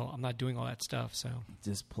 So I'm not doing all that stuff. So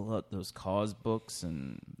just pull out those cause books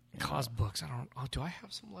and cause books. I don't. Oh, do I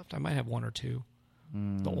have some left? I might have one or two.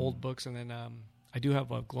 The old books, and then I do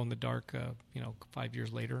have a glow in the dark. 5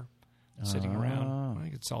 years later, sitting around. I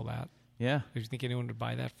could sell that. Yeah. If you think anyone would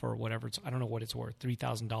buy that for whatever I don't know what it's worth,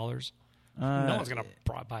 $3,000. No one's gonna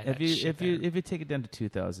buy that. If you take it down to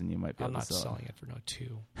 2,000, you might be I'm able not to sell selling it for no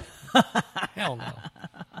two. Hell no.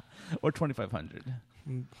 or 2,500.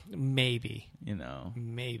 Maybe. You know.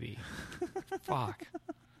 Maybe. Fuck.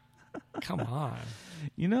 Come on.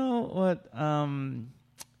 You know what?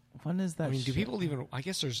 When is that? I mean, do shit? people even? I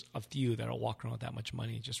guess there's a few that'll walk around with that much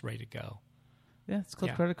money just ready to go. Yeah, it's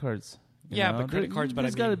called Yeah. credit cards. You Yeah, know? but credit cards. But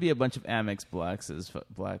There's I got to mean, be a bunch of Amex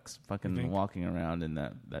blacks fucking think? walking around in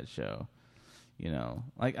that show. You know,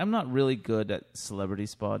 like I'm not really good at celebrity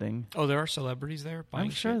spotting. oh, there are celebrities there. Buying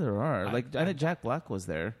I'm sure shit? there are. I think Jack Black was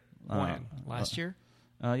there. When last year?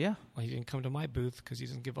 Yeah. Well, he didn't come to my booth because he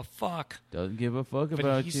doesn't give a fuck. Doesn't give a fuck But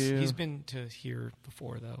about he's you. he's been to here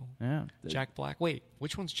before though. Yeah. Jack Black. Wait,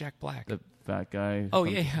 which one's Jack Black? The fat guy. Oh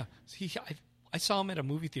from- yeah. I saw him at a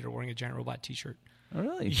movie theater wearing a giant robot T-shirt. Oh,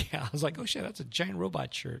 really? Yeah, I was like, oh shit, that's a giant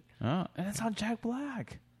robot shirt. Oh, and it's on Jack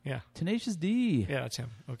Black. Yeah, Tenacious D. yeah, that's him.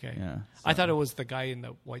 Okay. Yeah. I thought it was the guy in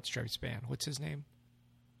the White Stripes band. What's his name?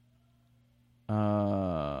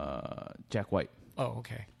 Jack White. Oh,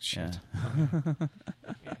 okay. Shit. Yeah.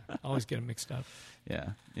 Yeah. I always get him mixed up. Yeah.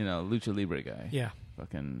 You know, Lucha Libre guy. Yeah.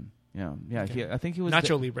 Fucking. Yeah. Yeah. Okay. I think he was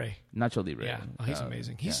Nacho Libre. Nacho Libre. Yeah. Oh, he's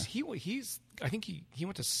amazing. He's yeah. he's. I think he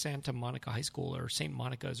went to Santa Monica High School or St.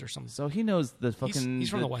 Monica's or something. So he knows the fucking. He's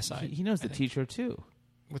from the West Side, He knows I the think. teacher too.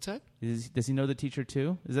 What's that? Does he know the teacher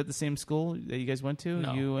too? Is that the same school that you guys went to?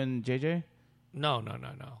 No. You and JJ? No.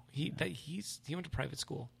 He went to private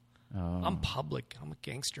school. Oh. I'm public. I'm a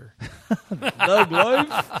gangster. Thug life.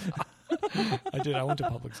 I did. I went to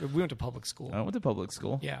public. We went to public school. I went to public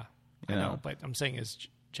school. Yeah, You I know. know. But I'm saying is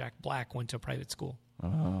Jack Black went to private school.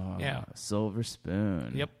 Oh, Yeah. Silver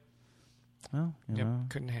spoon. Yep. Well, you Yep. know,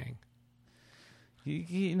 Couldn't hang.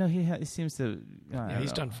 he seems to. Yeah,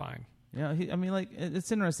 he's done fine. Yeah, I mean, like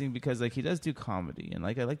it's interesting because like he does do comedy, and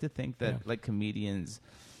like I like to think that Yeah. like comedians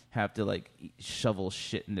have to like shovel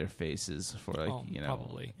shit in their faces for like Oh,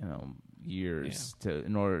 probably. years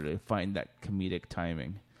in order to find that comedic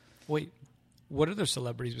timing. Wait, what other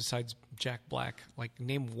celebrities besides Jack Black? Like,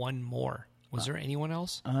 name one more. Was there anyone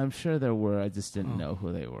else? I'm sure there were. I just didn't know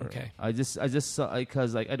who they were. Okay. I just saw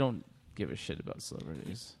because like I don't give a shit about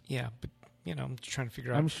celebrities. Yeah, but I'm just trying to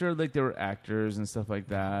figure out. I'm sure like there were actors and stuff like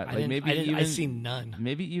that. I Like maybe even I seen none.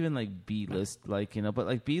 maybe even like B list, like but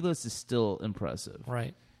like B list is still impressive,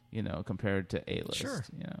 Right. Compared to A list. Sure.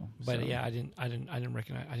 so, But yeah, I didn't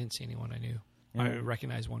recognize. I didn't see anyone I knew. Yeah. I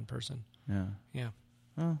recognized one person. yeah. Yeah,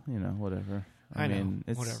 Well, whatever. I mean, know.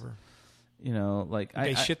 it's Whatever. Like They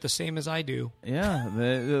I shit the same as I do. yeah,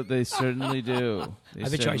 they certainly do. They I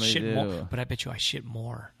bet you I certainly shit do. more. But I bet you I shit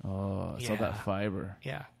more. Oh, it's all Yeah. that fiber,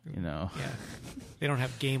 Yeah. Yeah. They don't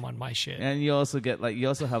have game on my shit. And you also get you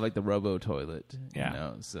also have like the robo toilet.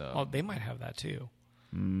 Yeah. So Oh, they might have that too.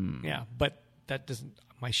 mm. Yeah, but that doesn't.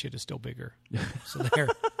 My shit is still bigger. So there.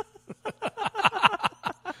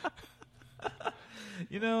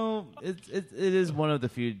 it is one of the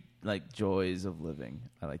few like joys of living.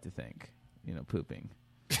 I like to think, pooping.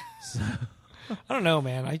 So. I don't know,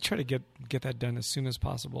 man. I try to get that done as soon as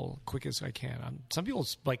possible, quick as I can. Some people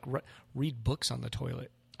like read books on the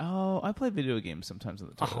toilet. Oh, I play video games sometimes on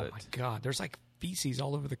the toilet. Oh my god, there's like feces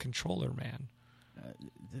all over the controller, man.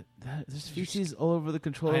 There's feces all over the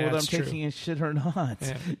controller Yeah, whether I'm that's true. taking a shit or not.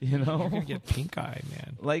 Yeah. You know, You're gonna get pink eye,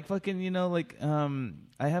 man. like fucking,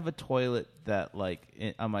 I have a toilet that like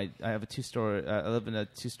I have a 2-story. I live in a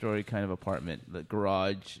 2-story kind of apartment. The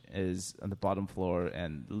garage is on the bottom floor,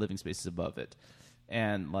 and the living space is above it.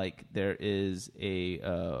 and like there is a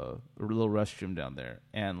little restroom down there,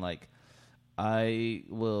 and like I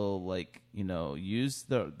will like use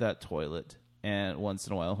that toilet, and once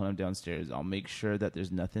in a while when I'm downstairs, I'll make sure that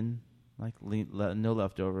there's nothing. Like no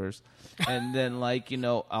leftovers, and then like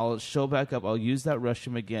I'll show back up. I'll use that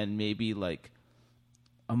restroom again, maybe like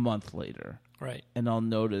a month later, Right. and I'll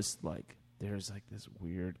notice like there's like this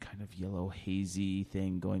weird kind of yellow hazy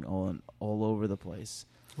thing going on all over the place.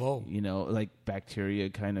 Whoa. Like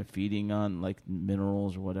bacteria kind of feeding on like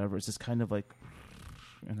minerals or whatever. It's just kind of like,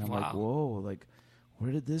 and I'm like, whoa, like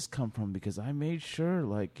where did this come from? Because I made sure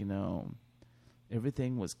like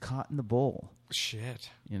everything was caught in the bowl. Shit.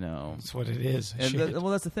 That's what it is. And well,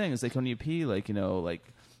 that's the thing. It's like when you pee, like like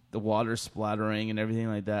the water splattering and everything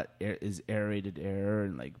like that is aerated air,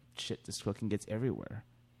 and like shit just fucking gets everywhere.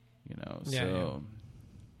 So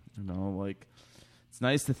like it's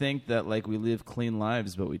nice to think that like we live clean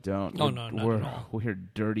lives, but we don't. No, not at all. We're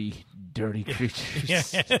dirty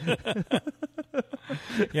creatures.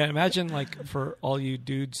 Yeah. Imagine like for all you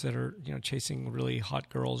dudes that are chasing really hot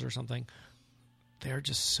girls or something. They're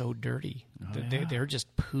just so dirty. They're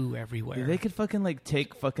just poo everywhere. They could fucking like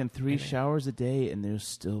take fucking 3 showers a day and there'll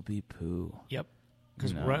still be poo. Yep.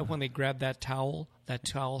 Because right when they grab that towel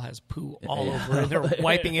has poo all over it. They're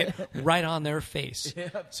wiping it right on their face.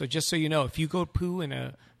 Yep. So just so you know, if you go poo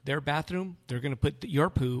in their bathroom, they're going to put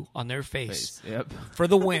your poo on their face. Yep. For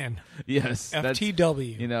the win. Yes.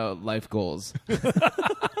 FTW. Life goals.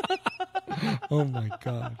 Oh my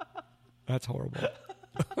God. That's horrible.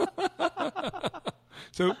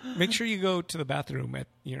 So make sure you go to the bathroom at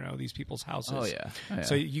these people's houses. Oh yeah.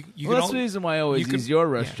 So you that's the reason why I always use your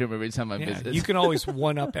restroom every time I visit. You can always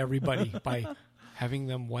one up everybody by having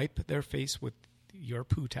them wipe their face with your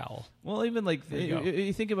poo towel. Well, even like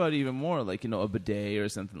you think about it even more, like a bidet or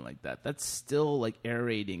something like that. That's still like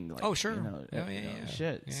aerating. Like, oh sure.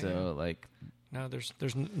 Shit. Yeah, so like. No,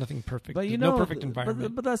 there's nothing perfect. But no perfect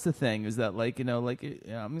environment. But that's the thing is that like I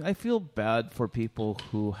mean I feel bad for people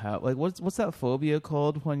who have like what's that phobia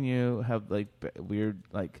called when you have like weird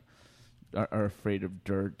like are afraid of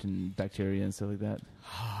dirt and bacteria and stuff like that.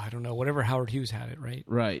 I don't know. Whatever Howard Hughes had it, right?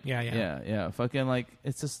 Right. Yeah. Fucking like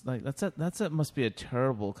it's just like that's a must be a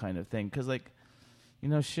terrible kind of thing because like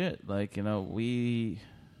shit like we.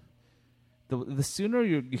 The sooner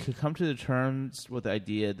you can come to the terms with the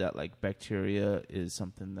idea that like bacteria is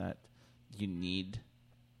something that you need,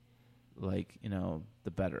 like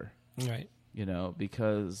the better, right?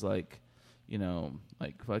 Because like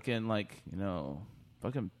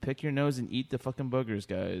fucking pick your nose and eat the fucking boogers,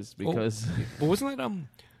 guys. Because well, wasn't that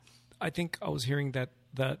I think I was hearing that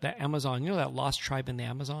the Amazon, that lost tribe in the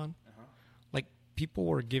Amazon, like people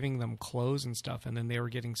were giving them clothes and stuff, and then they were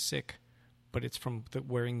getting sick. But it's from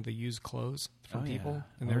wearing the used clothes from people,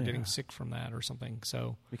 and they're getting sick from that or something.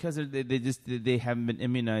 So because they haven't been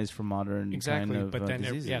immunized for modern exactly, kind of, but then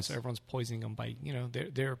diseases. So everyone's poisoning them by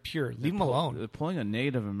they're pure. Leave them alone. They're pulling a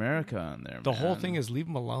Native America on there. The whole thing is leave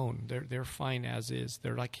them alone. They're fine as is.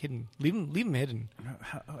 They're like hidden. Leave them hidden.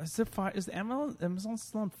 Is the Amazon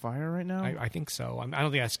still on fire right now? I think so. I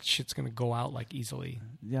don't think that shit's gonna go out like easily.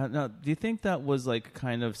 Yeah. No. Do you think that was like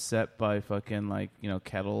kind of set by fucking like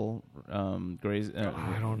cattle?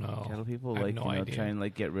 I don't know. Cattle people I have no idea. try and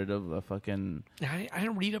like get rid of a fucking. I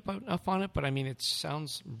didn't read up enough on it, but I mean it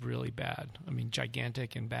sounds really bad. I mean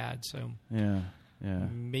gigantic and bad. So yeah.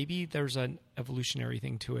 Maybe there's an evolutionary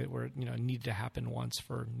thing to it where it needed to happen once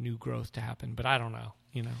for new growth to happen, but I don't know.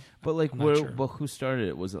 But like sure. who started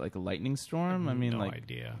it? Was it like a lightning storm? I mean, no like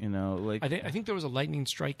idea. Like I think there was a lightning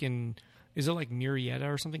strike in. Is it like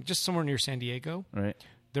Murrieta or something? Just somewhere near San Diego. Right.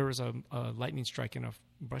 There was a lightning strike in a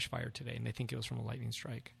brush fire today, and they think it was from a lightning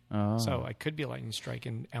strike. Oh. So it could be a lightning strike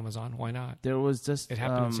in Amazon. Why not? There was just it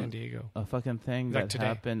happened in San Diego. A fucking thing like that today.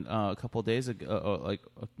 happened a couple of days ago, like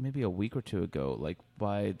maybe a week or two ago, like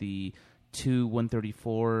by the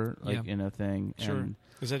 134 thing. Sure. And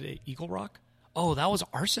is that Eagle Rock? Oh, that was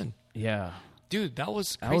arson. Yeah. Dude, that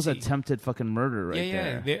was crazy. That was attempted fucking murder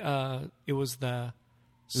there. It was the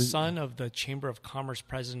son of the Chamber of Commerce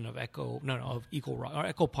president of of Eagle Rock or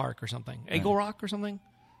Echo Park or something. Right. Eagle Rock or something?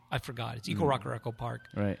 I forgot. It's Eagle Rock or Echo Park.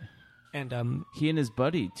 Right. And he and his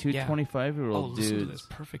buddy, two 25-year-old dudes. Listen to this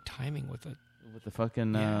perfect timing with it. With the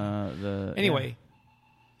fucking Anyway,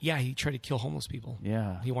 he tried to kill homeless people.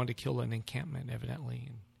 Yeah. He wanted to kill an encampment evidently,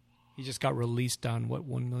 and he just got released on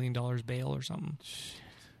 $1 million bail or something. Shit.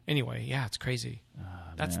 Anyway, it's crazy.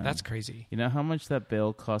 That's crazy. You know how much that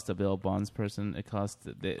bail cost a bail bonds person? It cost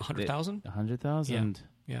 $100,000. $100,000.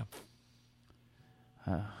 Yeah.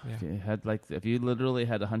 If you literally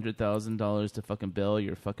had $100,000 to fucking bail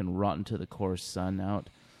your fucking rotten to the core son out,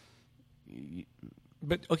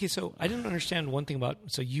 But okay, so I didn't understand one thing about.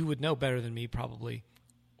 So you would know better than me, probably.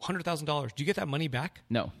 $100,000. Do you get that money back?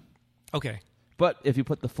 No. Okay, But if you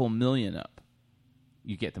put the full $1 million up,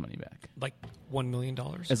 you get the money back. like $1 million.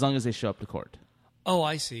 As long as they show up to court. Oh,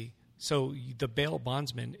 I see. So the bail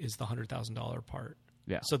bondsman is the $100,000 part.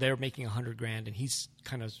 Yeah. So they're making $100,000, and he's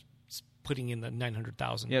kind of putting in the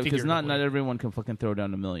 $900,000. Yeah, because not figuratively. everyone can fucking throw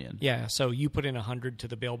down $1 million. Yeah, so you put in 100 to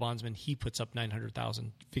the bail bondsman, he puts up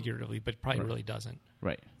 900,000 figuratively, but probably really doesn't.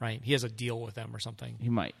 Right. Right? He has a deal with them or something. He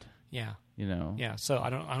might. Yeah. You know. Yeah, so I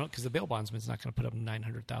don't, because the bail bondsman's not going to put up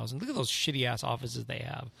 900,000. Look at those shitty ass offices they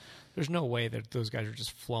have. There's no way that those guys are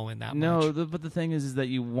just flowing that much. No, but the thing is that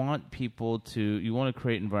you want people to, you want to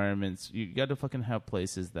create environments. You got to fucking have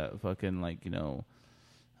places that fucking like, you know,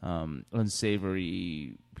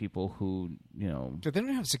 unsavory people who, you know. But they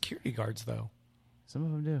don't have security guards though. Some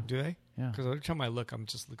of them do. Do they? Yeah. Because every time I look,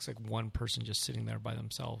 looks like one person just sitting there by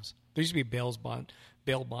themselves. There used to be bail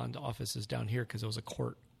bond offices down here because it was a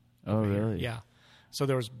court. Oh, over here. really? Yeah. So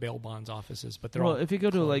there was bail bonds offices, but they're Well, all if you go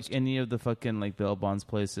to closed. like any of the fucking like bail bonds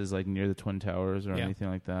places, like near the Twin Towers or Yeah. anything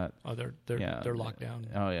like that. Oh, they're locked down.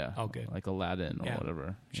 Oh yeah. Oh, good. Like Aladdin or Yeah.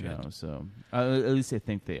 whatever. You Shit. know. So at least I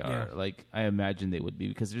think they are. Yeah. Like I imagine they would be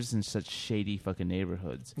because they're just in such shady fucking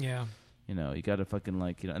neighborhoods. Yeah. You know, you got to fucking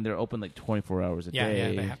like, you know, and they're open like 24 hours a Yeah, day.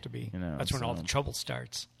 yeah, they have to be. You know, that's when all so- the trouble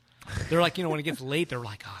starts. They're like, when it gets late, they're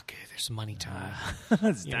like, okay, there's some money time.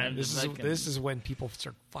 It's You know, time to fucking- this is when people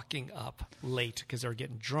start fucking up late because they're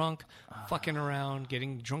getting drunk, fucking around,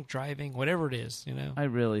 getting drunk driving, whatever it is, you know. I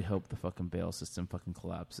really hope the fucking bail system fucking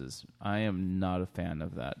collapses. I am not a fan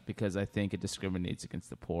of that because I think it discriminates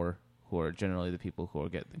against the poor, who are generally the people who are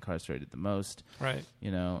getting incarcerated the most. Right.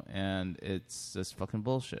 You know, and it's just fucking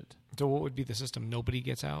bullshit. So what would be the system? Nobody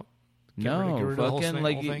gets out? Get No, rid of the whole fucking thing-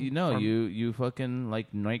 like whole thing? you know, Or- you fucking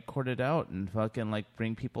like night court it out and fucking like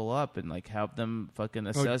bring people up and like have them fucking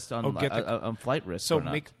assessed on get the- on flight risk. So or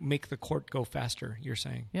not. make the court go faster, you're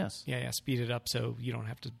saying? Yes. Yeah, speed it up so you don't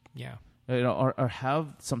have to, yeah. You know, or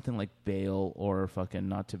have something like bail or fucking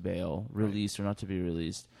not to bail, release or not to be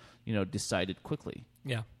released, you know, decided quickly.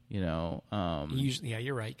 Yeah. You know, Usually, yeah,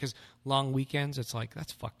 you're right. Because long weekends, it's like,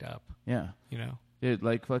 that's fucked up, yeah, you know? dude,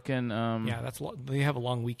 like fucking Yeah, they have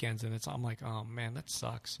long weekends, and I'm like, oh man, that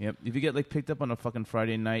sucks. Yep. If you get like picked up on a fucking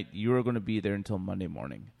Friday night, you are going to be there until Monday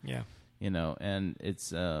morning. Yeah, You know, and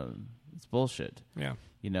it's bullshit. yeah,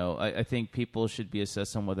 You know, I think people should be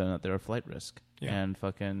assessed on whether or not they're a flight risk. Yeah. And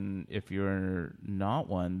fucking, if you're not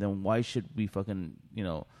one, then why should we fucking, you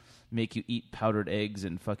know, make you eat powdered eggs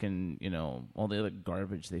and fucking, you know, all the other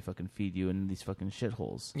garbage they fucking feed you in these fucking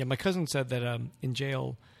shitholes? yeah. My cousin said that in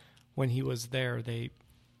jail, when he was there, they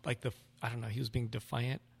like I don't know, he was being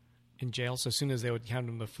defiant in jail. So as soon as they would hand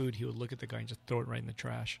him the food, he would look at the guy and just throw it right in the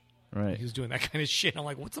trash. Right. He was doing that kind of shit. I'm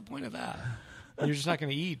like, what's the point of that? And you're just not going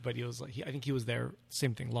to eat. But he was like, I think he was there.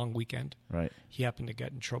 Same thing, long weekend. Right. He happened to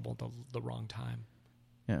get in trouble at the wrong time,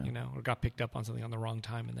 Yeah. you know, or got picked up on something on the wrong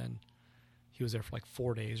time, and then he was there for like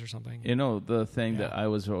 4 days or something. You know, the thing that Yeah. I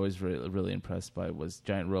was always really impressed by was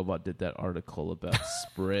Giant Robot did that article about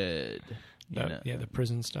spread. You know? Yeah, the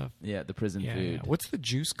prison stuff. Yeah, the prison Yeah, food. yeah. What's the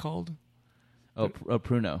juice called?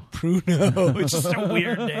 Pruno. Pruno. It's just a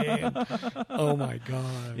weird name. Oh my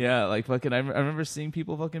god. Yeah, like fucking. I remember seeing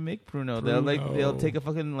people fucking make Pruno. They'll take a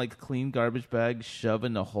fucking like clean garbage bag, shove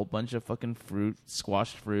in a whole bunch of fucking fruit,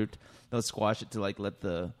 squashed fruit. They'll squash it to like let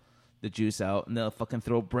the juice out, and they'll fucking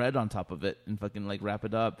throw bread on top of it and fucking like wrap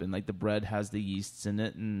it up, and like the bread has the yeasts in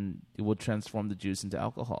it, and it will transform the juice into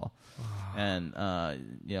alcohol. And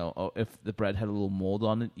you know, if the bread had a little mold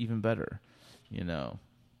on it, even better. You know.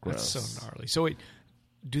 Gross. That's so gnarly. So wait,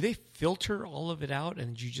 do they filter all of it out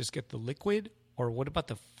and you just get the liquid, or what about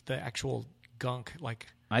the actual gunk? Like,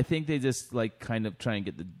 I think they just like kind of try and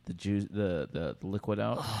get the juice, the liquid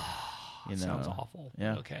out. You know, sounds awful.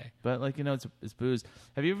 Yeah. Okay. But like, you know, it's booze.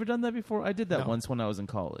 Have you ever done that before? I did that No. once when I was in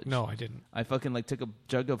college. No, I didn't. I fucking like took a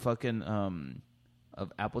jug of fucking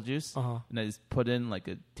of apple juice, Uh-huh. and I just put in like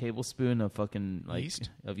a tablespoon of fucking like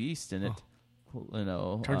Yeast? in it. You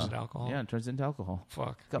know, Turns into alcohol? Yeah, it turns into alcohol.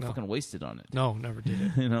 Fuck. Got no. fucking wasted on it. No, never did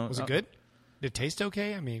it. You know, Was it good? Did it taste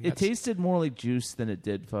okay? I mean, It tasted more like juice than it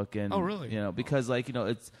did fucking. Oh, really? You know, because like, you know,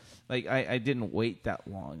 it's like I didn't wait that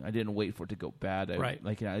long. I didn't wait for it to go bad. Right.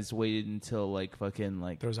 Like, you know, I just waited until like fucking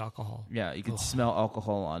like there was alcohol. yeah, you could Ugh. smell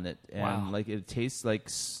alcohol on it, and Wow. like it tastes like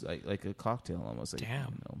like a cocktail almost. Like, Damn.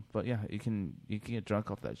 You know? But yeah, you can get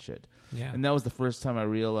drunk off that shit. Yeah. And that was the first time I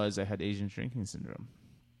realized I had Asian drinking syndrome.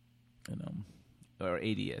 You know, or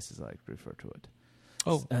ADS as I like to refer to it.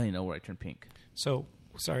 Oh. You know, where I turn pink. So,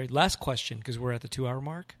 sorry, last question because we're at the 2 hour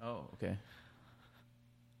mark. Oh, okay.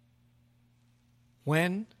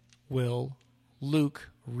 When will Luke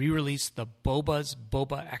re-released the Boba's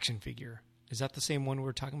Boba action figure. Is that the same one we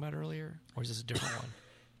were talking about earlier, or is this a different one?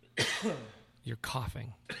 You're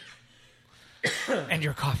coughing, and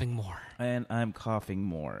you're coughing more. And I'm coughing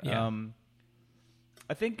more. Yeah.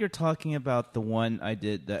 I think you're talking about the one I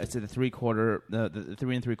did. I said the 3/4, the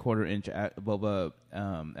 3 3/4 inch Boba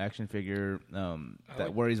action figure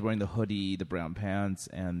where he's wearing the hoodie, the brown pants,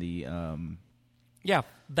 and the. Yeah,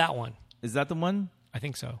 that one. Is that the one? I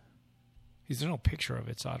think so. There's no picture of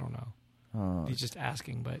it, so I don't know. Oh. He's just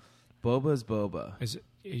asking, but Boba's Boba.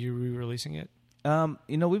 are you re-releasing it?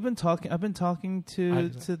 We've been talking. I've been talking to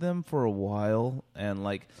them for a while, and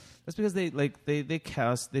like that's because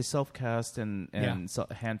they self-cast and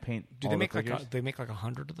hand paint. Do they make they make like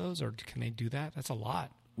 100 of those, or can they do that? That's a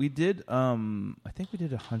lot. We did. I think we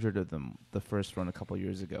did 100 of them the first run a couple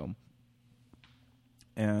years ago,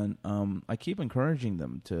 and I keep encouraging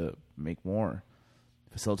them to make more,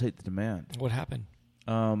 facilitate the demand. What happened?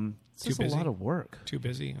 It's just a lot of work. Too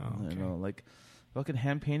busy. Oh, okay. You know, like fucking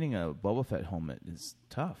hand painting a Boba Fett helmet is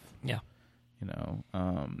tough. Yeah. You know,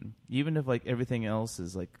 even if like everything else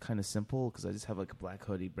is like kind of simple, because I just have like a black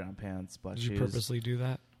hoodie, brown pants, black shoes. Did you purposely do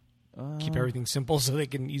that? Keep everything simple so they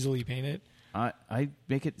can easily paint it? I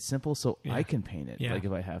make it simple so I can paint it, like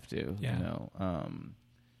if I have to. Yeah. You know.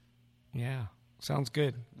 Yeah. Sounds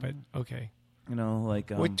good, but okay. You know, like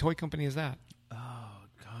what toy company is that? Oh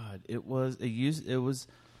God, it was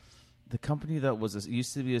the company that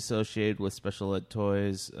used to be associated with Special Ed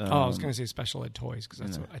Toys. I was going to say Special Ed Toys because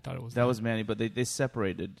that's what I thought it was. That was Manny, but they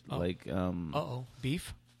separated. Like,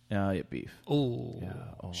 beef. Yeah, beef. Oh,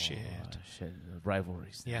 yeah. Shit.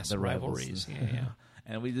 Rivalries. Yes, the rivalries. Yeah.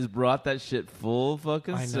 And we just brought that shit full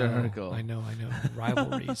fucking circle. I know.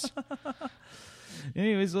 Rivalries.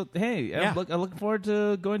 Anyways, well, hey, I'm looking forward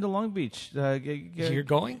to going to Long Beach. You're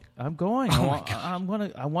going? I'm going. Oh my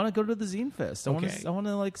God. I want to go to the Zine Fest. I Okay. want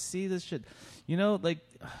to like see this shit. You know, like,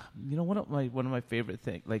 one of my favorite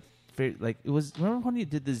things, it was. Remember when you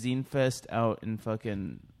did the Zine Fest out in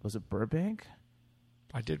fucking, was it Burbank?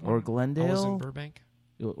 I did. Or Glendale? I was in Burbank.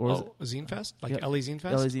 Or Zine Fest? Like Yeah. LA Zine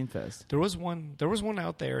Fest? LA Zine Fest. There was one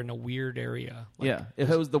out there in a weird area. Like, It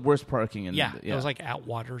was the worst parking. It was like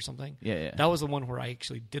Atwater or something. Yeah. That was the one where I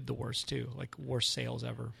actually did the worst too. Like worst sales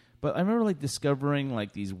ever. But I remember like discovering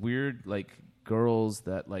like these weird like girls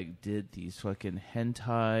that like did these fucking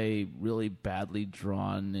hentai, really badly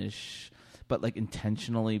drawn-ish, but like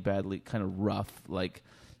intentionally badly kind of rough, like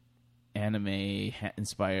anime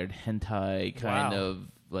inspired hentai kind of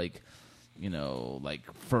like,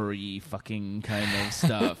 like furry fucking kind of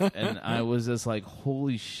stuff. And I was just like,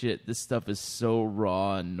 holy shit, this stuff is so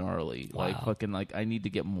raw and gnarly. Wow. Like fucking like I need to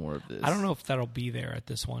get more of this. I don't know if that'll be there at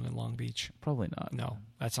this one in Long Beach. Probably not. No,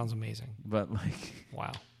 that sounds amazing. But like,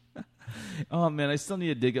 wow. Oh man, I still need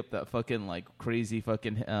to dig up that fucking like crazy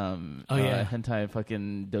fucking hentai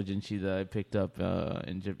fucking doujinshi that I picked up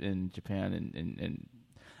in Japan, and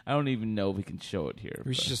I don't even know if we can show it here.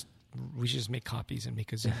 We should just make copies and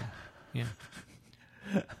make a Zine. Yeah.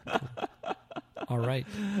 All right.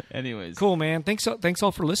 Anyways, cool, man. Thanks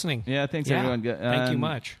all for listening. Yeah, thanks everyone. Thank you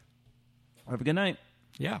much. Have a good night.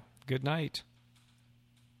 Yeah. Good night.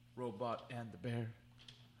 Robot and the Bear.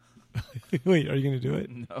 Wait, are you going to do it?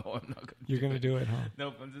 No, I'm not going to. You're going to do it, huh?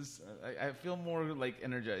 Nope. I'm just. I feel more like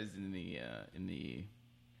energized in the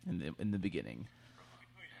beginning.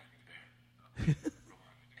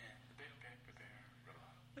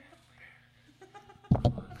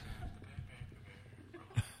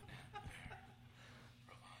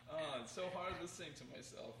 Oh, it's so hard to sing to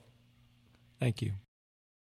myself. Thank you.